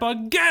with Grandpa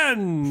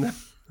again."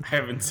 I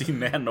haven't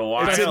seen that in a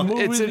while.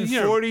 It's in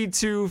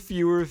 42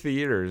 fewer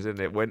theaters, and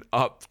it went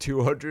up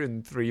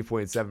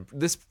 203.7.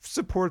 This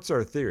supports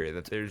our theory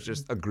that there's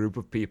just a group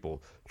of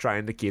people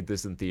trying to keep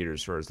this in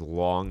theaters for as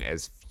long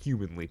as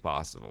humanly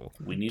possible.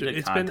 We need to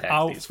It's contact been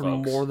out these for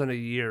folks. more than a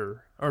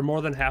year, or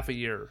more than half a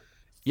year.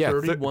 Yeah,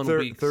 31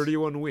 weeks.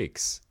 31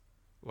 weeks.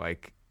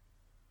 Like,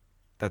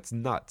 that's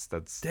nuts.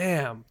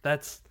 Damn,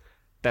 that's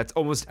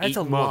almost 8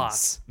 a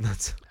months.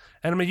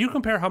 And I mean, you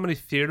compare how many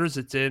theaters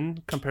it's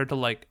in compared to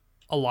like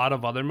a lot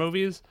of other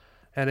movies,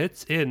 and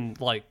it's in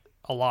like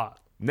a lot.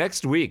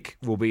 Next week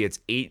will be its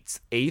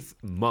eighth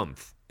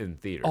month in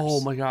theaters. Oh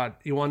my god,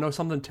 you want to know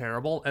something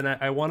terrible? And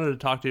I wanted to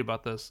talk to you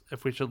about this.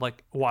 If we should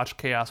like watch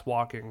Chaos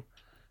Walking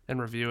and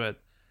review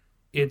it,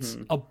 it's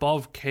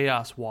above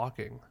Chaos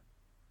Walking.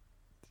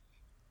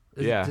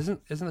 Isn't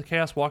the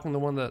Chaos Walking the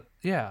one that?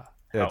 Yeah.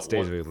 Yeah, it's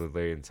Daisy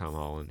Ridley and Tom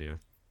Holland. Yeah.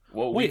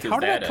 Wait, how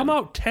did that come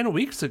out 10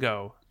 weeks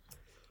ago?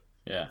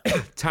 Yeah.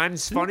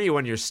 Time's funny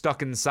when you're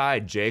stuck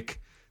inside, Jake.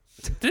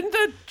 Didn't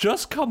that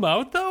just come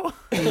out though?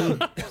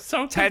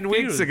 So 10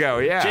 weeks ago,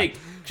 yeah.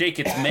 Jake,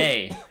 it's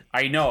May.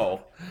 I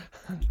know.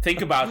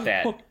 Think about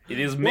that. It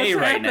is May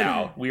right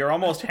now. We are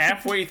almost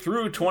halfway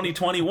through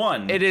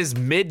 2021. It is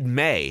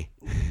mid-May.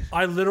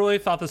 I literally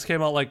thought this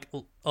came out like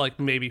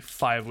maybe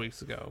 5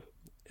 weeks ago,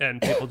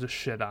 and people just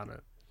shit on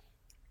it.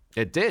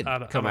 It did I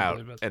don't come out,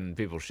 believe it. and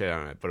people shit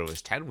on it, but it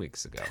was 10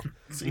 weeks ago.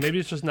 Maybe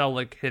it's just now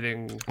like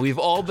hitting. We've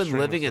all been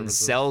streaming living in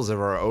services. cells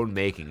of our own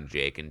making,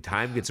 Jake, and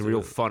time gets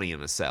real funny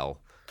in a cell.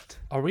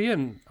 Are we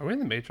in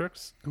the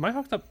Matrix? Am I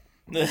hooked up?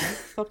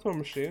 Up to a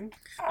machine?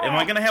 Am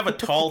I gonna have a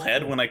tall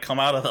head when I come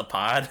out of the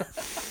pod?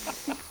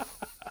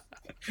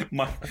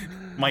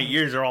 my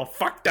ears are all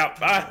fucked up.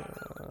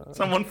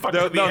 Someone fucked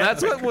up. No,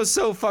 that's what was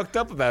so fucked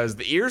up about it, is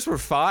the ears were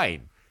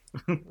fine.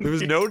 There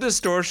was no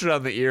distortion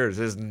on the ears.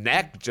 His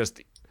neck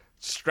just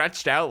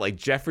stretched out like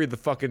Jeffrey the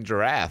fucking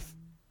giraffe.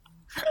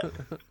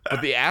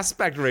 But the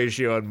aspect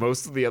ratio on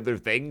most of the other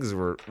things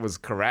was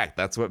correct.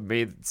 That's what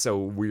made it so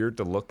weird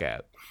to look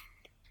at.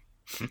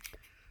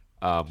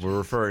 We're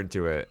referring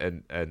to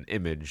an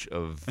image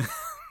of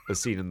a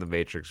scene in the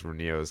Matrix where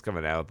Neo is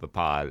coming out of the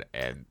pod,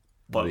 and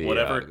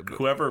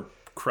whoever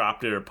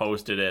cropped it or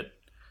posted it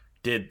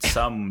did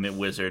some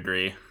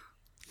wizardry.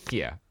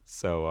 Yeah.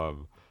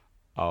 So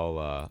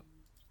I'll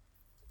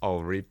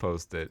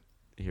repost it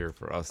here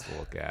for us to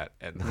look at,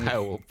 and I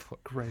will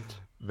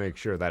make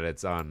sure that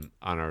it's on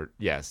our.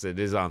 Yes, it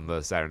is on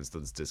the Saturn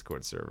Studs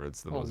Discord server.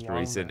 It's the most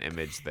recent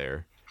image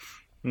there,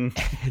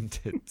 and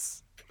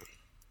it's.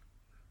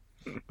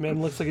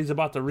 Man looks like he's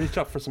about to reach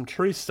up for some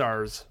tree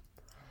stars.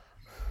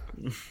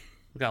 We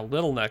got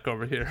Little Neck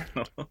over here.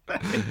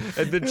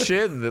 And the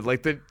chin,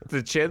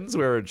 the chin's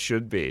where it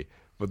should be,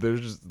 but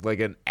there's just like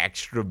an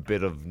extra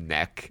bit of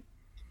neck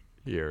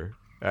here.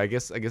 I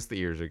guess the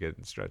ears are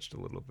getting stretched a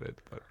little bit,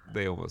 but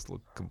they almost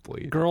look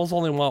complete. Girls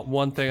only want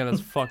one thing, and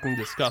it's fucking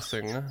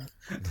disgusting.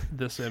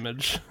 This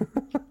image.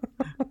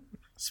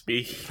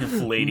 Speaking of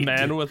Lady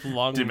Man with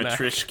long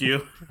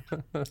Dimitrescu,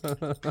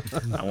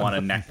 I want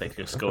a neck that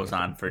just goes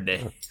on for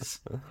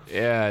days.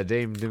 Yeah,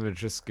 Dame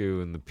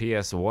Dimitrescu in the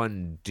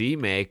PS1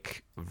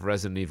 remake of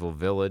Resident Evil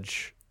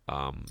Village.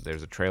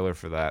 There's a trailer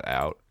for that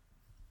out.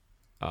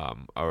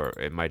 Or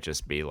it might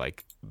just be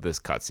like this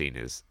cutscene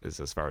is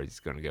as far as he's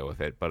going to go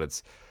with it. But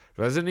it's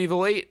Resident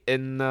Evil 8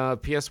 in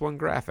PS1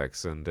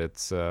 graphics, and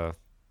it's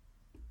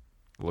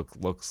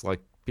looks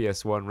like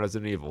PS1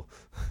 Resident Evil.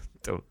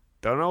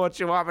 Don't know what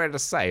you want me to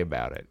say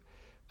about it,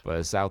 but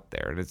it's out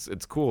there, and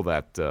it's cool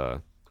that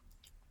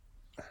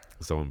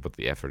someone put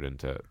the effort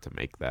into to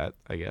make that,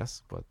 I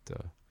guess. But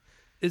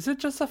is it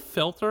just a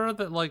filter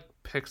that like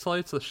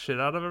pixelates the shit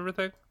out of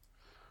everything?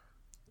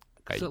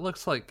 Because it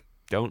looks like.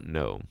 Don't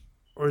know.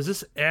 Or is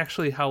this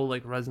actually how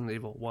like Resident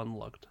Evil 1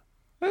 looked?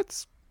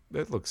 It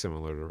looks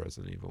similar to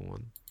Resident Evil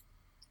 1.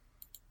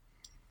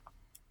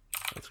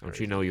 Don't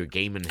you know your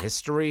gaming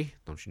history?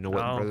 Don't you know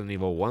what Resident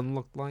Evil 1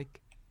 looked like?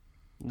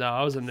 No,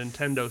 I was a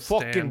Nintendo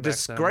stan. Fucking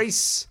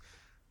disgrace.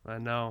 I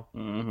know.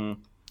 Mm-hmm.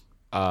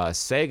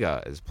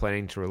 Sega is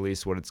planning to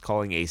release what it's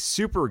calling a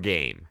super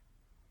game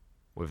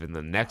within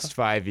the next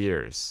 5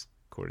 years.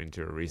 according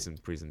to a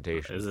recent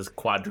presentation. Is this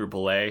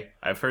quadruple A?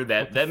 I've heard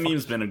that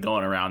meme's been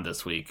going around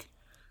this week.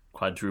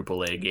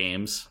 Quadruple A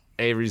games.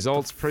 A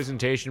results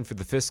presentation for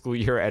the fiscal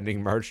year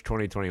ending March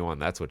 2021.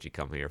 That's what you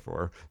come here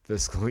for.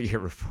 Fiscal year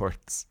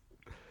reports.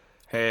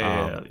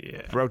 Hell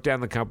yeah. Broke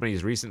down the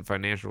company's recent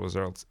financial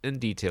results in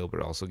detail,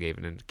 but also gave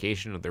an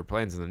indication of their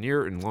plans in the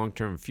near and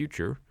long-term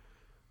future.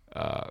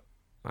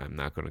 I'm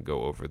not going to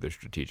go over their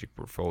strategic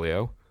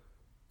portfolio.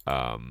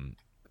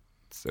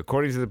 So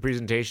according to the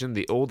presentation,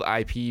 the old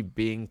IP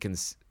being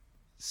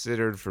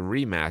considered for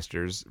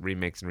remasters,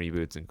 remakes, and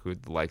reboots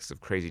include the likes of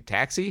Crazy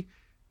Taxi,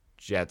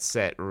 Jet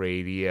Set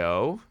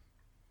Radio,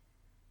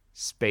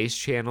 Space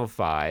Channel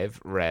 5,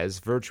 Rez,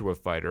 Virtua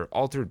Fighter,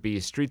 Altered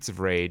Beast, Streets of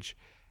Rage,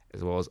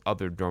 as well as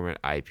other dormant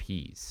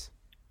IPs.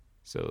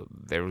 So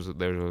there was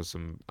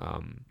some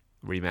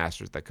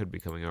remasters that could be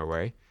coming our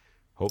way.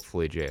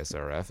 Hopefully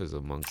JSRF is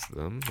amongst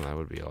them. That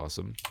would be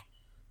awesome.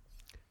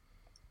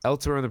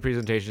 Elsewhere in the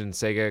presentation,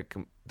 Sega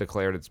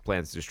declared its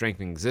plans to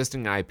strengthen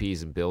existing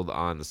IPs and build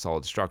on the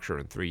solid structure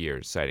in 3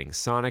 years, citing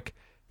Sonic,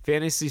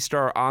 Phantasy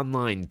Star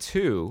Online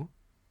 2,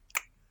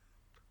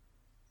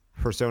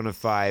 Persona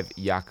 5,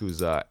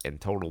 Yakuza, and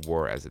Total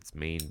War as its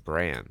main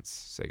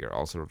brands. Sega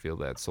also revealed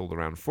that it sold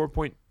around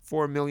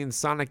 4.4 million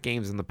Sonic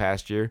games in the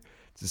past year,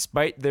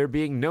 despite there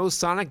being no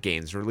Sonic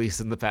games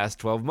released in the past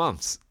 12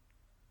 months.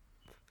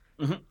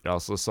 Mm-hmm. It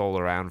also sold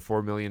around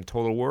 4 million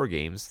Total War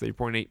games,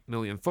 3.8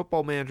 million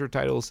Football Manager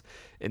titles,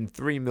 and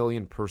 3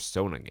 million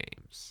Persona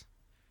games.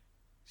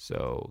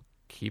 So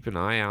keep an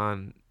eye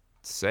on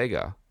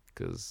Sega,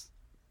 because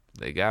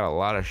they got a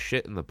lot of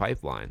shit in the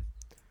pipeline.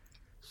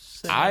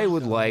 I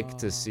would like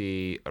to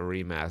see a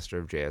remaster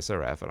of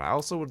JSRF, and I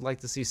also would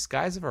like to see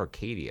Skies of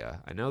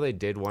Arcadia. I know they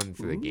did one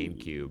for the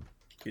GameCube.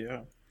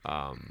 Yeah.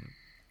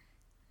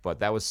 But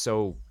that was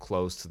so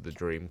close to the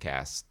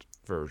Dreamcast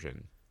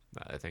version.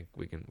 I think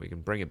we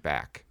can bring it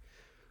back.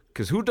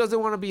 Because who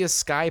doesn't want to be a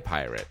sky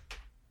pirate?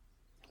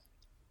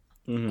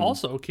 Mm-hmm.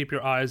 Also, keep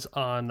your eyes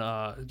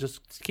on,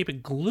 just keep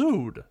it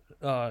glued,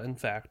 in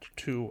fact,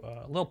 to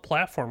a little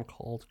platform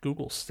called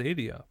Google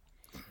Stadia,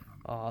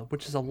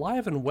 which is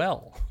alive and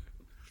well.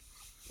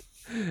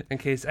 In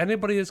case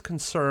anybody is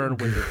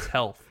concerned with its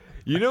health.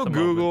 You know,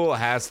 Google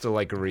has to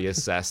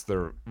reassess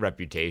their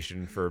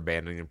reputation for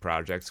abandoning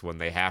projects when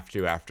they have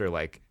to, after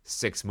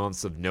 6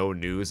 months of no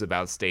news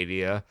about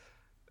Stadia.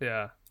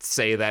 Yeah.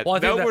 Say that,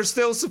 we're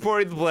still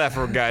supporting the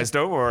platform, guys.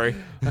 Don't worry.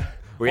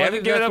 We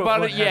haven't given up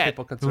on it yet.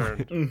 People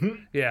concerned. Mm-hmm.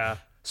 Yeah.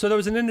 So there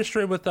was an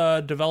industry with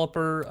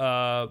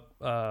developer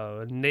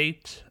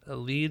Nate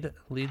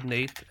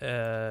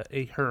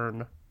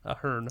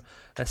Ahern.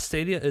 That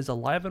Stadia is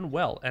alive and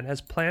well and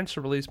has plans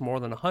to release more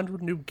than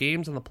 100 new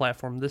games on the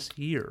platform this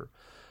year.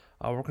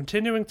 We're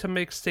continuing to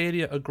make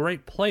Stadia a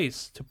great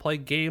place to play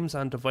games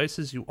on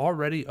devices you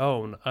already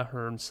own,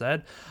 Ahern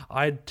said.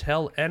 I'd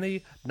tell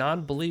any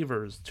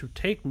non-believers to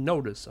take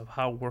notice of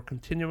how we're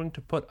continuing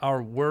to put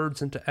our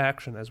words into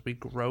action as we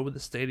grow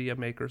the Stadia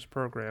Makers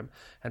program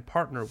and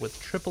partner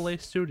with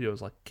AAA studios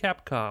like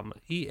Capcom,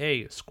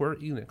 EA, Square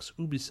Enix,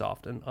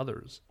 Ubisoft, and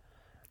others.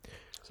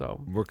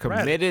 So we're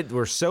committed.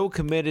 We're so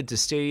committed to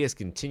Stadia's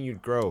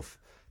continued growth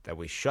that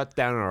we shut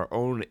down our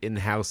own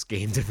in-house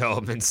game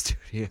development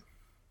studio.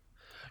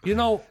 You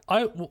know,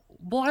 I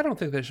don't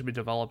think they should be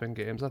developing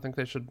games. I think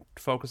they should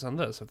focus on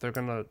this. If they're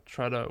going to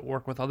try to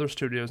work with other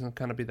studios and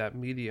kind of be that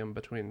medium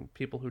between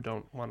people who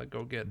don't want to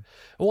go get...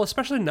 Well,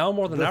 especially now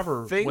more than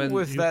ever, when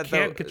you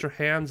can't get your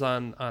hands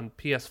on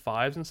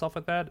PS5s and stuff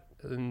like that,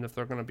 and if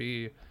those are going to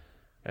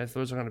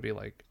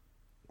be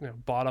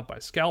bought up by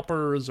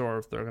scalpers, or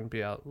if they're going to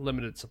be a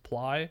limited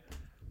supply.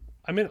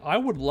 I mean, I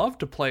would love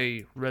to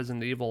play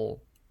Resident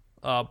Evil,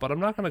 but I'm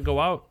not going to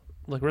go out...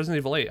 Like Resident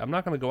Evil 8, I'm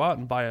not going to go out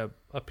and buy a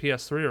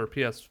PS3 or a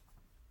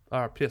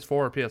PS4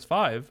 or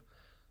PS5.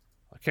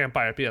 I can't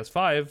buy a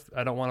PS5.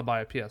 I don't want to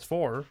buy a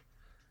PS4.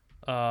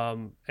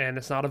 And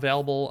it's not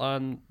available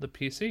on the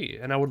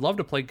PC. And I would love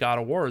to play God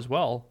of War as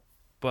well,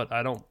 but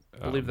I don't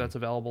believe that's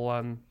available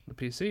on the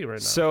PC right now.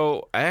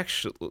 So,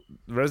 actually,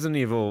 Resident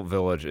Evil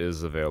Village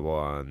is available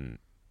on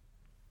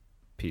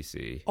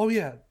PC. Oh,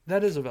 yeah.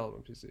 That is available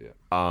on PC,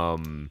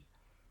 yeah.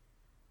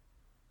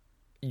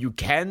 You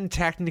can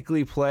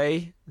technically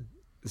play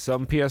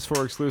some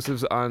PS4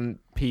 exclusives on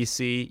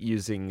PC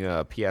using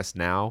PS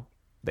Now.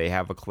 They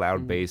have a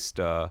cloud-based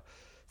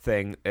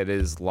thing. It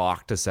is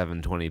locked to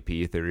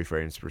 720p, 30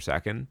 frames per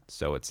second,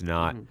 so it's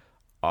not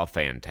a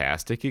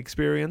fantastic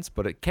experience,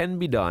 but it can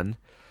be done.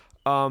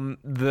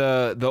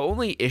 The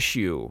only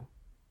issue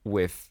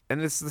with,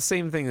 and it's the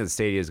same thing that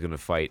Stadia is going to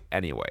fight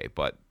anyway,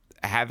 but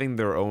having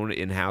their own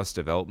in-house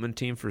development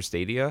team for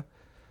Stadia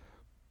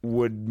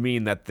would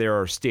mean that there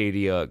are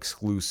Stadia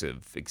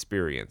exclusive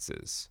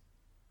experiences.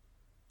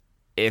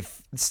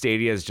 If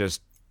Stadia is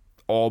just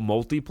all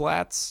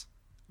multiplats,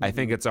 I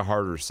think it's a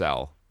harder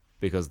sell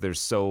because there's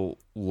so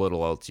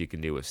little else you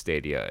can do with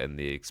Stadia, and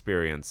the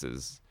experience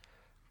is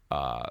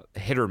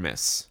hit or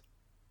miss,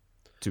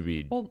 to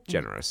be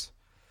generous.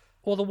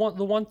 Well,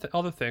 the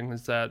other thing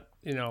is that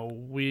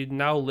we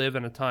now live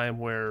in a time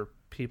where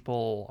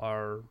people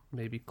are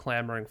maybe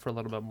clamoring for a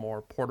little bit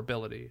more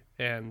portability.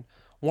 And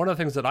one of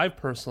the things that I've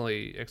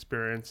personally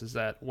experienced is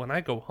that when I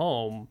go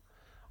home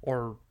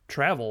or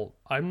travel,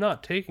 I'm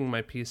not taking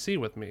my PC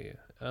with me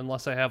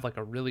unless I have like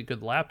a really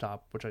good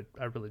laptop, which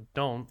I really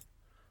don't.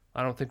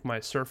 I don't think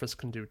my Surface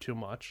can do too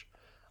much.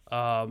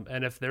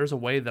 And if there's a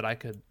way that I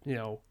could,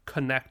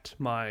 connect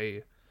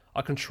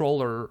a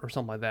controller or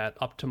something like that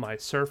up to my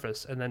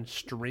Surface and then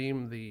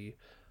stream the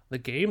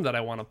game that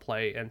I want to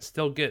play and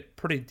still get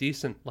pretty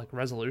decent like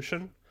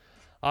resolution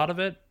out of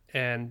it,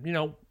 and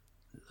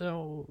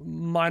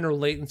minor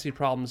latency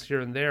problems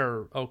here and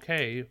there,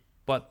 okay,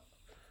 but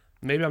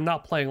maybe I'm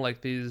not playing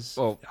like these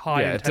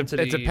high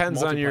intensity. It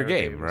depends on your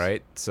game, games.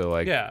 right? So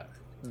like, yeah,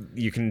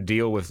 you can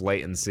deal with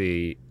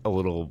latency a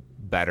little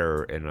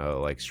better in a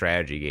like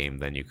strategy game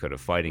than you could a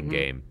fighting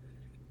game,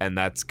 and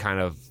that's kind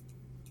of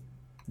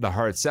the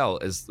hard sell.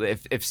 Is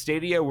if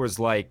Stadia was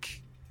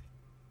like,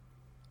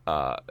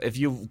 if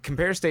you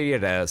compare Stadia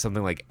to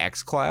something like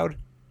xCloud,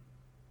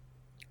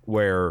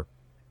 where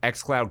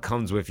xCloud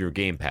comes with your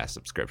Game Pass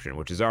subscription,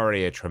 which is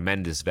already a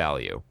tremendous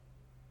value.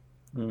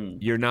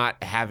 You're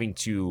not having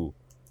to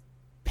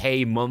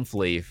pay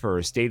monthly for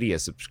a Stadia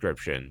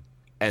subscription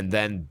and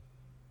then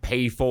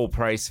pay full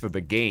price for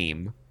the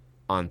game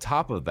on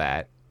top of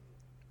that.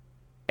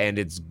 And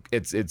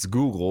it's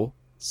Google,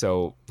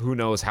 so who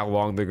knows how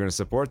long they're going to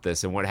support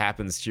this and what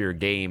happens to your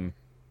game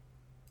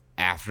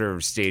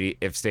after Stadia,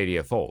 if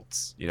Stadia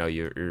folds.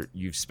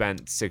 You've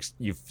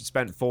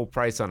spent full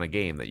price on a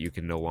game that you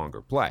can no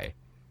longer play,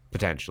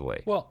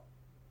 potentially.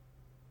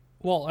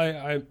 Well,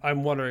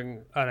 I'm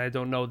wondering, and I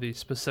don't know the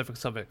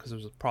specifics of it because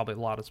there's probably a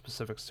lot of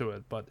specifics to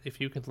it, but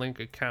if you could link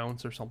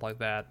accounts or something like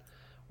that,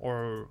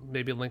 or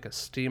maybe link a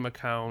Steam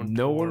account.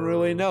 No one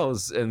really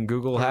knows, and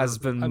Google has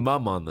been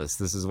mum on this.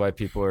 This is why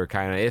people are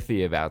kind of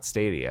iffy about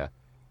Stadia,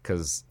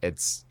 because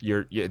it's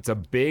a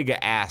big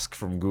ask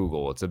from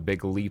Google. It's a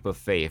big leap of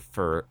faith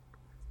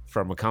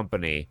from a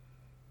company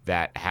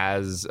that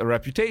has a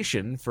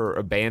reputation for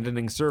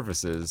abandoning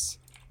services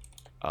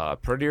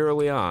pretty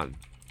early on.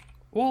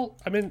 Well,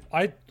 I mean,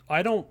 I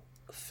don't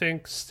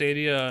think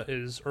Stadia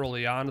is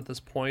early on at this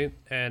point,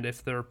 and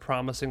if they're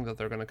promising that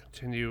they're going to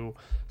continue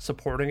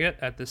supporting it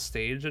at this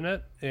stage in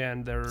it,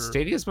 and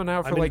Stadia's been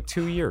out for like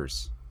 2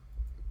 years.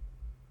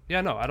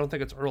 Yeah, no, I don't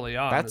think it's early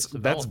on.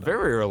 That's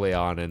very early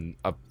on in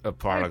a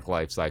product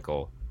life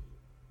cycle.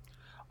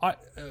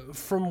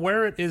 From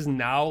where it is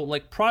now,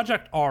 like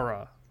Project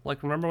Aura,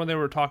 like remember when they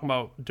were talking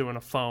about doing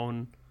a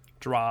phone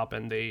drop,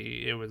 and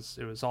it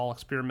was all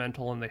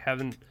experimental, and they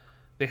hadn't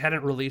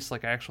released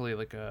like actually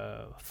like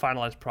a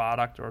finalized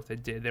product, or if they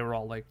did, they were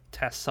all like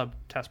test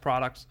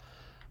products.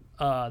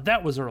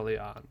 That was early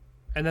on,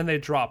 and then they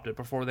dropped it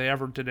before they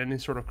ever did any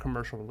sort of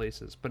commercial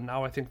releases. But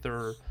now I think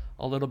they're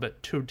a little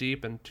bit too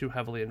deep and too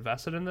heavily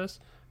invested in this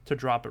to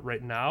drop it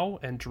right now,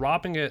 and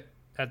dropping it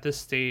at this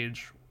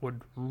stage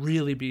would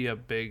really be a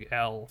big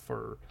L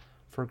for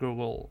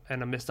Google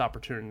and a missed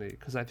opportunity,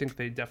 because I think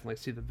they definitely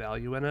see the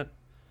value in it,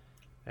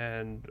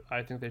 and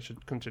I think they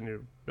should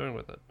continue doing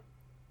with it.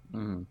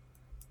 Mm-hmm.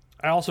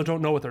 I also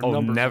don't know what their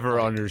numbers are. I'll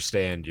never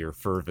understand your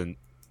fervent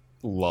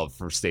love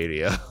for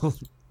Stadia.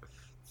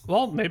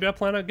 Well, maybe I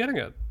plan on getting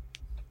it.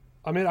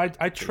 I mean, I'm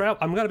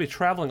going to be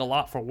traveling a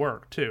lot for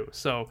work too,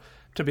 so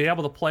to be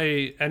able to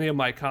play any of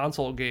my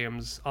console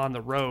games on the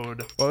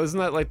road. Well, isn't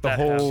that like the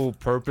whole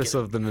purpose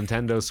of the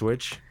Nintendo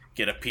Switch?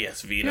 Get a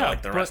PS Vita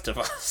like the rest of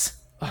us.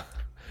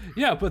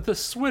 Yeah, but the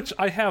Switch,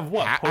 I have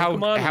what?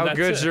 Pokemon. How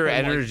good's your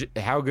energy?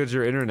 How good's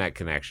your internet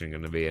connection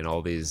going to be in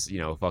all these,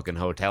 fucking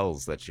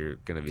hotels that you're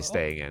going to be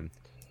staying in?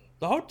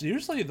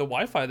 Usually the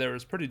Wi-Fi there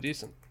is pretty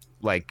decent.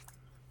 Like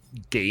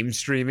game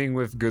streaming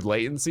with good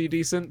latency,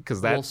 decent, because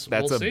that's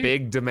a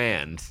big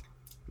demand.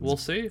 We'll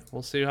see.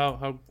 We'll see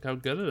how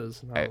good it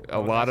is. A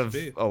lot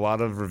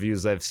of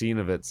reviews I've seen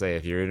of it say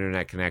if your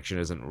internet connection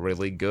isn't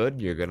really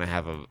good, you're gonna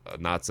have a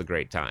not so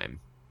great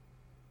time.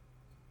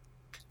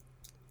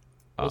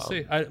 We'll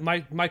see.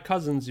 My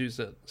cousins use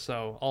it,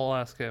 so I'll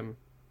ask him.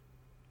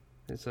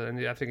 He said,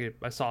 and I think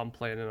I saw him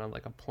playing it on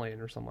like a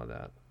plane or something like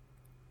that.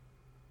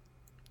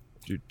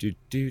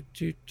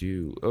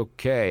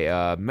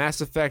 Okay,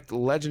 Mass Effect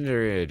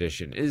Legendary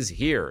Edition is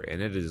here,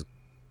 and it is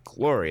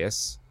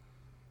glorious.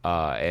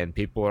 And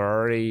people are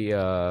already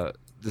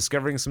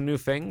discovering some new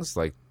things.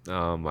 Like,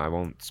 I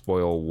won't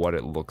spoil what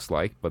it looks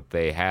like, but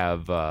they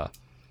have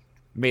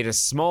made a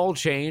small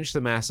change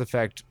to Mass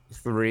Effect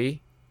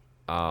 3,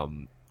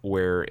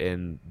 where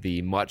in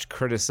the much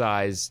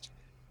criticized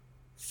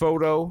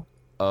photo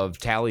of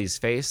Tally's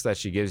face that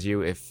she gives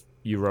you if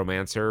you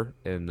romance her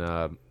in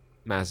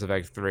Mass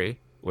Effect 3,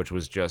 which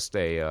was just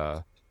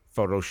a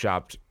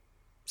photoshopped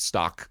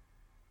stock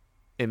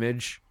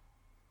image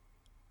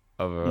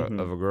of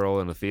a girl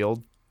in a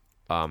field,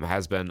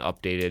 has been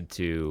updated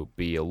to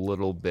be a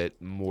little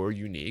bit more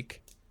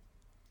unique.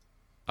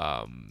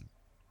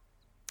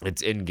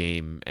 It's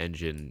in-game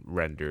engine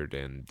rendered,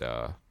 and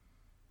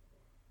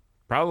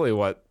probably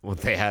what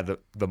they had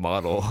the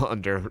model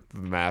under the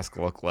mask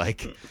look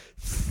like,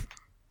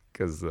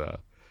 because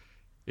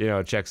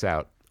it checks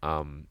out.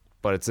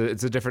 but it's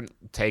a different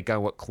take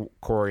on what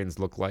Quarians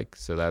look like,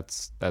 so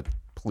that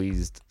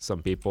pleased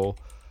some people.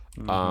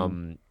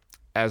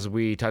 As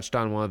we touched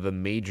on, one of the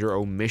major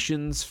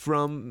omissions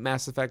from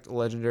Mass Effect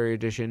Legendary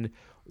Edition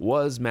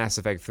was Mass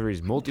Effect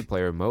 3's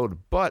multiplayer mode,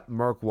 but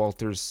Mark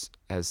Walters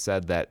has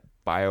said that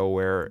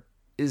BioWare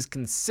is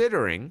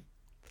considering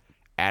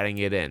adding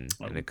it in,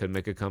 and it could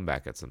make a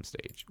comeback at some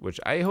stage, which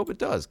I hope it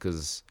does,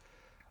 because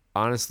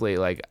honestly,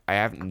 like, I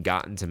haven't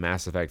gotten to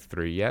Mass Effect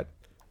 3 yet,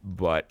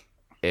 but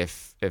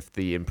if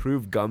the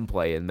improved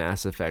gunplay in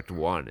Mass Effect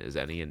 1 is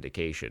any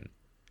indication,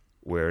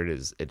 where it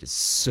is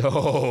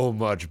so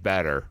much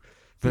better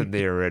than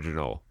the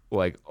original.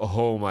 Like,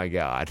 oh my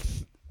god,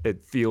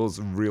 it feels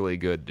really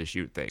good to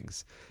shoot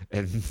things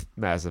in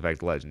Mass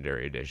Effect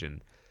Legendary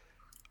Edition.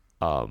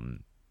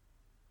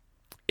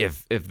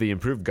 If the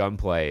improved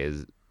gunplay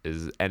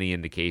is any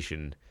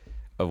indication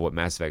of what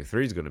Mass Effect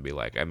 3 is going to be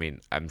like, I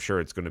mean, I'm sure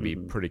it's going to be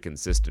pretty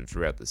consistent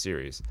throughout the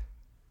series.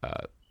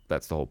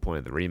 That's the whole point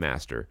of the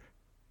remaster.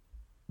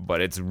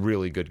 But it's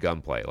really good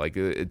gunplay. Like,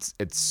 it's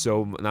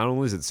so, not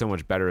only is it so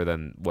much better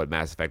than what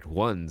Mass Effect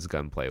 1's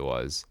gunplay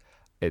was,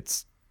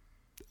 it's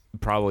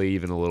probably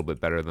even a little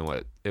bit better than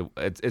what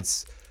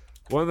it's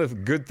one of the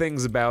good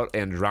things about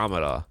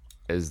Andromeda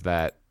is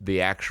that the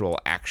actual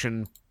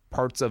action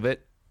parts of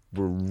it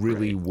were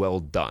really well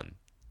done.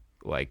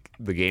 Like,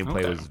 the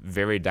gameplay was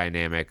very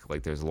dynamic,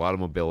 like there's a lot of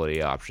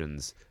mobility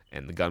options,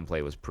 and the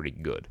gunplay was pretty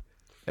good.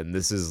 And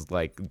this is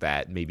like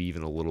that, maybe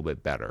even a little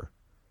bit better.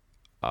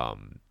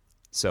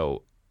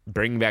 So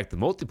bringing back the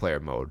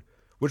multiplayer mode,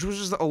 which was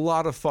just a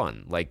lot of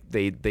fun. Like,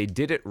 they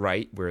did it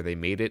right, where they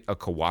made it a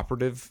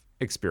cooperative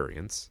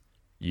experience.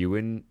 You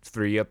and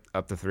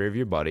up to three of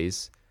your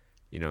buddies,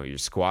 you know, you're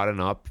squatting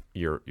up,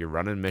 you're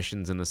running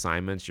missions and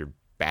assignments, you're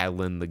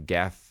battling the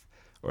Geth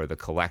or the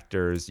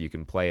Collectors. You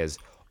can play as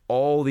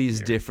all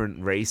these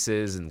different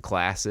races and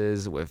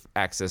classes with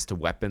access to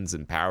weapons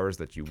and powers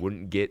that you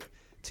wouldn't get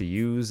to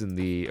use in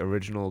the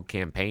original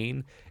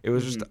campaign. It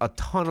was just a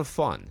ton of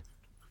fun.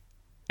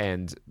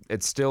 And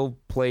it's still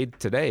played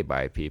today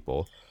by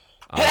people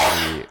on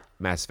the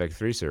Mass Effect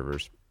 3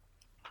 servers.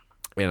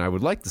 And I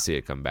would like to see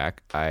it come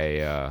back.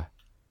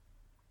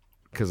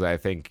 Because I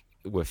think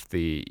with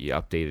the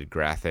updated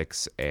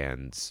graphics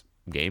and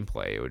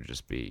gameplay, it would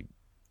just be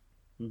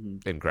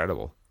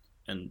incredible.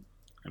 And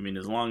I mean,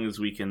 as long as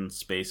we can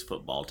space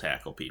football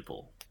tackle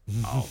people,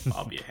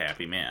 I'll be a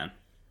happy man.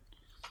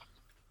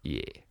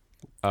 Yeah.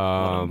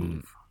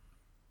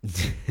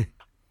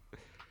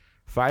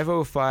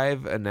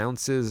 505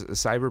 announces a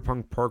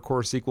Cyberpunk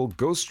parkour sequel,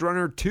 Ghost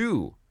Runner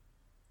 2.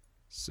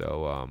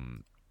 So,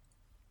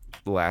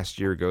 last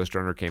year Ghost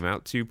Runner came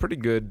out to pretty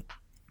good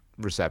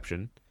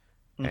reception,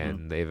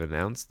 and they've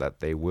announced that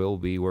they will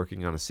be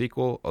working on a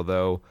sequel,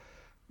 although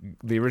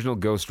the original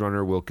Ghost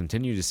Runner will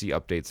continue to see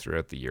updates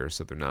throughout the year,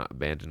 so they're not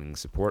abandoning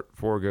support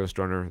for Ghost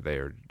Runner. They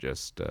are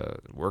just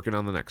working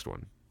on the next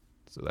one.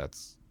 So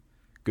that's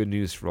good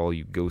news for all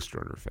you Ghost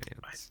Runner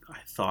fans. I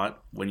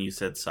thought when you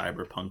said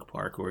Cyberpunk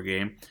parkour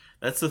game,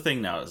 that's the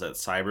thing now, is that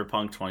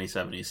Cyberpunk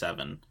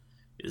 2077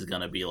 is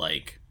going to be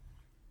like,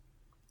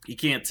 you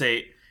can't say,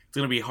 it's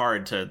going to be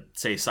hard to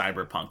say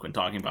Cyberpunk when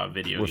talking about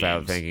video without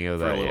games thinking of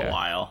for that, a little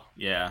while.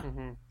 Yeah.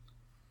 Mm-hmm.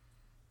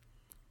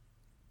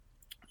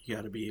 You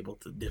got to be able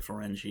to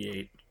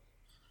differentiate.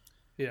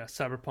 Yeah,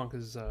 cyberpunk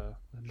is a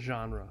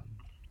genre.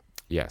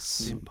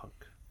 Yes. Steampunk.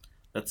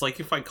 That's like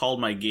if I called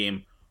my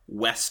game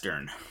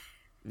Western.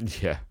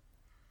 Yeah.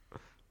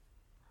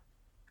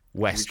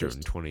 Western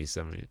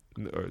 2070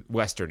 or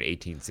Western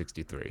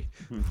 1863.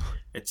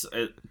 It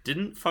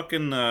didn't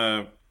fucking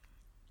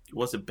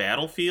was it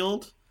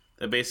Battlefield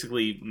that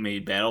basically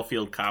made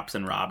Battlefield Cops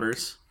and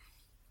Robbers?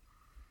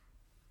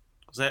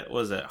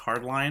 Was that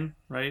Hardline,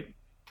 right?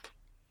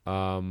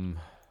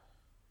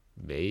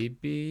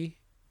 Maybe.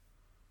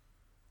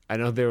 I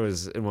know there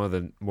was in one of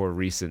the more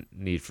recent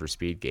Need for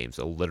Speed games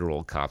a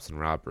literal Cops and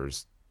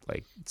Robbers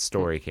like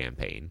story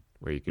campaign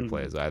where you could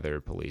play as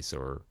either police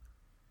or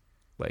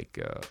like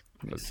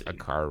a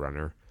car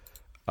runner.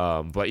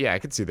 But yeah, I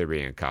could see there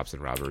being a Cops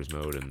and Robbers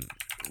mode in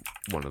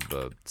one of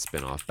the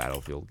spin-off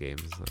Battlefield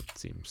games. That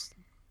seems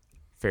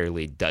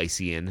fairly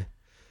dicey in.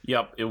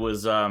 Yep, it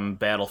was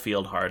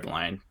Battlefield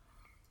Hardline.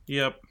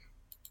 Yep.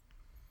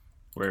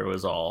 Where it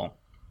was all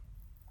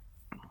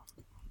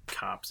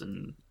cops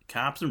and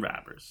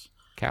robbers.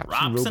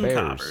 Cops and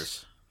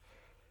coppers.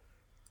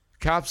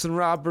 Cops and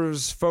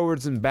robbers,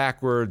 forwards and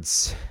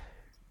backwards.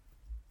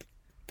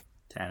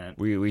 Tenet.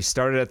 We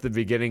started at the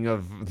beginning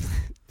of.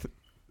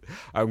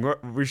 I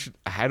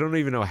don't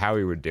even know how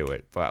we would do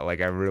it, but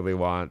like I really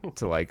want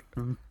to like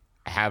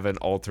have an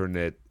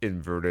alternate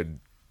inverted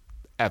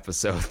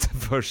episode to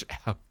push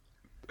out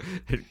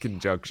in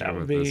conjunction That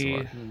would with this be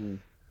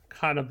one.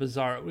 kind of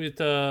bizarre. We'd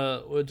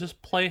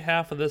just play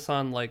half of this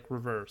on like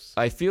reverse.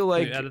 I feel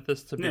like We edit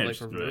this to be like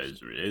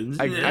reverse.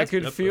 I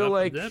could feel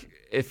like Yep.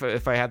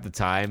 if I had the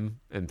time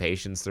and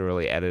patience to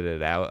really edit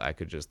it out, I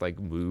could just like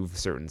move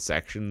certain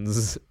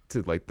sections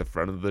to like the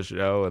front of the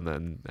show and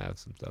then have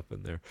some stuff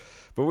in there.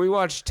 But we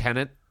watched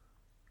Tenet,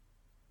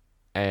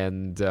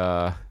 and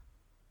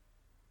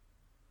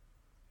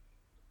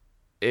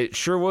it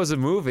sure was a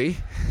movie.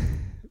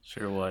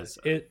 Sure was.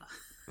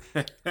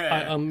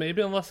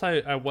 Maybe unless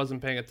I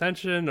wasn't paying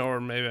attention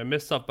or maybe I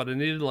missed stuff, but I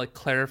needed like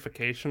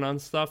clarification on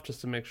stuff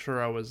just to make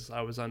sure I was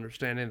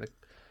understanding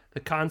the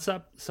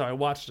concept. So I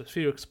watched a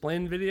few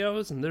explain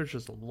videos, and there's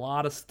just a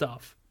lot of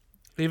stuff,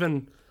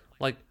 even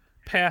like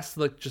past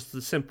like just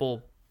the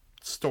simple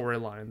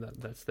storyline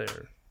that's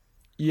there.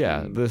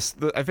 Yeah,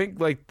 I think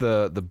like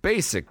the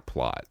basic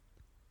plot,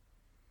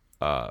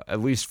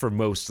 at least for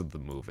most of the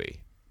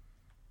movie,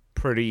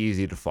 pretty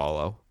easy to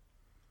follow.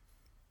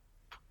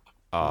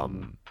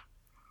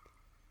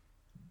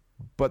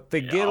 But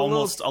they get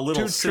almost a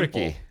little too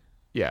simple. tricky.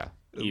 Yeah,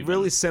 Even.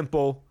 really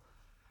simple,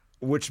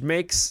 which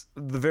makes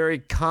the very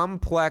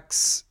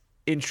complex,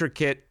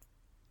 intricate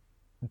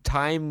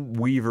time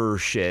weaver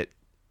shit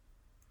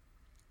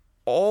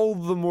all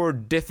the more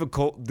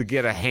difficult to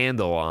get a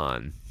handle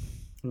on.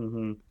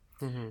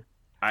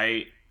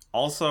 I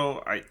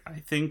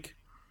think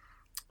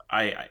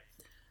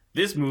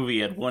this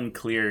movie had one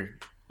clear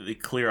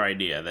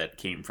idea that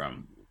came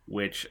from,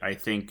 which I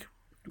think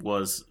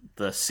was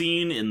the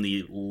scene in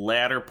the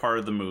latter part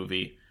of the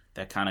movie,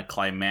 that kind of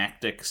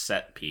climactic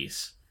set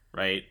piece,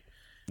 right?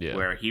 Yeah.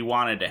 Where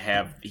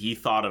he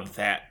thought of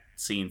that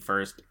scene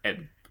first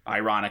and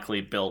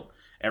ironically built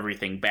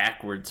everything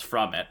backwards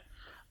from it.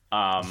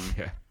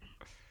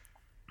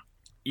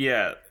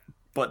 Yeah,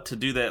 but to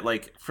do that,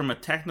 like, from a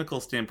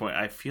technical standpoint,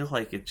 I feel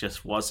like it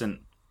just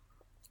wasn't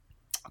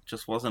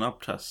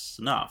up to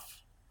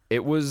snuff.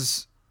 It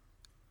was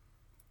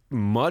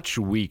much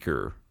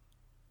weaker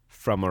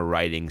from a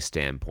writing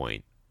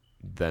standpoint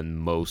than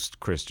most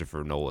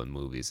Christopher Nolan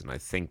movies, and I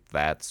think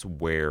that's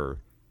where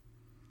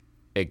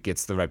it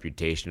gets the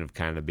reputation of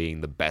kind of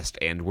being the best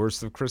and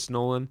worst of Chris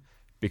Nolan,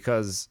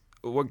 because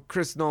what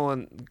Chris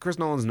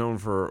Nolan's known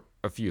for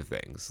a few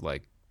things,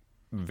 like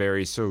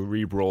very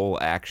cerebral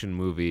action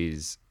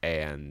movies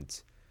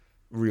and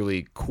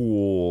really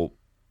cool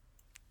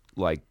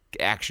like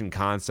action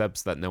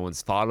concepts that no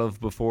one's thought of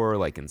before,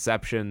 like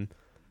Inception.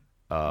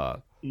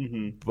 But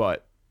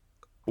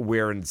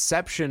where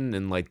Inception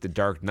and like the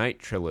Dark Knight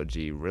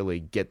trilogy really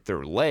get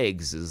their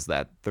legs is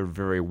that they're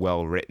very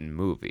well written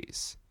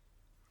movies.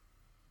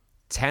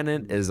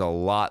 Tenet is a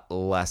lot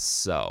less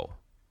so,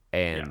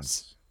 and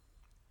Yes.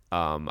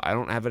 I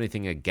don't have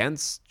anything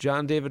against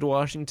John David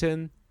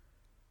Washington.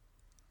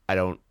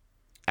 I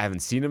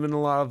haven't seen him in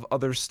a lot of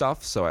other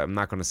stuff, so I'm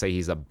not going to say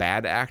he's a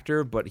bad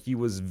actor, but he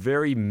was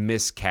very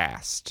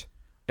miscast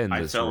in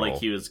this I felt role. like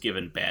he was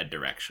given bad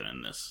direction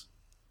in this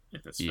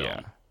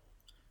film.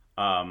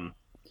 Yeah.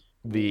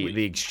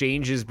 The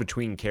exchanges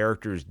between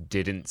characters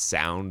didn't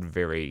sound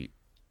very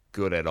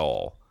good at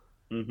all.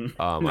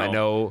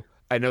 No.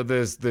 I know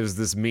there's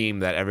this meme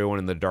that everyone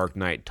in The Dark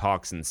Knight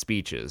talks in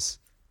speeches,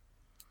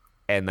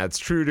 and that's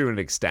true to an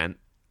extent.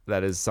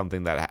 That is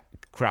something that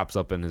crops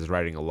up in his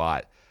writing a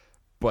lot.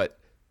 But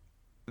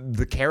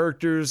the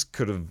characters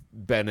could have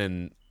been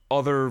in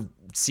other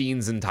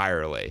scenes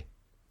entirely.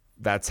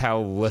 That's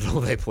how little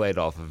they played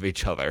off of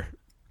each other.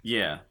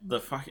 Yeah,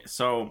 let's like,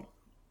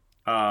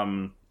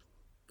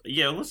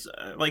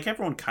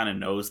 everyone kind of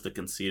knows the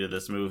conceit of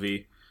this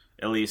movie.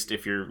 At least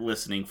if you're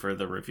listening for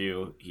the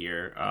review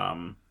here.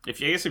 If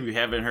you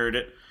haven't heard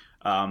it,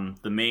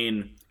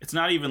 it's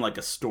not even like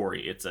a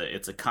story. It's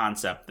a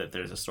concept that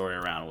there's a story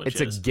around,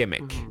 which It's a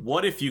gimmick.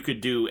 what if you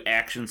could do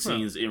action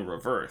scenes in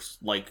reverse?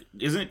 Like,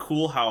 isn't it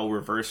cool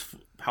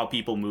how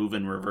people move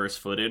in reverse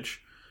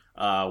footage?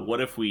 What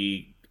if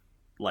we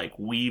like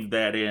weave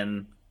that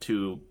in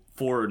to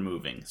forward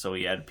moving? So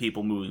you had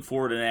people moving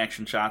forward in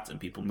action shots and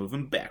people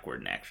moving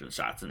backward in action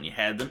shots, and you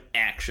had them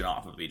action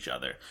off of each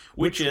other,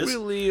 which is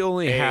really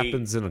only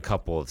happens in a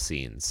couple of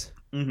scenes.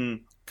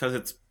 because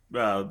it's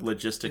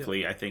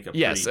logistically, I think, a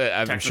pretty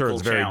I'm sure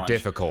it's very challenge.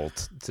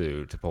 difficult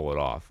to pull it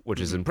off,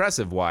 which is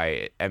impressive.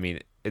 Why, I mean,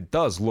 it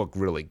does look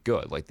really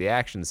good. Like, the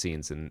action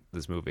scenes in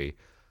this movie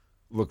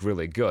look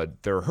really good.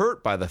 They're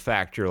hurt by the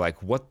fact you're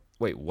like, what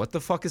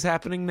the fuck is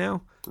happening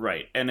now?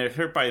 Right, and they're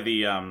hurt by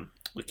the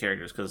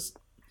characters, because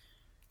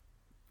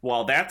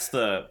while that's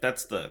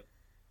the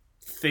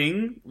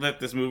thing that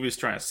this movie is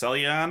trying to sell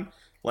you on,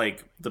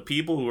 like, the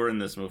people who are in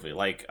this movie,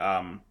 like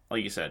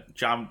you said,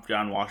 John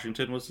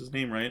Washington was his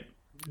name, right?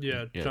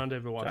 Yeah, John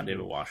David Washington. John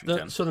David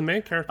Washington. So the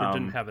main character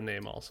didn't have a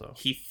name also.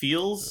 He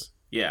feels,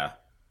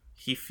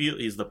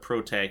 he's the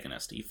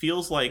protagonist. He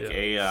feels like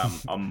a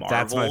Marvel.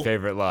 That's my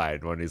favorite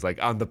line, when he's like,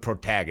 I'm the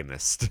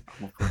protagonist.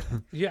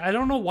 Yeah, I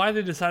don't know why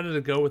they decided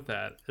to go with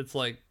that. It's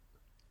like,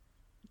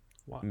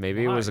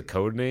 Maybe why? it was a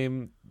code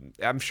name.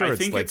 I'm sure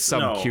it's like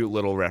some cute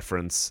little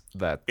reference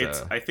that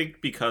I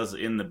think because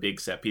in the big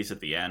set piece at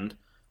the end,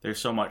 there's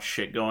so much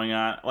shit going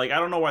on. Like, I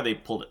don't know why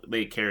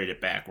they carried it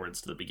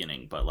backwards to the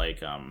beginning, but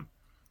like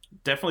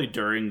definitely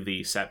during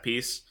the set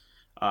piece,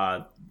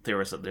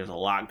 there's a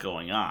lot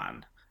going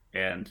on,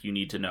 and you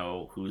need to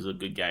know who's a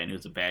good guy and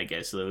who's a bad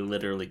guy. So they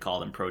literally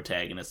call them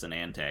protagonists and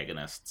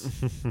antagonists.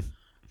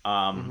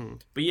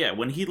 But yeah,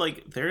 when he,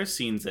 like, there are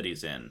scenes that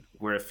he's in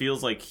where it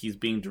feels like he's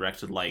being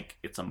directed like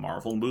it's a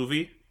Marvel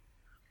movie.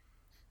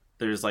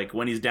 there's like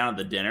when he's down at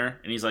the dinner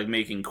and he's like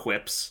making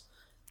quips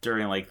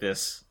during like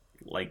this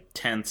like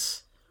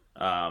tense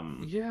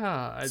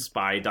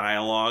spy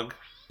dialogue.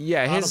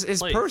 Yeah,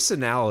 his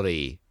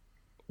personality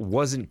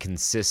wasn't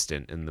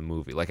consistent in the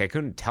movie. Like I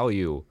couldn't tell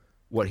you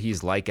what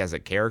he's like as a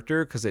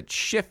character because it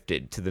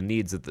shifted to the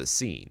needs of the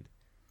scene.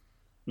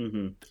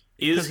 Mm-hmm.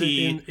 Is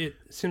he? It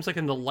seems like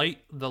in the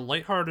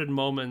lighthearted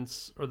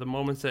moments, or the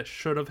moments that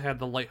should have had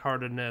the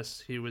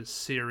lightheartedness, he was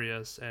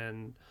serious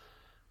and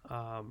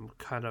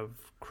kind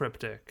of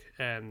cryptic,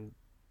 and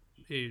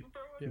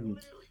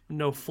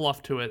no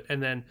fluff to it.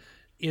 And then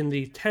in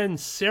the 10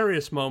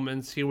 serious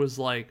moments, he was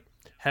like,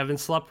 "Haven't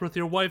slept with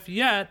your wife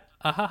yet."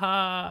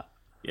 Ha.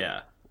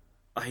 Yeah,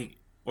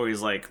 or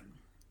he's like,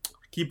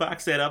 "Can you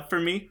box that up for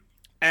me?"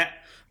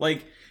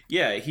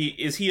 Yeah,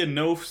 he a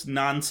no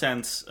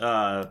nonsense,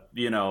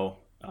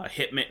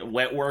 hitman,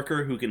 wet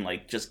worker who can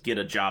like just get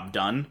a job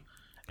done,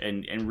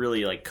 and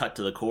really like cut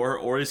to the core,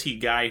 or is he a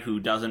guy who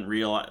doesn't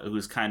realize,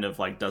 who's kind of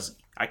like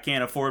I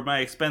can't afford my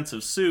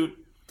expensive suit.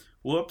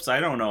 Whoops,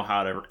 I don't know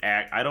how to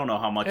act. I don't know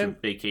how much a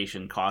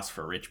vacation costs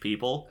for rich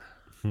people.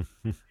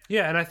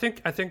 Yeah, and I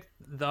think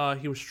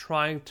he was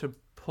trying to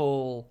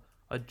pull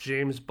a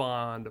James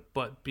Bond,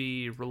 but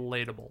be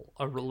relatable,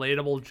 a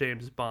relatable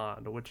James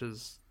Bond, which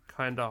is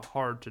kind of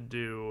hard to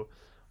do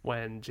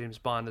when James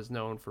Bond is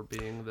known for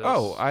being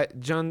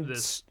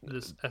this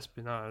this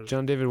espionage.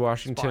 John David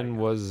Washington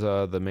was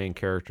the main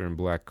character in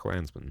Black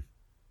Klansman.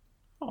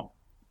 Oh,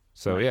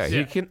 so nice.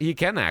 He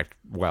can act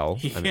well.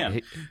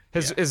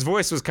 His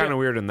voice was kind of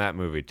weird in that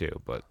movie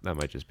too, but that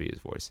might just be his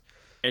voice.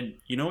 And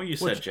you know what you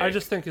said, Jake? I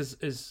just think is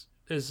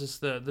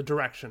just the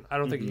direction. I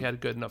don't think he had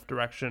good enough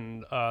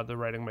direction. The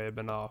writing may have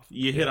been off.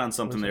 You hit on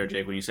something there,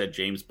 Jake, when you said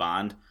James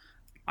Bond.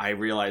 I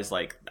realized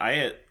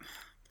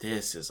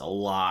this is a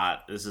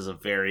lot. This is a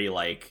very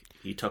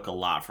he took a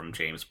lot from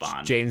James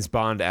Bond. James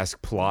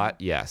Bond-esque plot,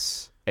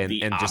 yes, and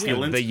just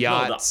the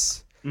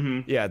yachts.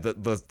 Yeah,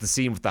 the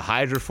scene with the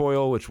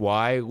hydrofoil.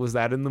 Why was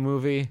that in the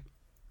movie?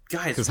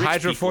 Guys, because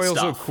hydrofoils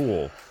are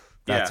cool.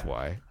 That's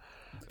why.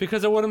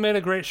 Because it would have made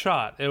a great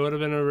shot. It would have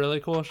been a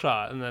really cool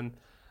shot, and then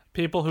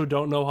people who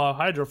don't know how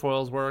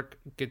hydrofoils work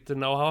get to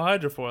know how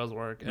hydrofoils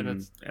work,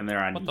 and they're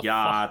on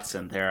yachts,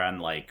 and they're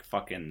on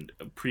fucking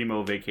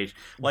primo vacation,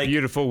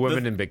 beautiful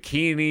women in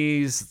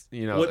bikinis.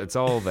 It's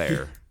all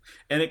there.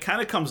 And it kind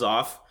of comes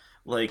off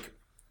like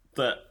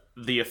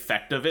the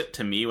effect of it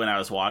to me when I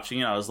was watching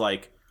it. I was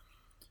like,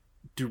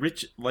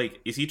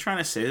 is he trying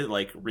to say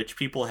that rich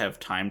people have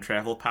time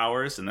travel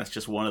powers, and that's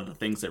just one of the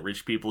things that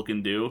rich people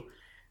can do?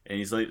 And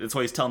he's like, that's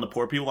why he's telling the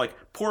poor people,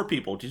 poor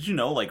people, did you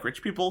know,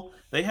 rich people,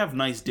 they have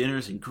nice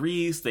dinners in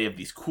Greece, they have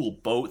these cool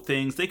boat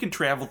things, they can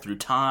travel through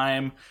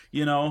time,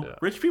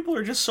 Rich people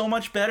are just so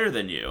much better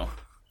than you.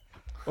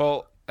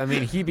 Well, I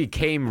mean, he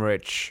became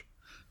rich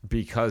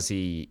because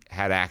he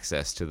had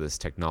access to this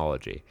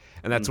technology.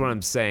 And that's what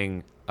I'm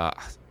saying. I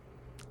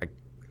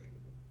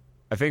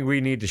think we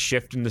need to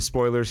shift into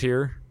spoilers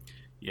here.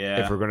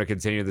 Yeah. If we're going to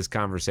continue this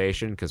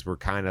conversation, because we're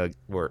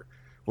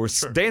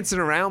dancing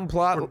around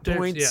plot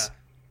points. Yeah.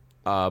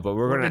 But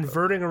we're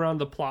inverting around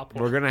the plot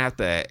point. We're gonna have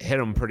to hit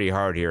them pretty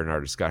hard here in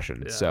our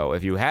discussion. Yeah. So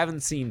if you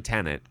haven't seen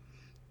Tenet,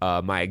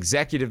 my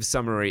executive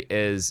summary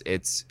is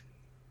it's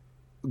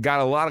got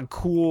a lot of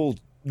cool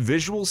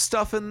visual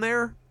stuff in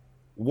there.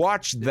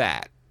 Watch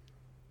that.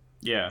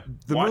 Yeah.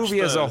 The movie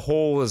as a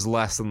whole is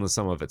less than the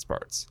sum of its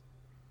parts.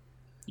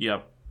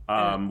 Yep.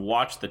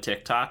 Watch the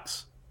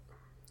TikToks.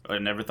 I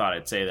never thought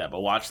I'd say that, but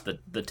watch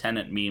the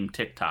Tenet meme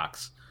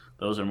TikToks.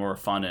 Those are more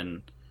fun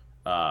and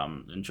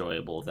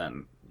enjoyable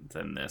than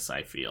this,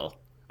 I feel.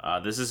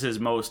 This is his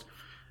most.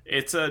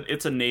 It's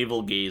a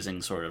navel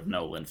gazing sort of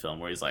Nolan film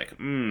where he's like,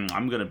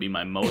 I'm gonna be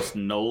my most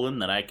Nolan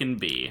that I can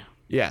be.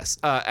 Yes,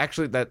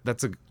 actually,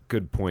 that's a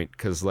good point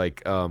because I'd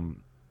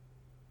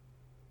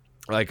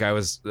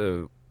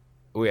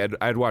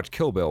watched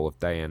Kill Bill with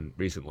Diane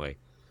recently,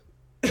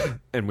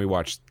 and we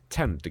watched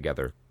Tenet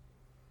together,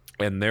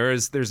 and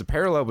there's a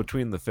parallel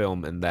between the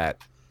film and that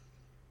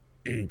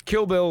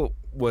Kill Bill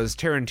was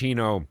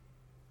Tarantino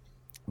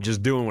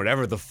just doing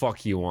whatever the fuck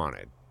he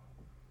wanted,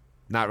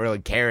 not really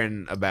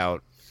caring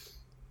about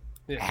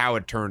how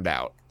it turned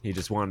out. He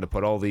just wanted to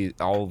put all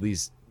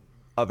these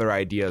other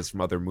ideas from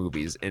other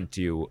movies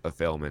into a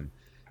film and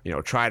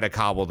try to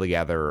cobble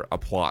together a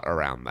plot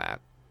around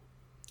that.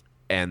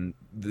 And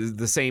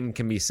the same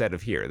can be said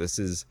of here. This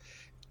is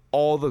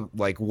all the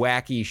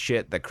wacky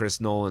shit that Chris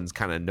Nolan's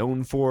kind of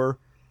known for,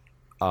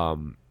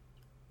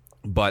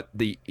 but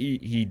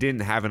he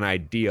didn't have an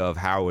idea of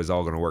how it was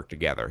all going to work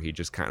together. He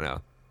just kind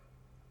of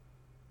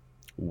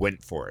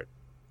went for it,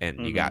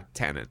 and you got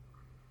Tenet,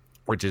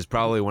 which is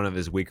probably one of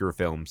his weaker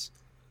films.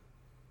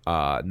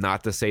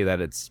 Not to say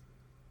that it's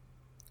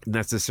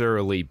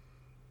necessarily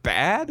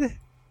bad.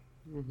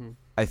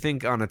 I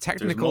think on a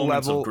technical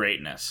level, of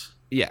greatness.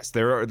 Yes,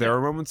 there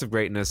are moments of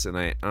greatness, and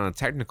on a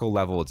technical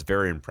level, it's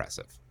very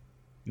impressive.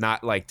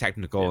 Not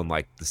technical and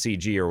the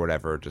CG or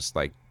whatever, just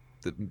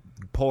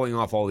pulling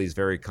off all these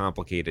very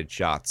complicated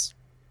shots,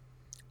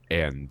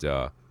 and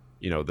the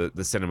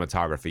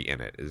cinematography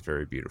in it is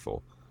very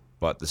beautiful.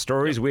 But the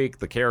story's weak,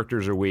 the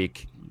characters are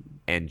weak,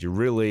 and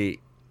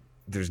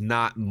there's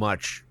not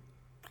much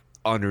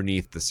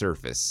underneath the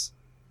surface.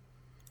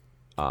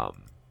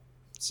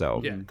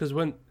 So Yeah, because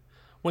when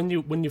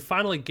you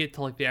finally get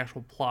to like the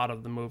actual plot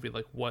of the movie,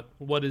 like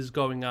what is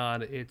going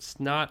on, it's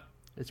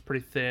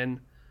pretty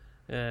thin,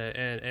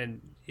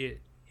 and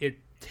it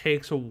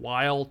takes a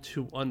while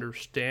to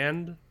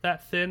understand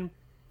that thin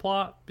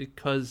plot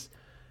because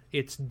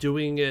it's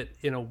doing it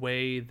in a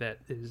way that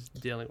is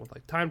dealing with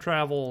like time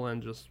travel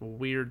and just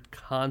weird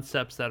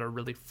concepts that are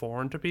really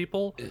foreign to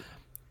people.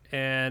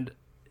 And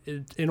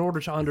in order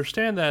to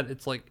understand that,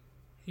 it's like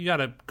you got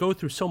to go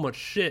through so much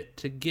shit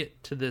to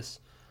get to this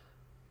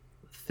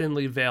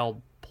thinly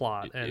veiled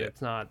plot, and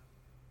it's not,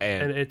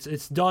 and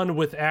it's done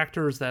with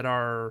actors that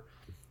are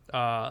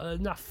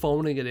not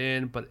phoning it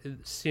in, but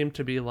it seemed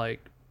to be like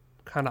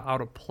kind of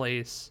out of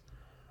place,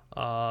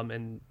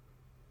 and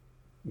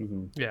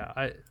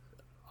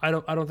I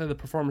don't think the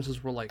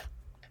performances were like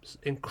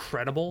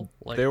incredible.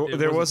 Like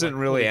there wasn't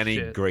like, really holy any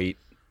shit. great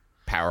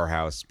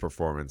powerhouse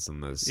performance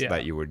in this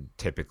that you would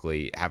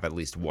typically have at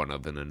least one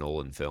of in a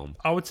Nolan film.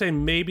 I would say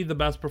maybe the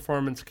best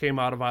performance came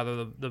out of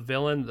either the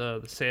villain,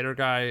 the Satyr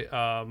guy,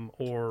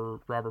 or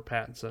Robert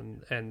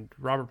Pattinson. And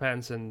Robert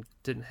Pattinson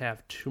didn't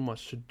have too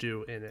much to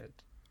do in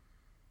it.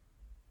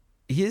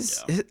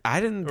 I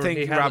didn't Or think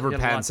he had Robert a lot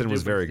to Pattinson do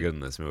was with very it. good in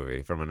this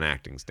movie from an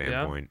acting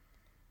standpoint.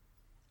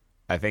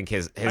 I think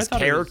his thought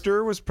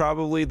character was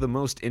probably the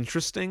most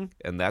interesting,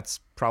 and that's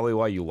probably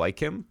why you like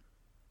him.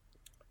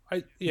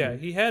 He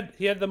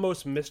had the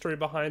most mystery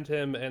behind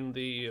him and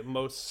the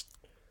most.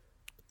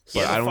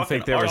 But I don't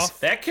think there was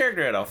that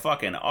character had a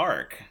fucking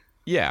arc.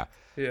 Yeah.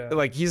 Yeah.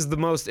 Like, he's the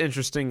most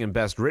interesting and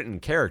best written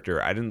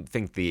character. I didn't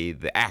think the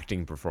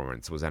acting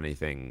performance was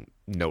anything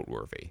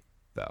noteworthy,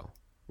 though.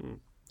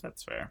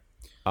 That's fair.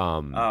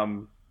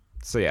 So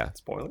yeah,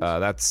 Spoilers?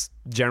 That's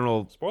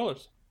general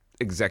Spoilers.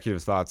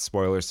 executive thoughts,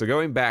 spoilers. So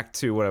going back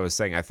to what I was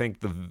saying, I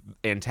think the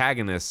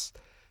antagonist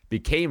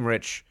became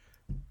rich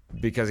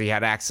because he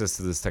had access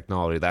to this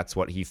technology. That's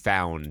what he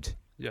found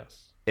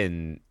Yes.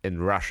 in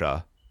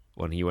Russia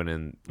when he went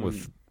in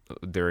with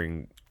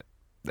during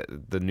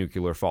the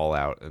nuclear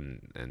fallout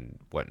and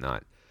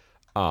whatnot.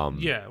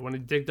 When he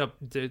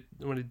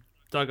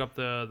dug up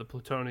the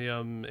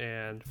plutonium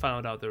and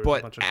found out there was a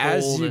But bunch of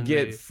as gold you in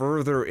get the...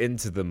 further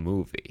into the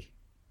movie,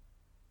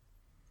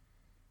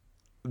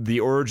 the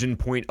origin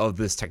point of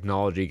this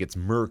technology gets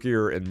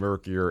murkier and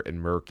murkier and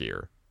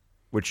murkier,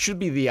 which should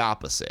be the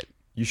opposite.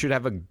 You should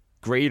have a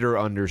greater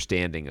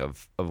understanding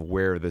of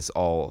where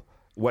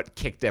what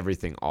kicked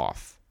everything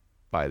off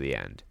by the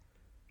end.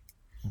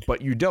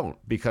 But you don't,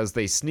 because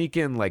they sneak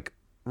in like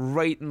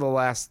right in the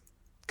last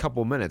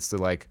couple minutes. They're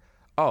like,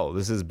 oh,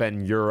 this has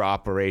been your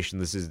operation.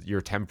 This is your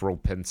temporal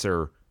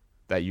pincer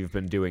that you've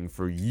been doing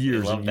for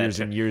years and years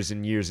and years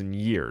and years and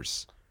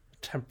years.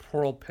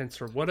 Temporal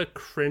pincer. What a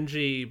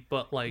cringy,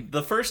 but like...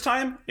 The first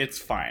time, it's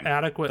fine.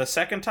 Adequate. The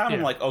second time,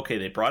 I'm like, okay,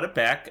 they brought it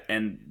back,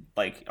 and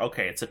like,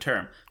 okay, it's a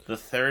term. The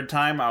third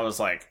time, I was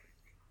like,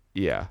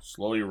 yeah,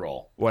 slowly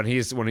roll. When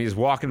he's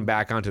walking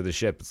back onto the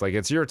ship, it's like,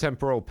 it's your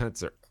temporal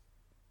pincer.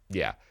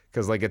 Yeah,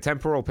 because like a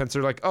temporal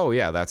pincer, like, oh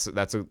yeah, that's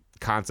a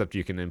concept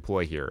you can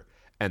employ here.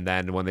 And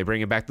then when they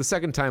bring it back the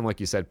second time, like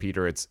you said,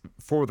 Peter, it's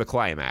for the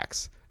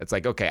climax. It's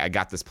like, okay, I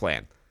got this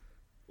plan.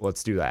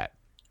 Let's do that.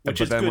 Which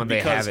but is then good when they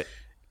because have it,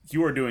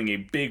 you are doing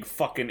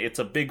it's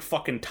a big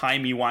fucking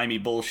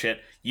timey-wimey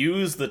bullshit.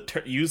 Use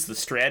the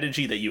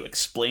strategy that you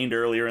explained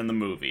earlier in the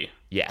movie.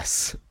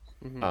 yes.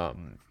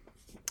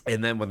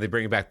 And then when they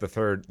bring it back the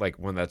third, like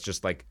when that's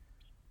just like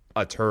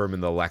a term in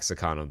the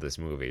lexicon of this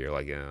movie, you're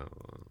like, yeah,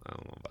 I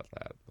don't know about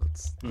that.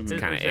 That's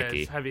kind of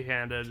icky. It's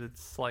heavy-handed.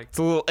 It's like... It's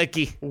a little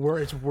icky.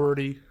 It's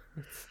wordy.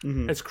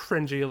 It's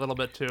cringy a little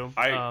bit, too.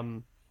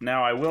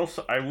 Now, I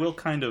will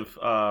kind of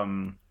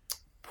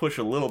push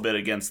a little bit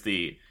against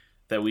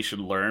that we should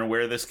learn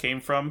where this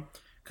came from,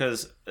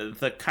 because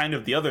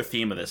the other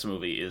theme of this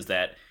movie is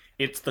that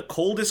it's the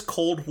coldest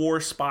Cold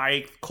War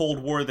Cold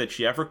War that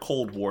you ever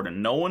Cold Warred,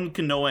 and no one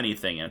can know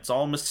anything, and it's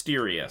all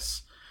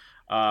mysterious.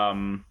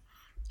 And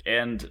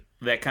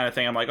that kind of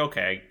thing, I'm like,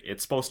 okay,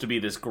 it's supposed to be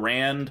this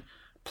grand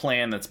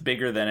plan that's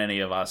bigger than any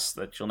of us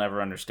that you'll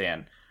never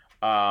understand.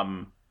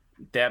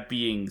 That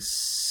being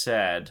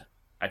said,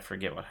 I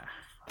forgot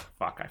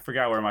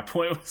where my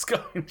point was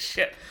going.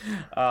 Shit.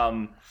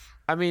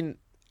 I mean,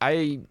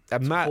 I'm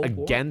not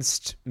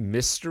against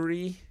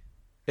mystery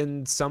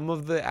in some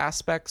of the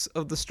aspects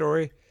of the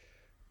story,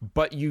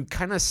 but you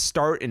kind of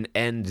start and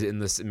end in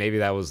this. Maybe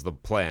that was the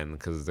plan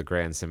because the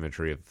grand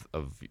symmetry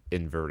of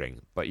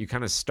inverting, but you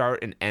kind of start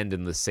and end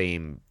in the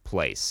same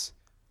place.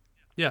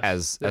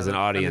 As an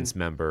audience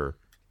member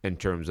in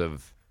terms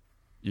of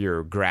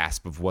your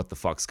grasp of what the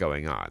fuck's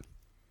going on.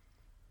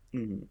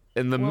 In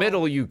the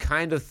middle, you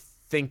kind of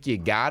think you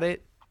got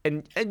it,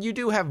 and you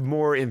do have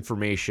more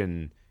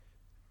information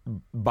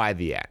by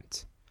the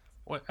end.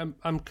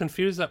 I'm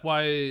confused at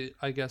why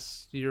I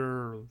guess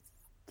you're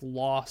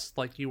lost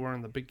like you were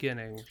in the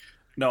beginning.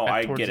 No,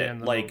 I towards get the it. end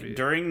of the Like movie.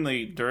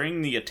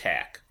 during the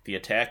attack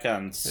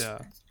on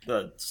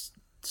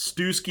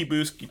Stewski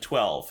Booski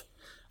 12.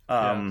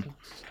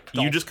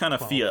 You just kind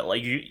of feel it.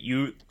 Like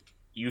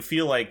you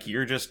feel like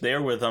you're just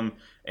there with them,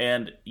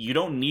 and you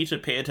don't need to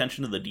pay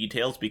attention to the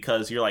details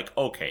because you're like,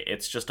 okay,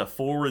 it's just a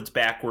forwards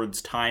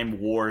backwards time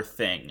war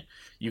thing.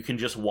 You can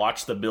just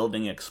watch the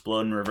building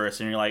explode in reverse,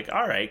 and you're like,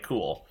 all right,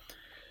 cool.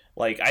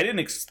 Like I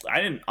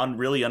didn't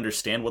really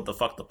understand what the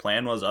fuck the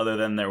plan was, other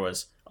than there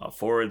was a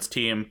forwards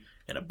team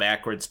and a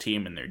backwards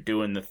team, and they're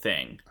doing the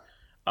thing.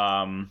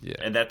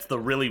 And that's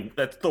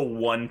the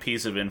one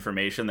piece of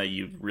information that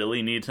you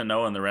really need to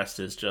know, and the rest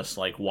is just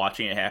like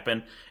watching it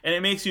happen. And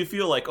it makes you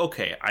feel like,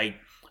 okay,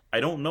 I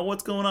don't know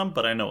what's going on,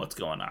 but I know what's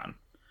going on.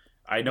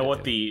 I know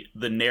what the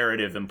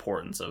narrative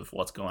importance of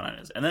what's going on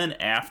is. And then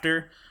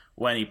after,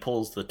 when he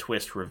pulls the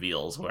twist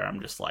reveals, where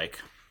I'm just like,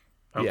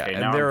 okay,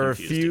 now I'm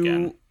confused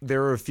again.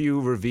 There are a few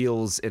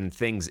reveals and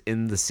things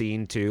in the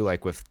scene too,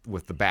 like with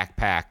the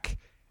backpack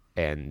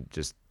and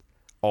just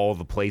all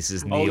the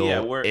places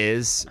Neil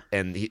is,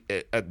 and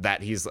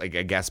that he's like,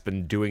 I guess,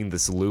 been doing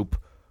this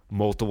loop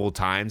multiple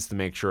times to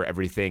make sure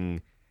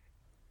everything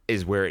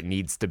is where it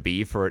needs to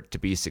be for it to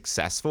be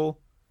successful.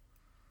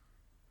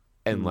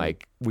 And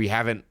like, we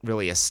haven't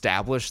really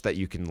established that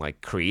you can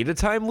like create a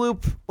time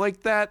loop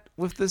like that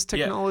with this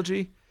technology.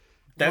 Yeah.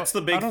 That's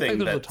the big thing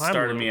that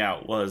started me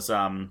out was,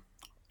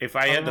 if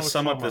I had to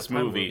sum up this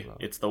movie,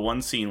 it's the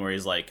one scene where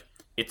he's like,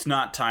 it's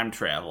not time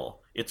travel,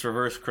 it's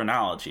reverse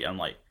chronology.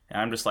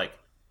 I'm just like,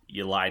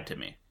 you lied to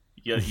me.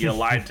 You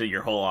lied to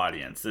your whole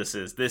audience. This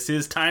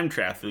is time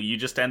travel. You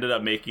just ended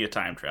up making a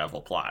time travel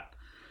plot.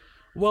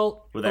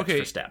 Well, with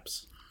extra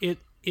steps. It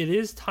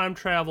is time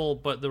travel,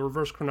 but the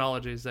reverse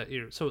chronology is that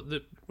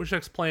we should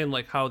explain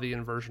like how the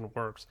inversion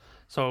works.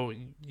 So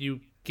you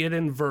get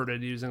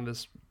inverted using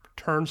this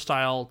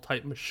turnstile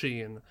type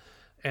machine,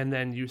 and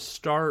then you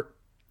start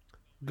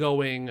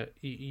going.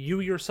 You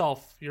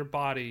yourself, your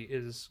body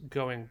is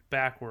going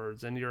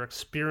backwards, and you're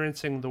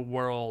experiencing the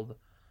world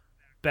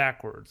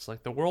backwards.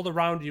 Like the world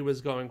around you is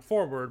going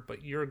forward,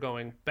 but you're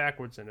going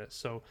backwards in it.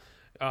 So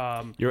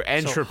your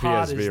entropy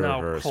is being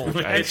reversed,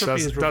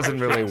 which doesn't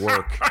really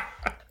work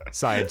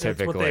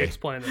scientifically. That's what they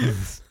explain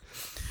it.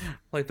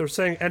 Like they're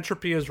saying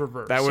entropy is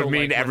reversed. That would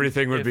mean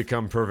everything would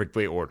become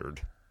perfectly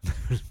ordered.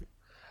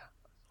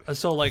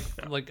 So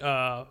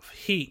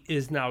heat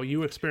is now,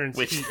 you experience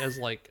heat as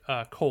like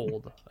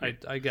cold.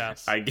 I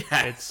guess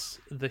it's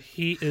the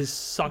heat is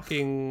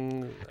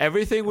sucking.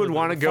 Everything would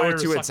want to go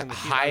to its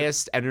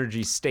highest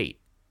energy state.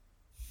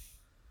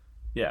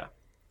 Yeah,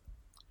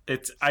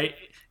 it's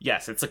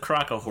a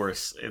crock of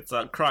horse. It's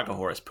a crock of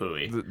horse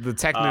pooey. The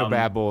techno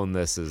babble in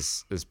this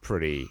is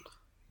pretty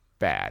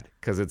bad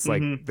because it's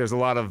like there's a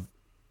lot of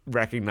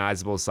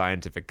recognizable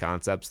scientific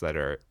concepts that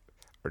are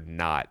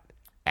not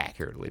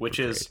accurately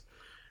portrayed.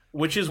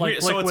 Which is like,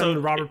 weird. Like so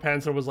when Robert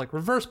Pattinson was like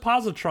reverse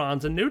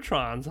positrons and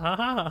neutrons.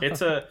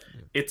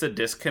 It's a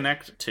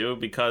disconnect too,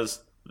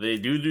 because they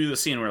do the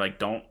scene where like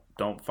don't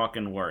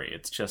fucking worry.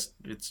 It's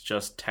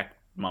just tech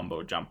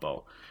mumbo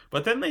jumbo.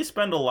 But then they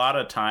spend a lot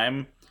of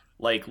time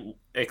like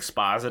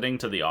expositing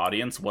to the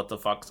audience what the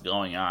fuck's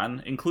going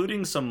on,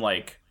 including some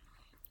like,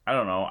 I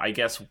don't know, I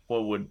guess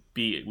what would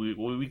be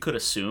we could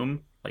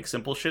assume like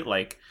simple shit,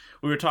 like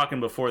we were talking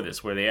before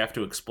this where they have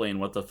to explain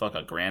what the fuck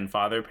a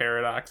grandfather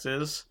paradox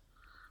is.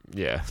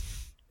 Yeah.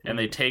 And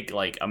they take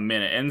like a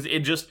minute, and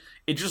it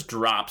just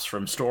drops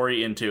from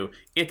story into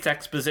it's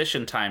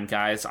exposition time,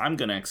 guys. I'm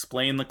gonna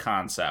explain the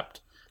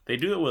concept. They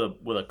do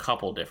it with a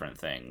couple different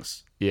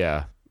things.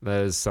 Yeah,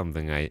 that is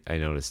something I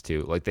noticed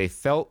too. Like they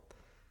felt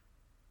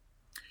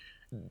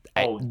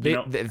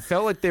it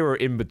felt like they were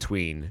in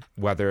between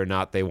whether or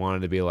not they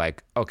wanted to be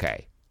like,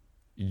 okay,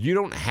 you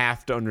don't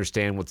have to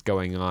understand what's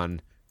going on,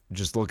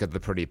 just look at the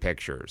pretty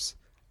pictures.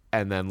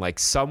 And then like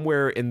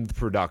somewhere in the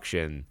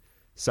production,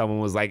 someone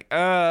was like,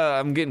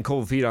 I'm getting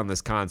cold feet on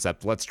this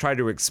concept. Let's try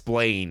to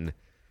explain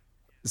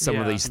some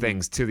of these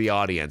things to the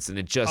audience. And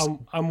it just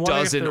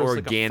doesn't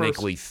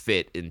organically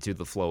fit into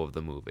the flow of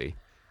the movie.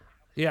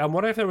 Yeah, I'm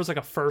wondering if there was like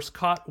a first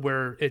cut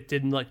where it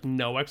didn't like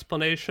no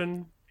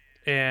explanation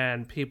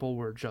and people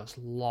were just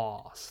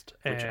lost.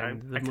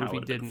 And the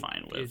movie didn't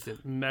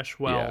mesh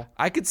well. Yeah.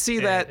 I could see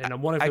that. And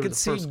I'm wondering if it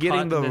was the first cut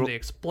and then they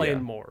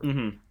explained more.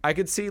 Mm-hmm. I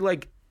could see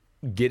like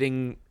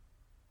getting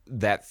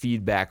that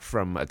feedback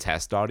from a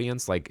test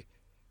audience. Like,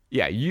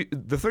 yeah,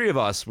 the three of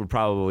us would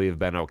probably have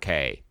been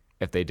okay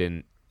if they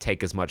didn't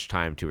take as much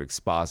time to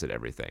exposit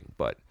everything.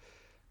 But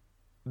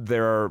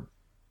there are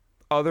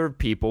other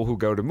people who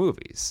go to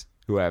movies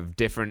who have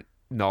different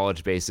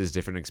knowledge bases,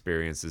 different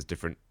experiences,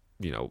 different,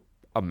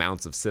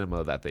 amounts of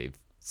cinema that they've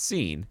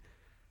seen,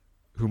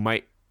 who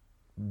might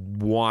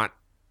want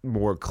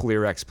more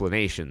clear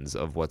explanations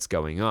of what's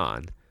going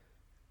on.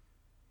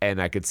 And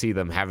I could see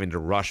them having to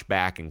rush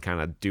back and kind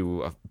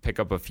of pick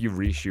up a few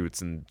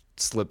reshoots and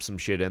slip some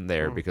shit in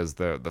there because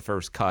the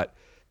first cut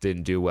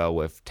didn't do well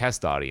with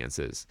test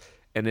audiences.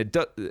 And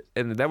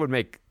and that would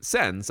make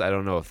sense. I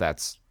don't know if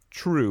that's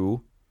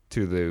true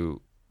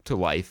to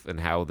life and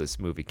how this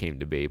movie came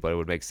to be, but it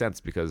would make sense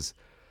because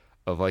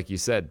of, like you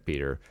said,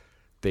 Peter,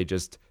 they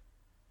just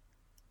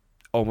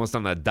almost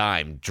on a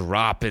dime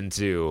drop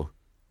into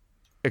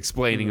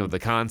explaining of the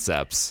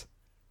concepts.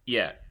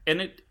 Yeah,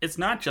 and it's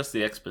not just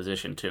the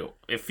exposition too.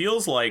 It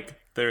feels like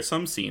there are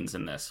some scenes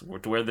in this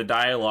where the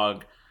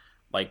dialogue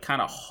like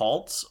kind of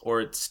halts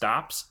or it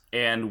stops,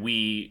 and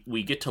we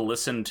get to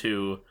listen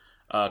to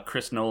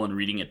Chris Nolan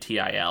reading a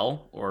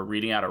TIL or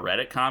reading out a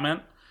Reddit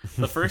comment.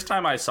 The first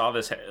time I saw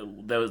this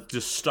that was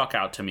just stuck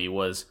out to me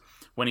was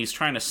when he's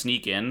trying to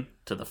sneak in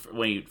to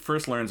when he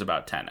first learns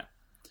about Tenet.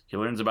 He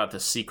learns about the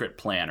secret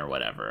plan or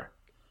whatever.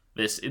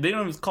 They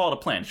don't even call it a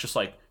plan. It's just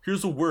like,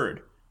 here's a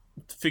word,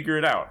 figure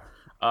it out.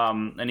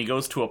 And he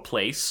goes to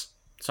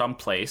some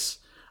place,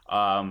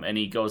 and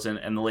he goes in,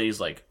 and the lady's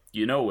like,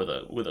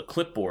 with a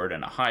clipboard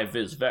and a high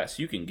vis vest,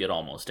 you can get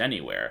almost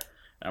anywhere.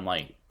 And I'm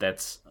like,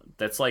 that's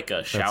like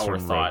a shower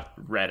thought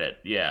Reddit.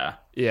 Yeah.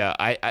 Yeah.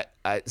 I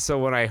so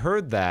when I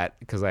heard that,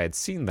 because I had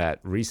seen that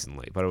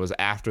recently, but it was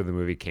after the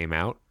movie came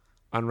out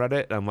on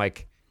Reddit, I'm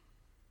like,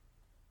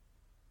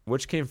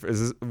 which came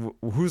first?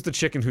 Who's the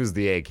chicken? Who's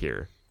the egg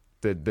here?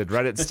 Did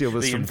Reddit steal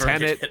this from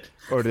Tenet,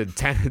 or did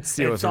Tenet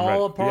steal it from Reddit? It's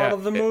all a part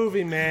of the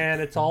movie, man.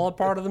 It's all a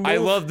part of the movie. I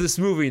love this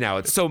movie now.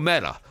 It's so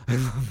meta.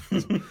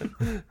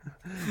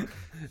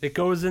 It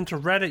goes into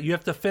Reddit. You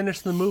have to finish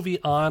the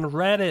movie on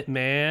Reddit,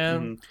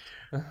 man.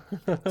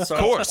 Mm-hmm. So,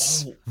 of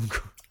course.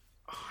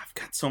 I've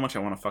got so much I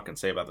want to fucking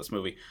say about this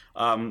movie.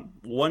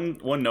 One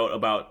note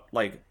about,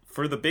 like,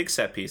 for the big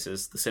set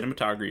pieces, the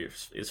cinematography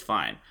is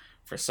fine.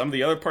 For some of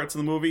the other parts of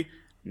the movie,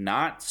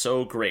 not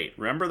so great.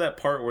 Remember that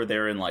part where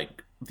they're in,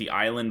 like, the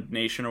island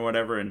nation or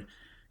whatever, and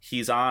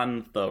he's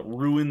on the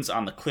ruins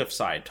on the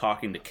cliffside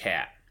talking to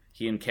Kat.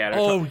 He and Kat are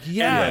talking.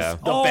 Yes.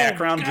 The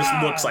background just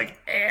looks like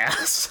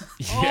ass.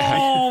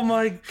 Oh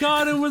my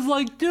god, it was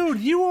like, dude,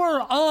 you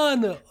are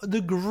on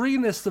the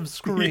greenest of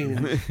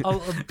screens.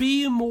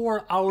 Be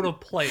more out of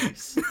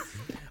place.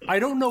 I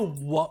don't know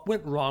what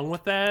went wrong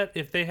with that,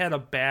 if they had a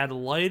bad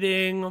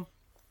lighting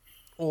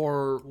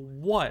or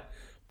what.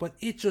 But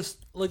it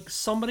just, like,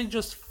 somebody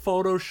just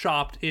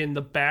photoshopped in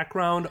the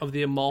background of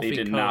the Amalfi Coast.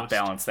 They did not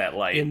balance that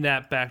light. In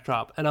that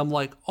backdrop. And I'm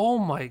like, oh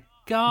my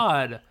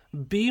god,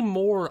 be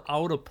more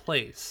out of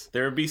place.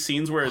 There would be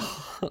scenes where,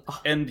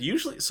 and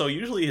usually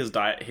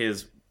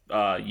his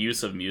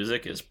use of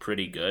music is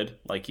pretty good.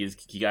 Like,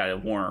 he got a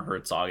Warner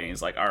Herzog, and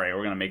he's like, all right,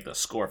 we're going to make the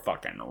score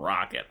fucking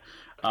rocket.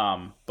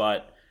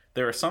 But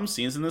there are some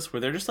scenes in this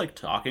where they're just, like,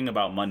 talking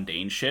about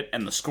mundane shit,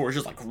 and the score's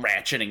just, like,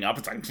 ratcheting up.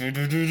 It's like,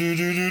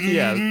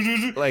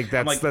 yeah, like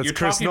that's you're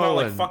Chris talking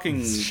Nolan about, like,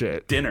 fucking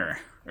shit. Dinner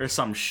or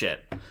some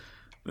shit.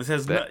 This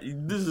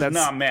does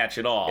not match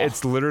at all.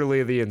 It's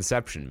literally the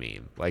Inception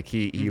meme. Like,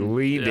 he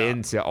leaned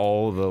into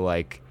all the,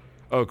 like,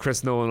 oh,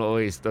 Chris Nolan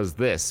always does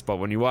this, but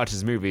when you watch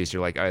his movies,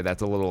 you're like, oh,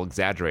 that's a little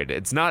exaggerated.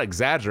 It's not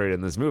exaggerated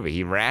in this movie.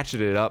 He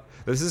ratcheted it up.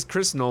 This is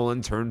Chris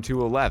Nolan turned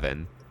to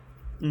 11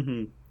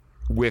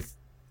 with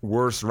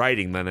worse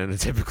writing than in a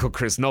typical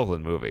Chris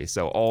Nolan movie.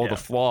 So all the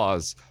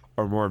flaws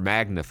are more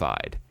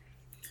magnified.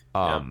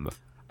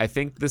 I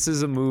think this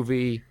is a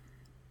movie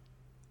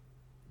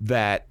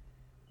that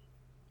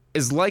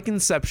is like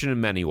Inception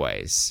in many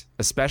ways,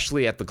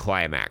 especially at the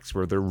climax,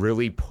 where they're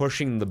really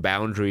pushing the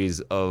boundaries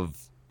of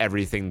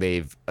everything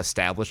they've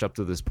established up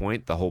to this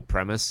point, the whole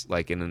premise.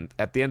 Like,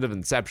 at the end of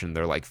Inception,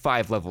 they're like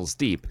 5 levels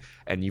deep,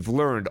 and you've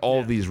learned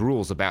all these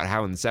rules about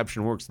how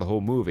Inception works the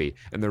whole movie,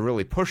 and they're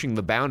really pushing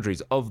the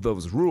boundaries of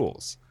those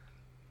rules.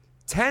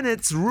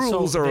 Tenet's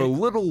rules are a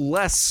little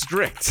less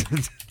strict.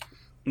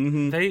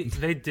 They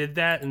did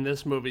that in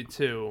this movie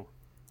too,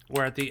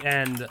 where at the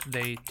end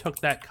they took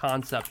that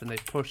concept and they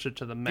pushed it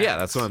to the max. Yeah,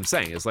 that's what I'm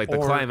saying. It's like the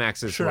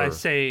climax is. Should I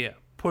say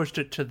pushed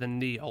it to the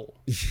Neil?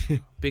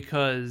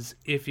 Because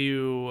if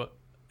you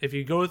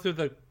go through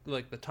the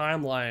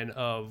timeline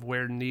of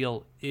where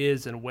Neil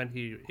is and when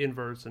he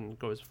inverts and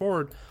goes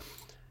forward,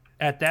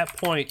 at that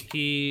point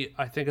he,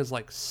 I think, is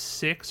like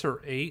 6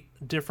 or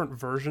 8 different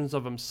versions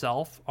of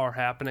himself are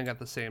happening at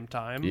the same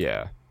time.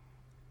 Yeah.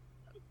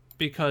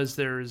 Because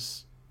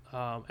there's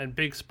and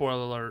big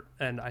spoiler alert,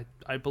 and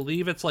I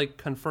believe it's like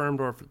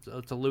confirmed or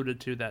it's alluded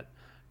to that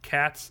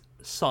Kat's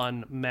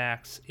son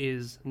Max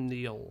is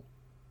Neil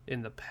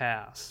in the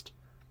past,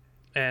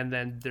 and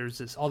then there's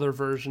this other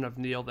version of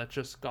Neil that's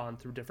just gone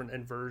through different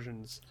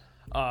inversions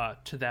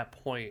to that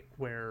point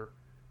where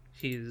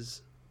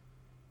he's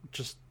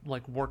just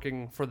like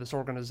working for this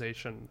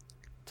organization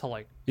to,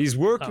 like, he's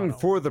working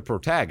for the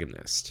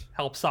protagonist,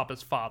 help stop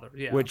his father.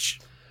 Yeah, which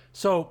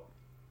so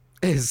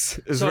is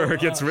where it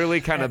gets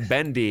really kind of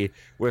bendy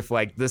with,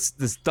 like, this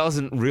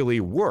doesn't really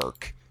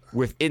work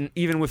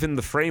even within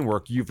the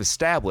framework you've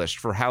established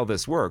for how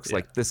this works. Yeah.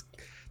 Like,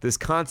 this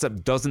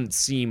concept doesn't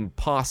seem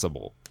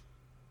possible.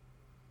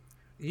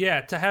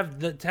 Yeah, to have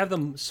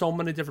them so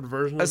many different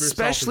versions of yourself,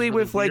 especially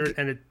really with weird, like,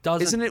 and it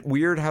doesn't. Isn't it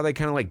weird how they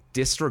kind of like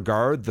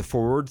disregard the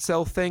forward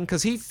self thing?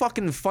 Because he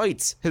fucking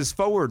fights his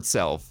forward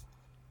self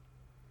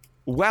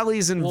while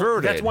he's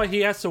inverted. That's why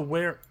he has to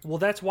wear. Well,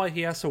 that's why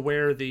he has to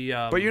wear the.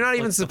 But you're not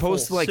even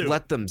supposed to, like, suit.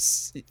 let them.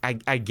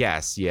 I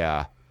guess,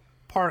 yeah.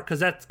 Because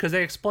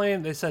they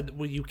explained. They said,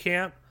 well, you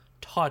can't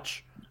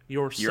touch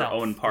yourself. Your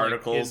own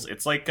particles. Like,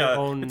 it's like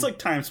it's like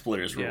Time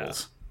Splitters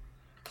rules.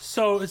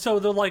 So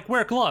they're like,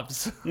 wear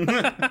gloves.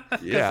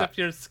 Yeah. If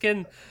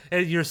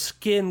your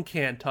skin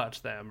can't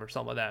touch them or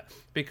something like that.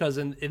 Because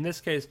in this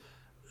case,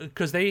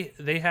 because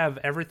they have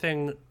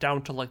everything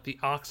down to like the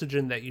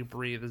oxygen that you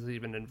breathe is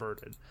even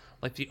inverted.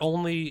 Like the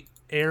only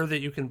air that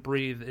you can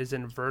breathe is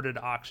inverted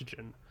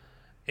oxygen.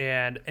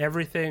 And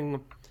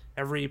everything,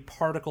 every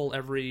particle,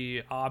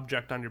 every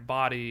object on your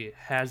body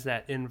has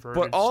that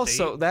inverted But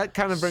also, state. that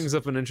kind of brings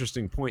up an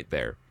interesting point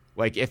there.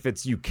 Like, if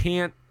it's you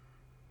can't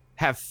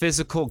have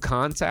physical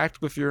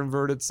contact with your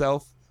inverted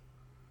self,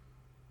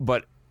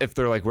 but if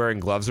they're like wearing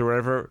gloves or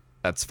whatever,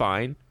 that's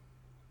fine.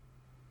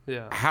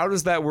 Yeah. How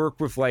does that work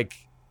with like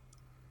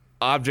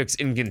objects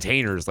in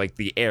containers, like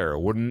the air?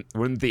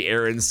 Wouldn't the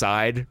air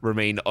inside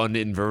remain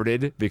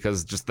uninverted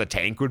because just the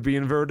tank would be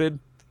inverted?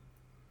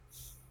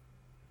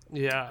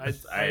 Yeah,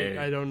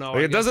 I don't know.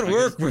 Like, it doesn't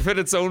work within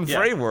its own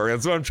framework.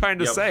 That's what I'm trying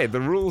to say.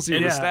 The rules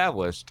you've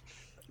established.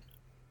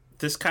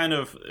 This kind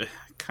of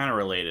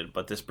related,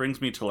 but this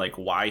brings me to like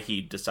why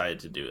he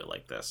decided to do it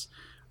like this.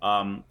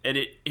 And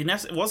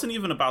it wasn't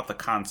even about the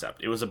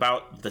concept. It was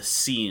about the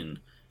scenes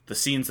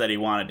that he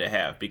wanted to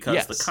have,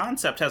 because the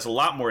concept has a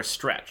lot more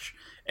stretch.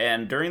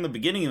 And during the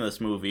beginning of this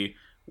movie,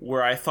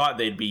 where I thought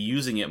they'd be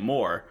using it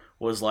more,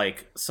 was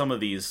like some of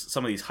these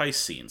heist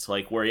scenes,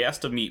 like where he has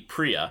to meet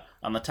Priya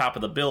on the top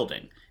of the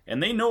building,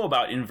 and they know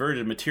about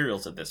inverted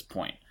materials at this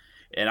point.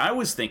 And I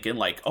was thinking,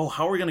 like, oh,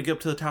 how are we going to get up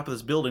to the top of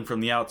this building from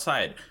the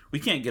outside? We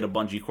can't get a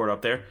bungee cord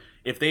up there.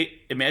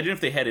 Imagine if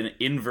they had an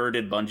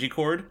inverted bungee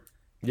cord,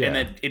 and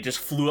then it just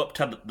flew up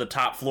to the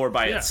top floor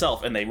by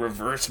itself, and they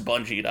reverse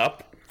bungeed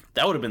up.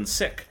 That would have been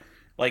sick.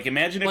 Like,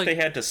 imagine if they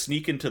had to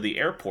sneak into the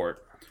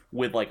airport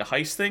with like a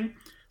heist thing.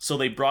 So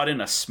they brought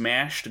in a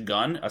smashed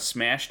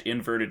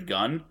inverted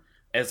gun,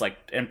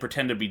 and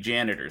pretend to be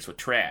janitors with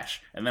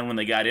trash. And then when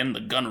they got in,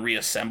 the gun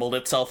reassembled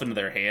itself into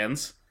their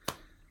hands.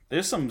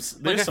 There's some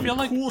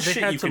cool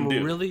shit you can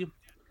do.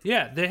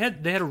 They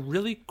had a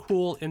really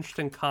cool,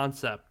 interesting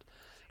concept,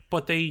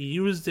 but they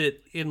used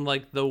it in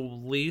like the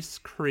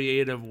least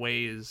creative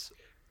ways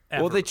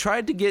ever. Well, they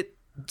tried to get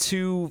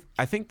too.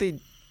 I think the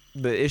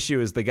issue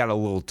is they got a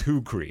little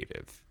too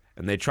creative,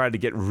 and they tried to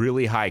get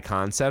really high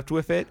concept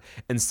with it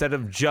instead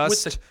of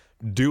just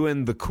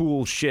doing the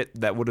cool shit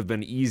that would have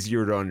been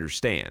easier to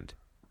understand.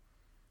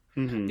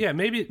 Mm-hmm. Yeah,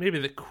 maybe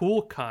the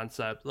cool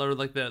concept, or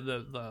like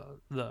the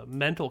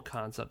mental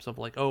concepts of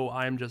like, oh,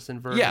 I'm just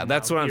inverted. Yeah,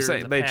 that's what I'm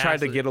saying. They tried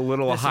to get a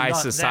little high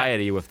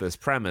society with this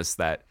premise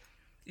that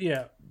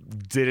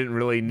didn't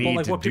really need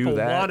like to what do people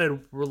that. wanted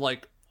were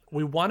like,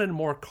 we wanted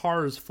more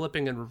cars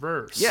flipping in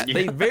reverse. Yeah,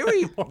 they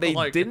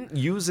didn't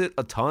use it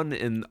a ton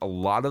in a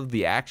lot of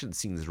the action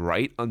scenes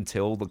right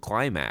until the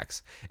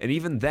climax. And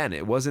even then,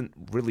 it wasn't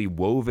really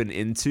woven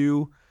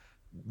into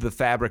the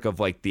fabric of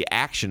like the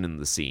action in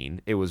the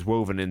scene. It was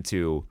woven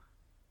into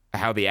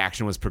how the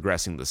action was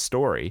progressing the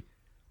story,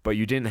 but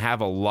you didn't have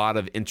a lot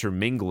of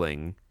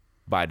intermingling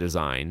by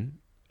design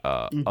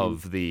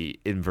of the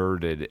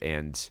inverted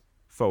and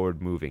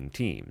forward moving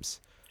teams.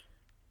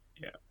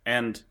 Yeah.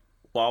 And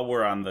while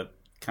we're on the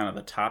kind of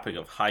the topic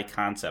of high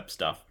concept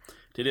stuff,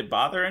 did it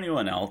bother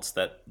anyone else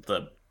that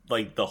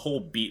the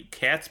whole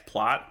Cat's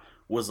plot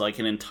was like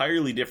an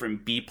entirely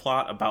different B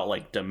plot about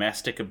like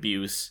domestic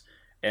abuse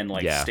and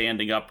like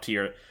standing up to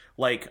your,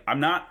 like,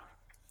 I'm not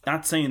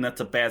saying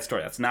that's a bad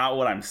story. That's not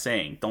what I'm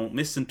saying. Don't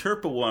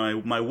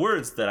misinterpret my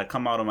words that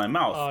come out of my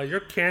mouth. You're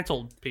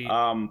canceled, Pete.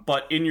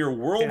 But in your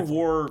World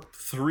War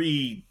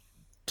III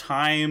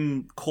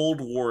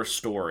Cold War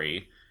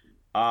story,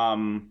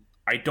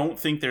 I don't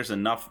think there's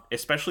enough,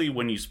 especially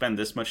when you spend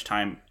this much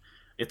time.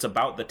 It's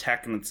about the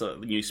tech, and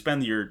you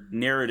spend your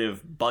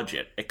narrative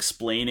budget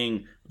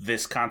explaining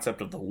this concept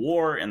of the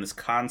war and this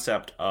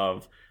concept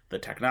of the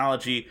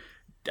technology.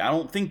 I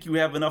don't think you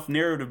have enough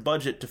narrative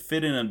budget to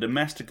fit in a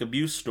domestic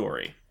abuse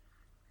story.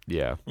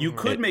 Yeah. You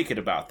could make it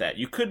about that.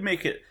 You could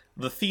make it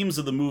the themes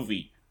of the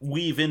movie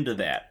weave into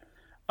that.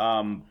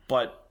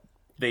 But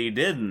they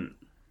didn't.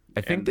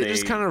 I think they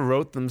just kind of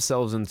wrote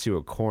themselves into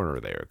a corner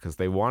there because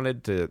they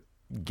wanted to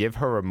give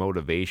her a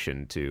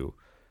motivation to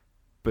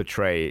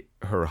betray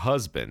her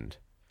husband,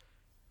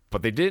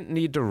 but they didn't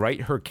need to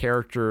write her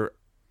character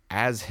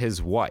as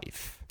his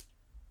wife.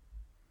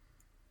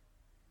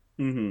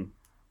 Mm-hmm.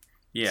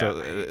 Yeah.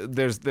 So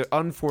there's the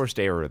unforced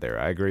error there.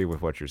 I agree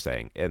with what you're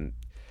saying, and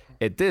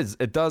it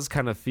does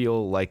kind of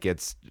feel like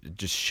it's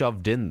just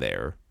shoved in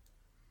there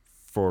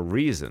for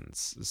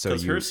reasons. So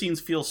because her scenes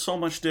feel so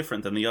much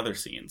different than the other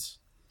scenes.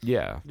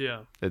 Yeah.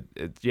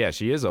 Yeah.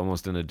 She is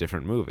almost in a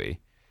different movie.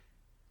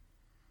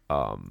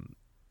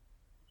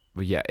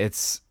 But yeah,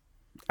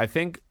 I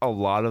think a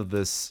lot of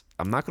this,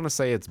 I'm not going to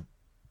say it's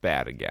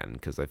bad again,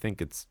 because I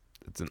think it's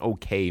an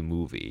okay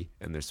movie,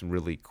 and there's some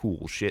really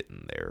cool shit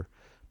in there,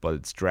 but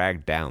it's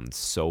dragged down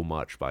so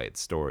much by its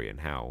story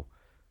and how,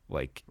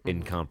 like,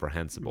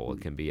 incomprehensible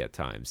it can be at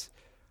times.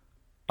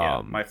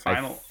 Yeah, I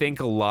think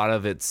a lot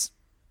of its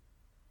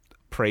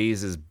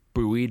praise is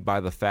buoyed by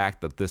the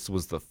fact that this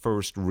was the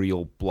first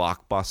real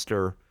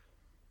blockbuster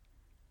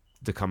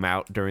to come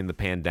out during the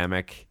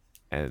pandemic,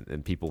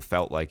 and people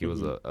felt like it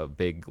was a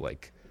big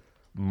like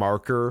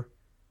marker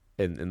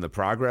in the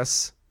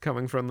progress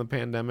coming from the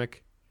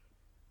pandemic,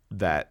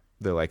 that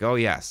they're like, oh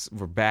yes,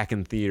 we're back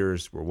in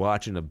theaters, we're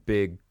watching a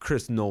big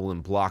Chris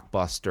Nolan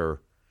blockbuster,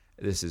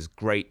 this is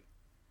great,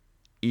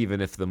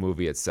 even if the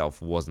movie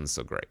itself wasn't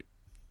so great.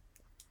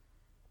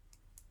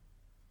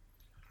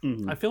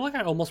 I feel like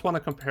I almost want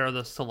to compare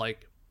this to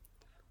like,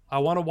 I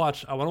want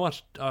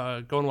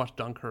to go and watch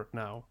Dunkirk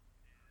now,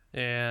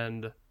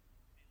 and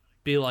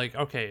be like,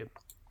 okay,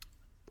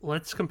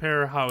 let's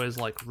compare how his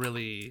like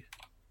really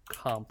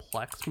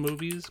complex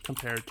movies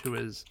compared to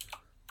his.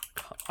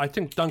 I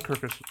think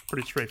Dunkirk is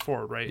pretty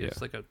straightforward, right? Yeah.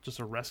 It's like just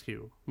a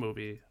rescue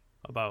movie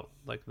about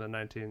like the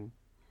 19.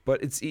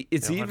 But it's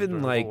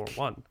even like World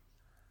War I.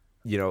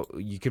 You know,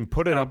 you can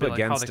put it up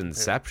against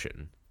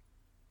Inception.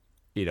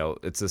 You know,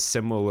 it's a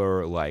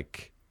similar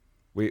like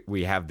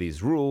we have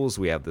these rules,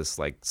 we have this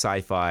like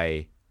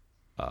sci-fi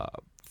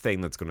thing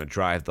that's going to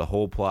drive the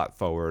whole plot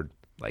forward.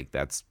 Like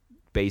that's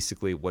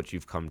basically what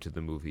you've come to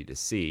the movie to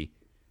see.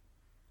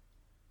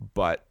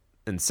 But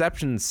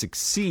Inception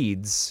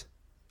succeeds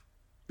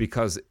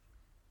because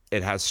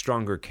it has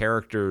stronger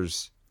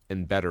characters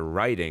and better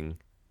writing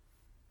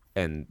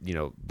and, you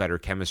know, better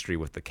chemistry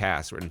with the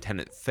cast. Where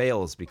Tenet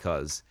fails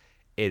because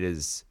it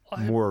is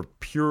more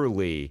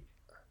purely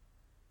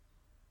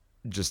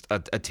just a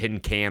tin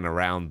can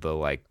around the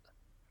like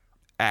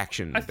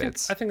action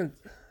bits. I think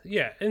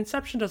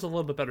Inception does a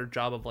little bit better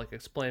job of like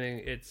explaining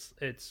its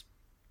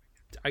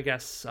I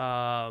guess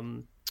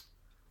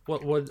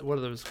what are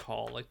those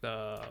called, like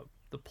the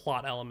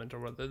plot element, or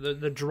what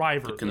the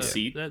driver, the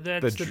conceit,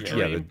 that's the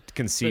dream, the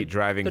conceit,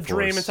 driving the force,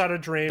 dream inside a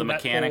dream, the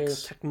that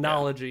mechanics, whole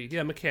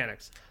technology,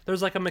 mechanics.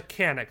 There's like a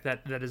mechanic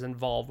that is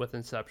involved with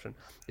Inception.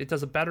 It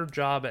does a better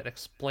job at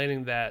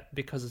explaining that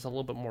because it's a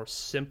little bit more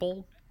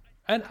simple.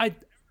 And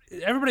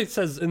everybody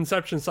says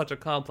Inception's such a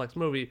complex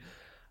movie.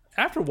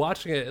 After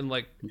watching it and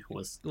like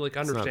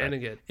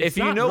understanding it, if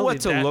you know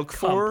what to look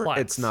for,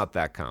 complex. It's not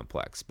that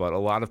complex. But a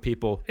lot of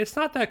people, it's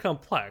not that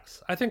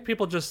complex. I think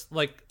people just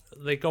like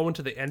they go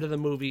into the end of the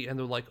movie and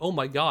they're like, oh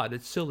my god,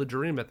 it's still a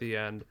dream at the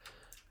end.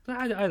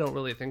 I don't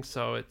really think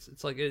so.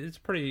 It's like it's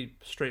pretty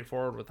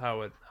straightforward with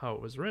how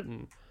it was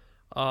written.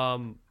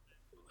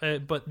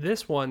 But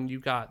this one, you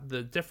got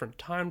the different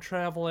time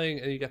traveling,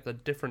 and you got the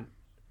different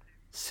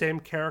same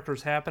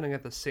characters happening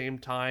at the same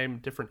time,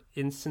 different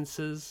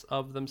instances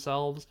of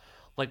themselves.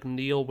 Like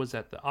Neil was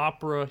at the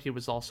opera, he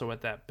was also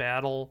at that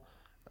battle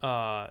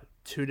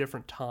 2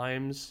 different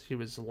times. He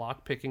was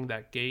lockpicking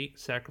that gate,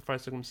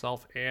 sacrificing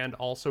himself, and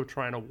also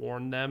trying to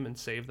warn them and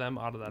save them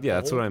out of that hole.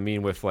 That's what I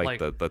mean with like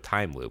the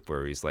time loop,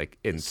 where he's like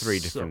in 3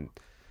 different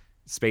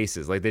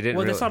spaces. Like they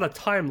didn't it's not a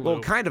time loop. Well,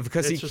 kind of,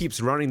 because he keeps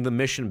running the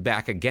mission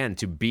back again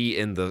to be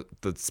in the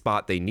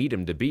spot they need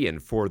him to be in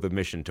for the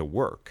mission to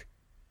work.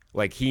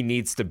 Like he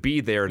needs to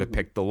be there to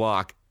pick the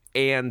lock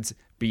and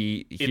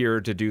be here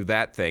to do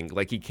that thing.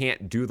 Like he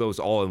can't do those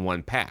all in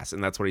one pass.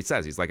 And that's what he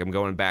says. He's like, I'm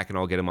going back and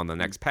I'll get him on the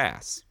next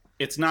pass.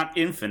 It's not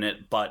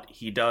infinite, but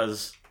he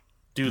does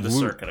do the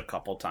circuit a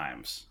couple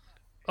times.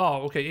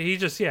 Oh, okay. He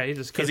just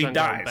because he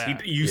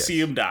dies. You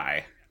see him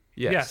die.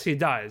 Yes, he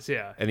dies.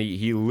 Yeah, and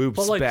he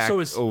loops back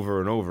over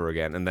and over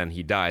again, and then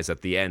he dies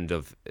at the end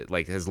of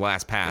like his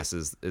last pass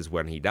is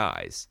when he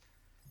dies.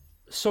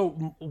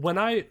 So when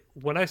I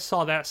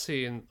saw that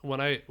scene,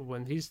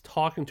 when he's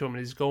talking to him and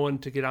he's going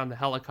to get on the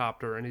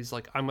helicopter and he's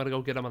like, I'm gonna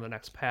go get him on the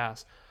next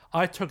pass,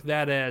 I took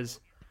that as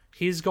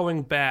he's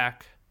going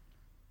back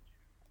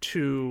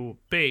to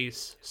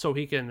base so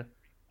he can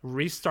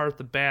restart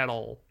the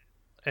battle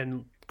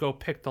and go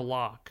pick the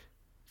lock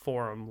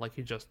for him like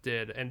he just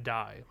did and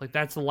die. Like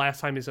that's the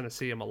last time he's gonna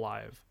see him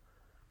alive.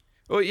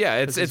 Well, yeah,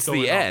 it's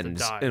the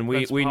end, and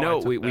we know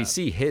we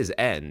see his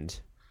end.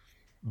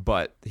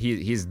 But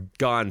he's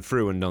gone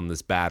through and done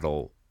this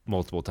battle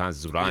multiple times,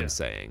 is what I'm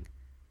saying.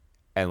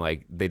 And,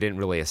 like, they didn't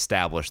really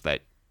establish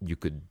that you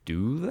could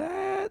do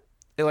that.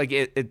 Like,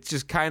 it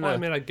just kind of... Well,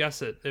 I mean, I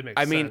guess it makes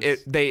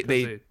sense.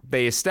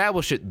 They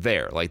establish it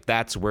there. Like,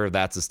 that's where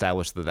that's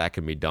established that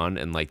can be done.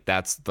 And, like,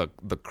 that's the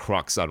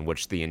crux on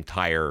which the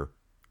entire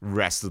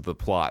rest of the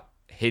plot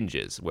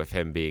hinges, with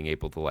him being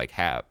able to, like,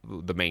 have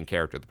the main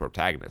character, the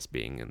protagonist,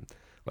 being in,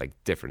 like,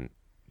 different,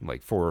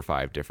 like, 4 or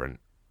 5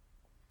 different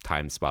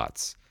time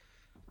spots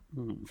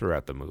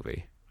throughout the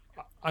movie.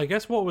 I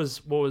guess what was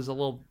a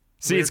little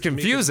it's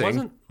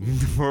confusing.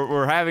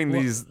 We're having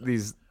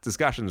these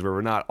discussions where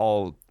we're not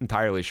all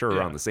entirely sure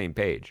we're on the same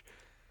page.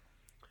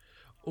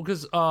 Well,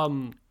 because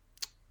and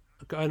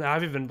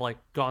I've even like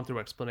gone through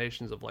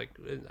explanations of like,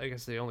 I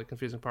guess the only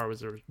confusing part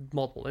was there was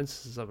multiple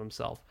instances of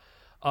himself.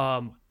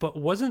 But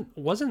wasn't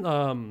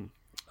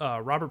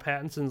Robert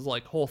Pattinson's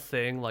like whole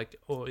thing like,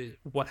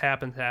 what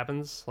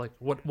happens, like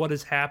what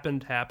has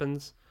happened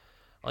happens.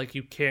 Like,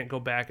 you can't go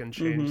back and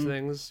change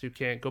things. You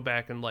can't go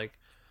back and, like,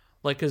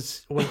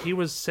 because when he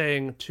was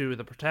saying to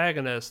the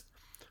protagonist,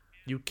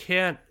 you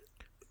can't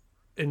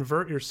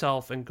invert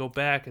yourself and go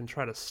back and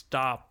try to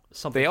stop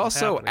something. They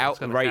also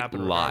outright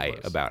lie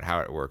about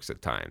how it works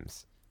at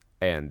times.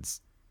 And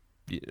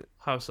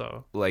How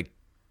so? Like,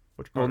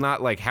 Which well, part?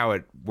 not like how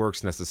it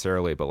works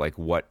necessarily, but like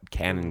what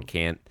can and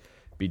can't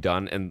be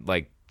done. And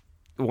like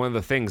one of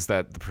the things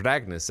that the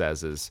protagonist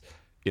says is,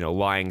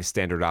 lying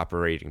standard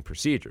operating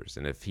procedures.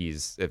 And if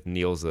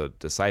Neil's a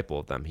disciple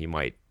of them, he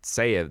might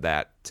say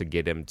that to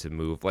get him to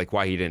move. Like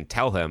why he didn't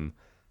tell him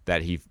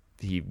that he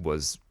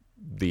was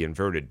the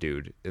inverted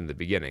dude in the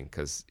beginning,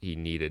 because he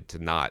needed to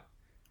not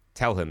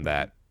tell him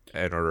that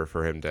in order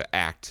for him to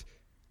act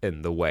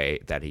in the way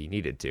that he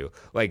needed to.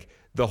 Like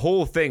the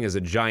whole thing is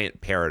a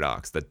giant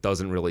paradox that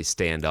doesn't really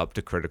stand up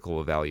to critical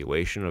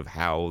evaluation of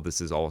how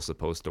this is all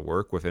supposed to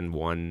work within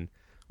one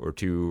or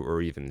two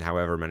or even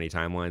however many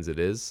timelines it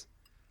is.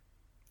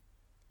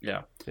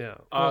 Yeah. Yeah.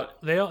 Well,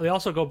 they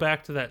also go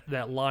back to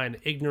that line,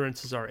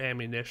 "Ignorance is our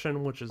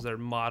ammunition," which is their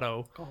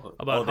motto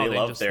about how they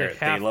love their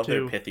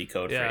pithy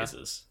code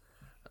phrases.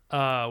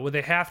 Well,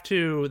 they have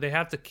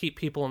to keep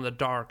people in the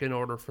dark in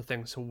order for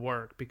things to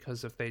work,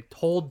 because if they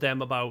told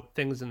them about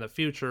things in the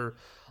future,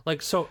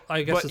 like, so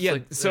I guess it's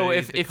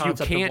like if you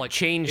can't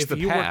change the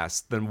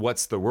past, then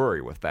what's the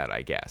worry with that,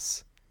 I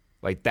guess?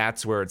 Like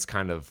that's where it's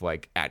kind of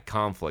like at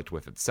conflict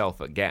with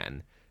itself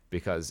again,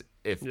 because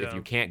if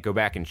you can't go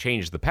back and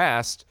change the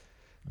past,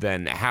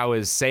 then how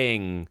is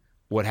saying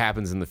what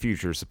happens in the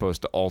future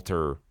supposed to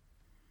alter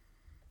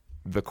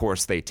the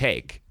course they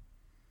take?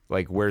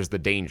 Like where's the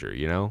danger,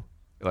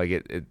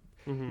 Like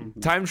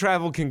time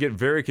travel can get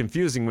very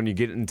confusing when you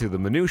get into the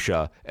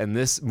minutia, and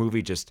this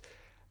movie just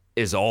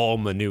is all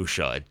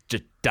minutia. It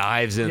just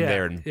dives in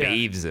there and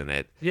bathes in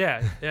it.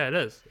 Yeah, it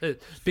is.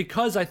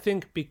 Because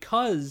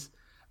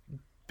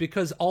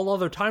all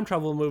other time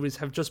travel movies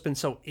have just been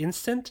so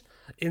instant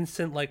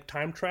like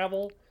time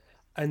travel,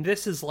 and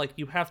this is like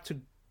you have to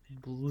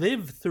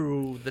live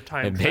through the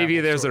time. And maybe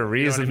there's a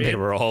reason they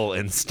were all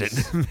instant.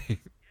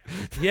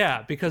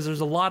 Yeah, because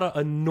there's a lot of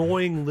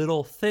annoying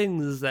little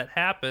things that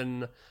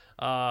happen,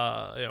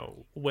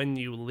 when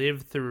you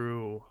live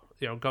through,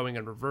 going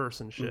in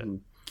reverse and shit.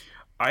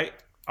 I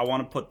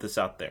want to put this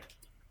out there.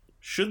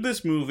 Should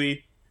this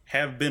movie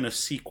have been a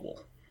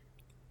sequel?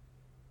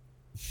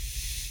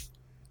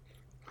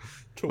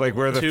 Like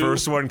where the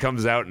first one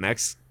comes out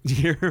next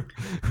year?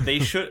 They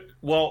should.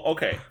 Well,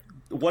 okay.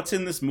 What's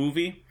in this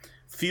movie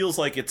feels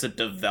like it's a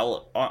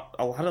lot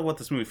of what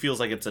this movie feels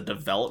like it's a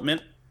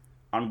development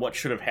on what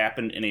should have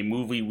happened in a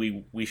movie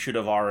we should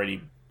have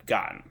already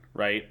gotten,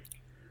 right?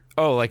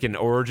 Oh, like an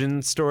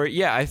origin story?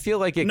 Yeah, I feel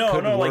like it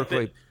could work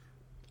like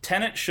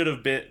Tenet should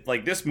have been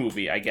like this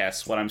movie, I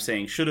guess what I'm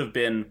saying should have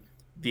been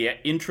the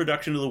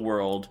introduction to the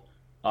world,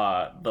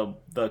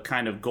 the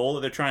kind of goal that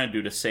they're trying to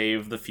do to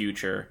save the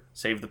future,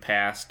 save the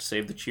past,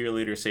 save the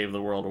cheerleader, save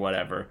the world or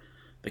whatever.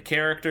 The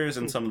characters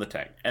and some of the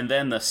tech. And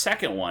then the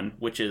second one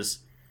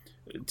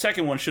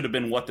should have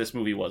been what this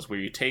movie was, where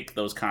you take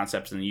those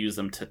concepts and use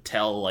them to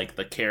tell like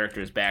the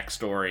character's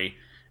backstory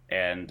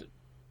and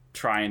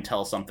try and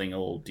tell something a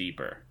little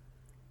deeper.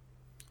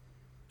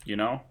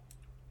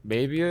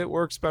 Maybe it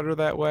works better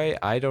that way.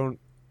 I don't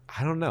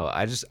know.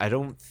 I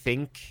don't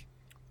think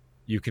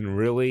you can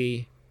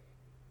really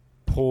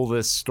pull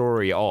this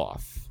story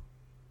off.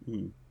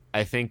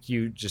 I think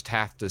you just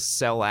have to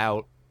sell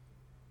out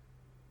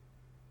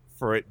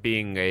for it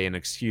being an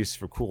excuse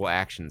for cool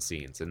action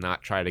scenes and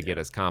not try to get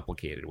as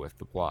complicated with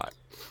the plot.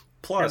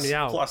 Plus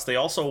they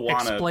also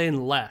want to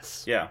explain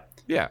less. Yeah.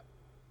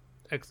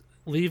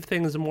 Leave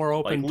things more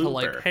open to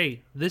like,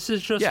 hey, this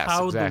is just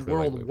how the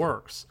world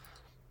works.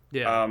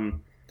 Yeah.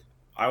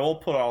 I will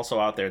put also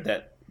out there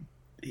that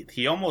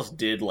he almost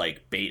did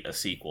like bait a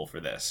sequel for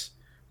this,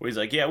 where he's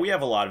like, yeah, we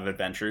have a lot of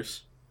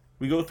adventures.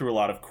 We go through a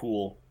lot of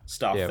cool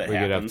stuff that happens.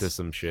 Yeah, we get up to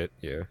some shit,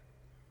 yeah.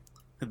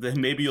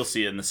 Then maybe you'll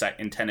see it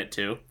in Tenet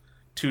 2.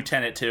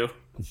 Tenet 2.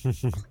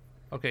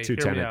 Okay, two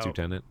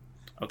Tenet.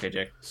 Okay,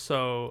 Jake.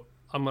 So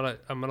I'm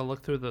gonna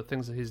look through the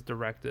things that he's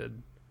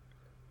directed.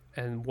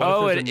 And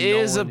it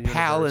is a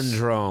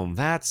palindrome.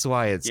 That's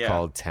why it's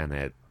called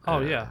Tenet. Oh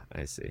yeah,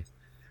 I see.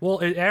 Well,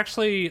 it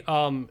actually,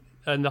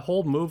 and the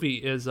whole movie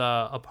is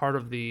a part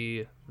of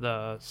the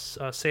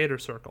Sator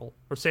Circle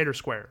or Sator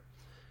Square,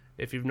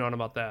 if you've known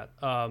about that.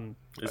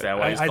 Is that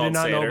why it's called I did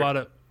not Sator? know about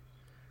it.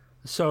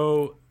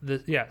 So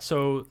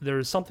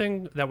there's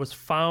something that was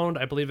found,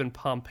 I believe, in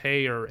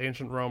Pompeii or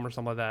ancient Rome or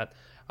something like that,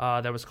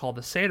 that was called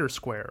the Sator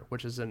Square,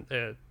 which is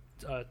a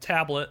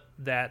tablet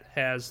that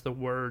has the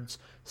words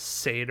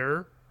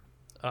Satyr,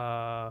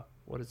 Apero?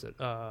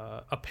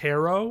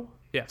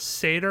 Yeah,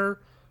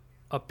 Satyr,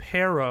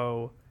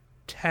 Apero,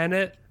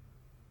 Tenet,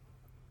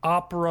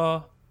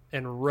 Opera,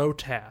 and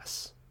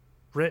Rotas,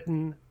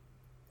 written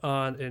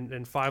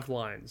in 5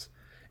 lines.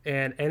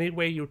 And any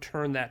way you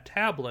turn that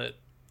tablet,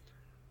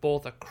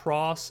 both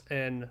across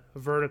and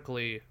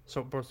vertically,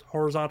 so both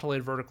horizontally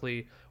and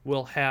vertically,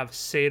 will have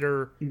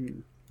Satyr,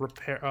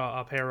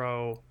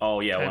 Apero. Oh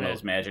yeah, Tenet. one of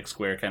those magic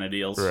square kind of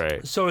deals.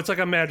 Right. So it's like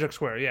a magic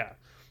square, yeah.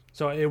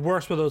 So it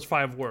works with those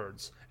 5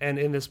 words. And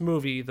in this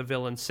movie, the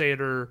villain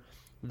Satyr,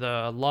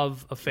 the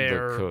love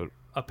affair,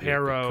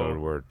 Apero, the code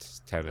word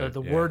Tenet,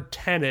 the word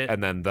Tenet,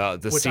 and then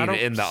the scene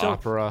in the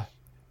opera,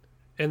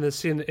 and the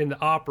scene in the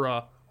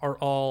opera are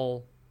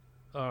all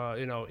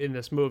in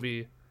this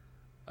movie,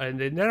 and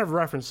they never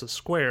reference the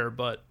square,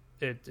 but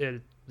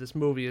this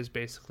movie is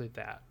basically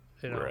that,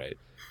 Right.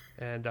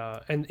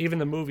 And even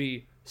the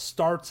movie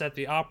starts at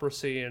the opera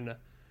scene,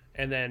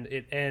 and then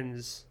it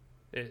ends.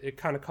 It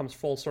kind of comes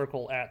full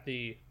circle at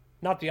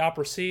not the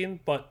opera scene,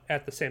 but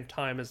at the same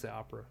time as the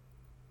opera.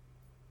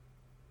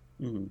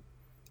 Mm-hmm.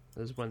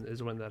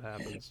 Is when that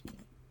happens.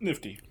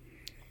 Nifty.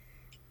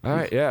 All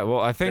right, yeah.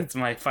 Well, I think That's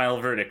my final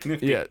verdict.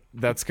 Nifty. yeah,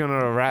 that's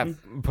gonna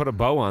put a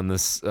bow on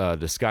this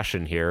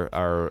discussion here.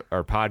 Our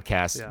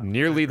podcast,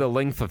 nearly the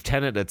length of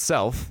Tenet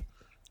itself.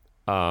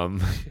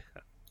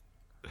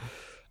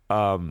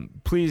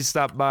 Please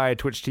stop by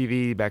Twitch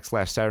TV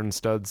 /Saturn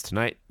Studs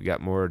tonight. We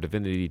got more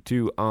Divinity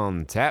 2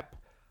 on tap.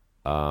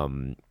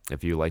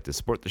 If you like to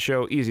support the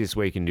show, easiest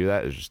way you can do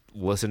that is just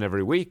listen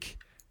every week.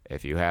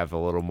 If you have a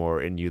little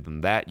more in you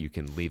than that, you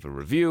can leave a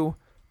review.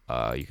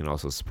 You can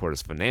also support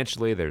us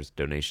financially. There's a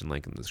donation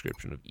link in the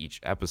description of each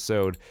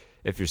episode.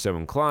 If you're so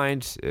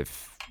inclined,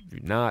 if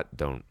you're not,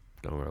 don't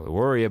really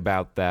worry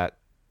about that.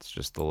 It's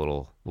just a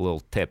little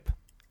tip,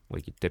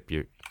 like you tip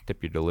your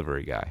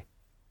delivery guy.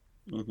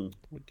 Mm-hmm.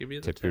 We'll give you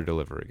the tip your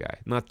delivery guy.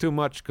 Not too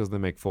much because they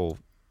make full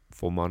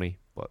money,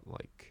 but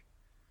like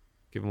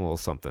give them a little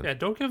something. Yeah,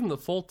 don't give them the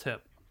full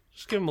tip.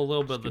 Just give them a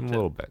little bit of the Give tip. them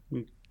a little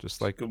bit,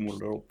 just like Good one,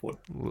 little boy.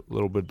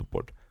 little bit of the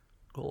put.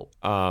 Cool.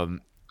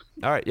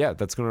 All right, yeah,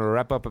 that's going to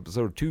wrap up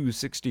episode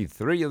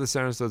 263 of the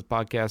Saturn Studs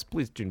podcast.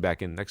 Please tune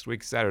back in next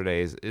week.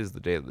 Saturdays is the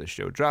day that the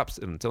show drops.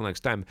 And until next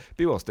time,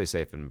 be well, stay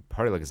safe, and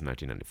party like it's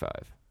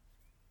 1995.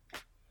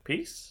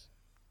 Peace.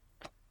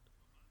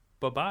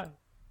 Bye-bye.